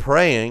it and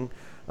praying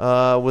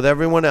with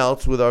everyone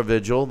else with our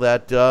vigil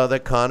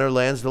that Conor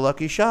lands the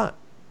lucky shot.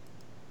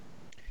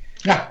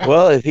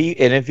 Well,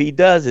 if he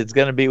does, it's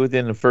going to be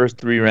within the first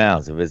 3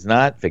 rounds. If it's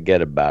not,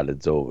 forget about it.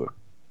 It's over.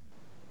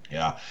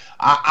 Yeah,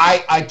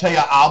 I tell you,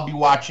 I'll be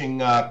watching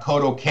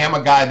Cotto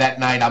Kamagai that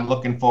night. I'm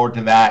looking forward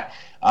to that.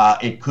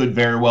 It could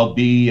very well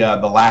be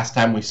the last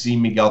time we see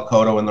Miguel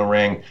Cotto in the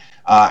ring,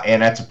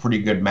 and that's a pretty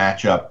good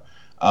matchup.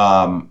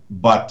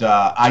 But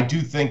I do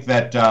think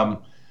that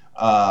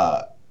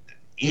I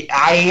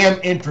am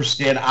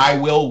interested. I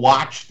will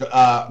watch the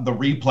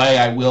replay.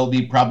 I will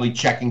be probably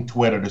checking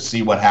Twitter to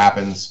see what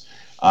happens.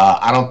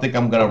 I don't think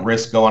I'm going to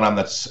risk going on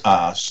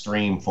the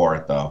stream for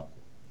it, though.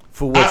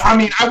 For what? I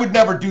mean, I would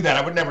never do that.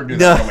 I would never do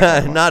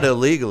that. No, not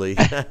illegally.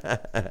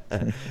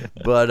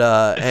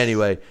 But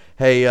anyway,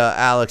 hey,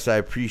 Alex, I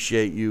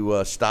appreciate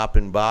you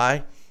stopping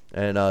by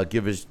and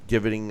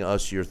giving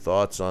us your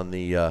thoughts on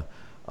the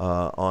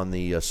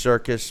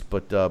circus.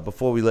 But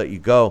before we let you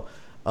go,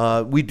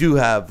 we do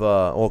have,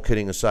 all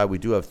kidding aside, we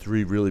do have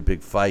 3 really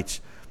big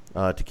fights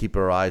to keep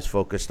our eyes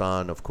focused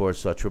on. Of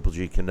course, Triple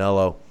G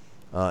Canelo,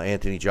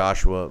 Anthony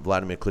Joshua,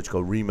 Vladimir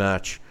Klitschko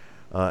rematch,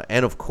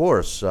 and of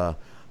course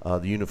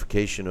the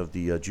unification of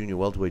the junior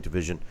welterweight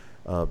division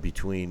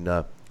between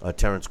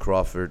Terrence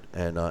Crawford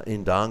and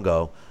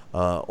Indongo.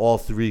 All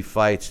 3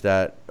 fights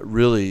that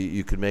really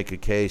you could make a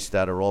case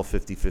that are all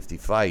 50-50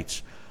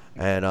 fights.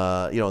 And,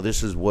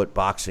 this is what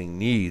boxing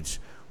needs.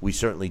 We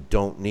certainly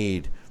don't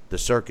need the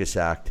Circus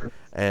Act.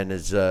 And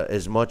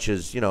as much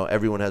as,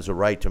 everyone has a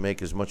right to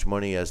make as much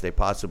money as they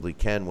possibly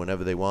can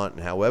whenever they want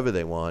and however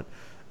they want,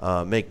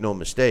 make no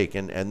mistake.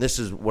 And this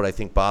is what I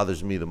think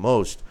bothers me the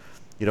most.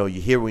 You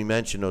hear we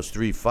mention those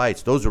 3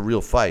 fights. Those are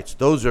real fights.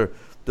 Those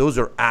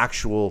are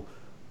actual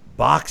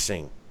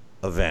boxing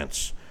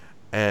events.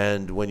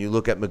 And when you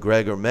look at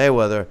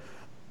McGregor-Mayweather,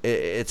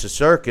 it's a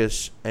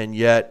circus, and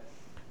yet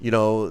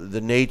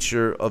the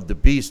nature of the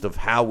beast of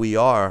how we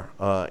are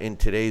in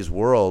today's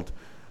world,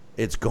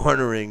 it's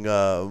garnering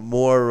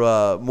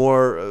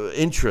more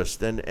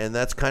interest, and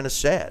that's kind of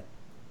sad.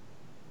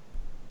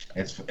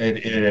 It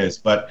is,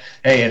 but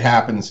hey, it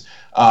happens.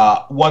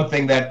 One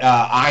thing that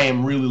I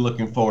am really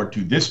looking forward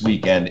to this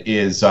weekend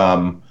is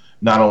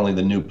not only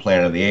the new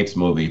Planet of the Apes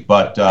movie,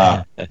 but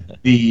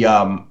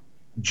the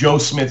Joe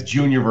Smith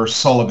Jr. versus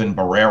Sullivan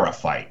Barrera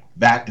fight.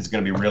 That is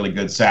going to be really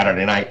good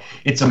Saturday night.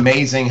 It's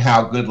amazing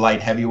how good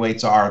light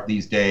heavyweights are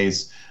these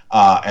days,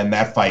 and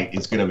that fight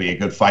is going to be a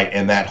good fight.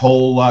 And that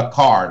whole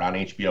card on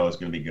HBO is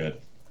going to be good.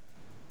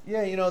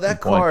 Yeah,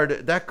 that card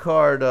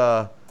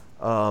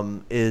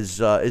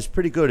is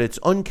pretty good. It's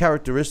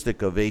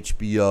uncharacteristic of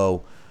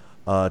HBO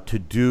to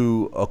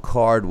do a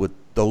card with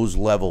those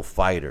level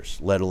fighters,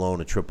 let alone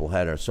a triple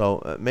header.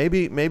 So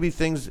maybe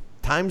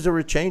times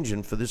are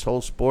changing for this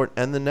whole sport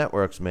and the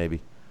networks.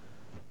 Maybe.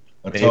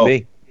 Let's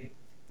hope.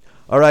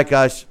 All right,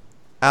 guys.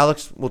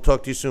 Alex, we'll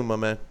talk to you soon, my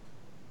man.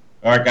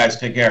 All right, guys.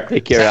 Take care.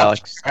 Take care,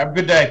 Alex. Have a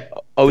good day.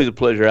 Always a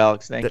pleasure,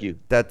 Alex. Thank you.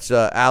 That's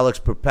Alex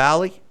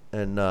Perpali,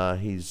 and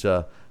he's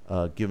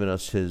given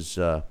us his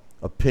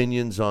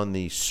opinions on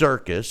the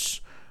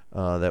circus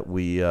that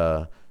we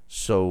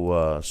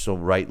so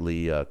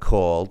rightly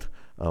called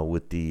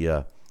with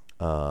the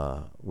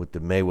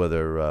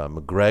Mayweather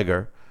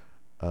McGregor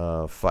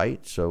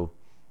fight. So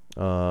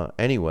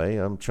anyway,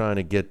 I'm trying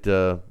to get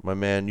my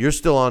man. You're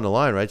still on the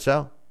line, right,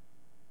 Sal?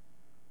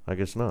 I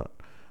guess not.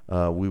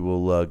 We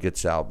will get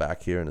Sal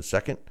back here in a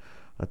second.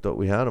 I thought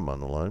we had him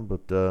on the line,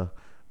 but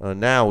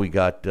now we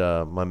got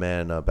my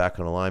man back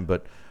on the line.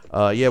 But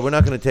we're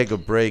not going to take a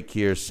break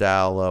here,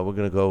 Sal. We're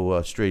going to go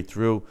straight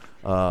through.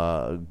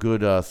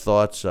 Good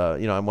thoughts.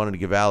 I wanted to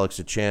give Alex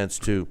a chance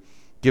to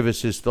give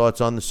us his thoughts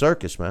on the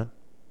circus, man.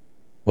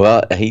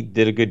 Well, he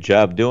did a good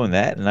job doing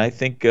that, and I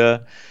think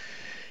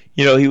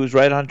he was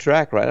right on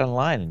track, right on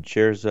line, and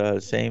shares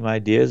same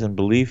ideas and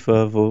belief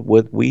of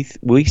what we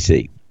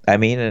see. I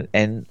mean,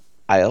 and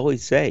I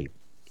always say,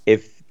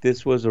 if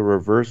this was a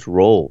reverse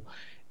role,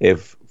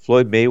 if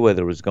Floyd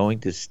Mayweather was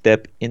going to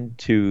step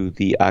into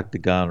the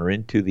octagon or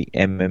into the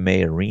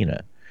MMA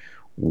arena,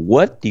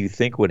 what do you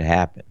think would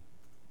happen?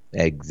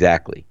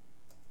 Exactly.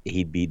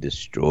 He'd be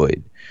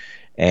destroyed.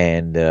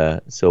 And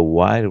so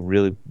why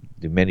do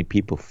many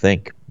people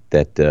think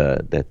that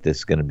that this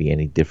is going to be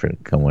any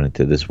different coming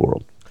into this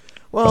world?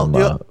 Well,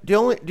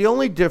 the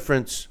only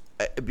difference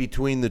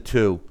between the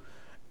two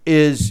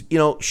is,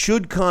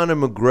 should Conor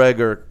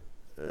McGregor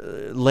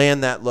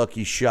land that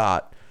lucky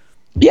shot,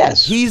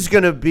 yes, he's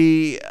going to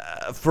be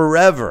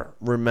forever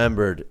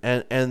remembered,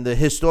 and the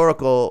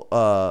historical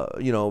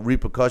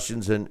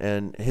repercussions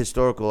and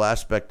historical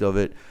aspect of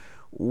it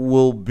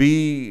will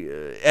be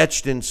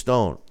etched in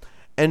stone.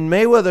 And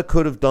Mayweather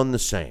could have done the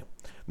same.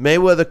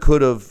 Mayweather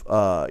could have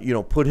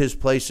put his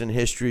place in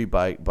history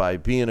by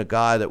being a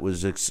guy that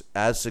was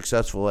as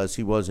successful as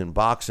he was in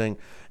boxing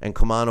and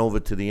come on over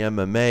to the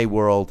MMA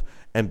world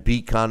and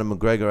beat Conor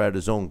McGregor at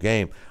his own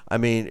game. I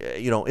mean,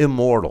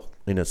 immortal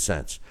in a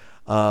sense.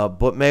 But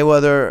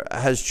Mayweather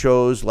has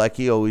chose, like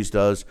he always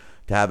does,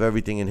 to have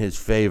everything in his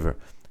favor.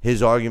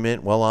 His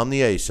argument, well, I'm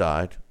the A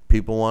side.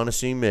 People want to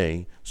see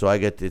me, so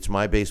it's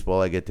my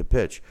baseball. I get to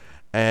pitch,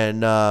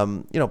 and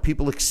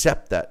people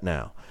accept that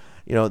now.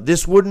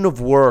 This wouldn't have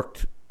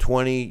worked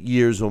 20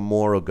 years or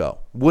more ago.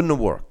 Wouldn't have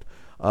worked.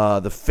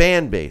 The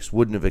fan base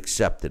wouldn't have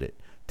accepted it.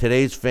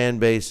 Today's fan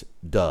base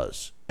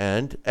does,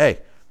 and hey,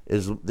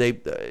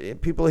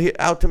 people are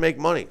out to make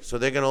money, so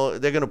they're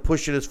gonna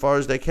push it as far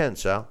as they can.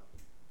 Sal.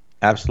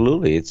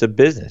 Absolutely, it's a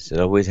business. It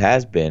always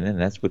has been,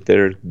 and that's what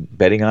they're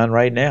betting on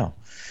right now.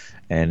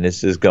 And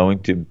this is going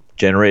to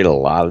generate a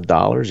lot of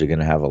dollars. You're going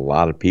to have a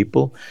lot of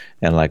people,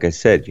 and like I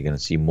said, you're going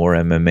to see more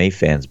MMA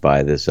fans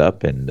buy this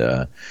up,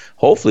 and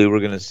hopefully, we're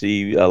going to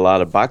see a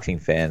lot of boxing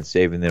fans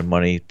saving their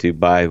money to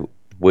buy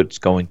what's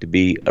going to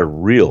be a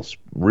real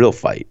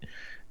fight,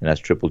 and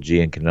that's Triple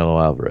G and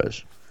Canelo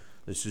Alvarez.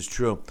 This is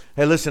true.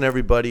 Hey, listen,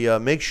 everybody.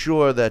 Make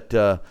sure that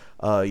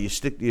you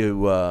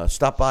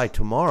stop by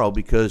tomorrow,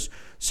 because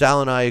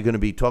Sal and I are going to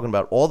be talking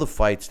about all the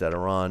fights that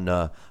are on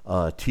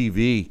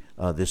TV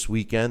this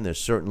weekend. There's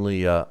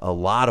certainly a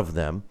lot of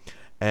them,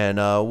 and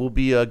we'll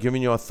be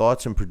giving you our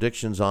thoughts and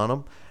predictions on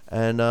them.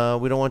 And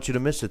we don't want you to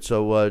miss it.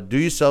 So do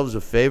yourselves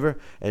a favor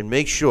and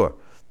make sure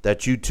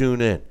that you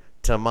tune in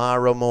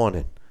tomorrow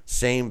morning.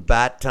 Same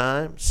bat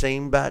time,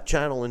 same bat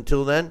channel.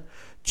 Until then,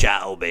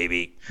 ciao,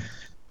 baby.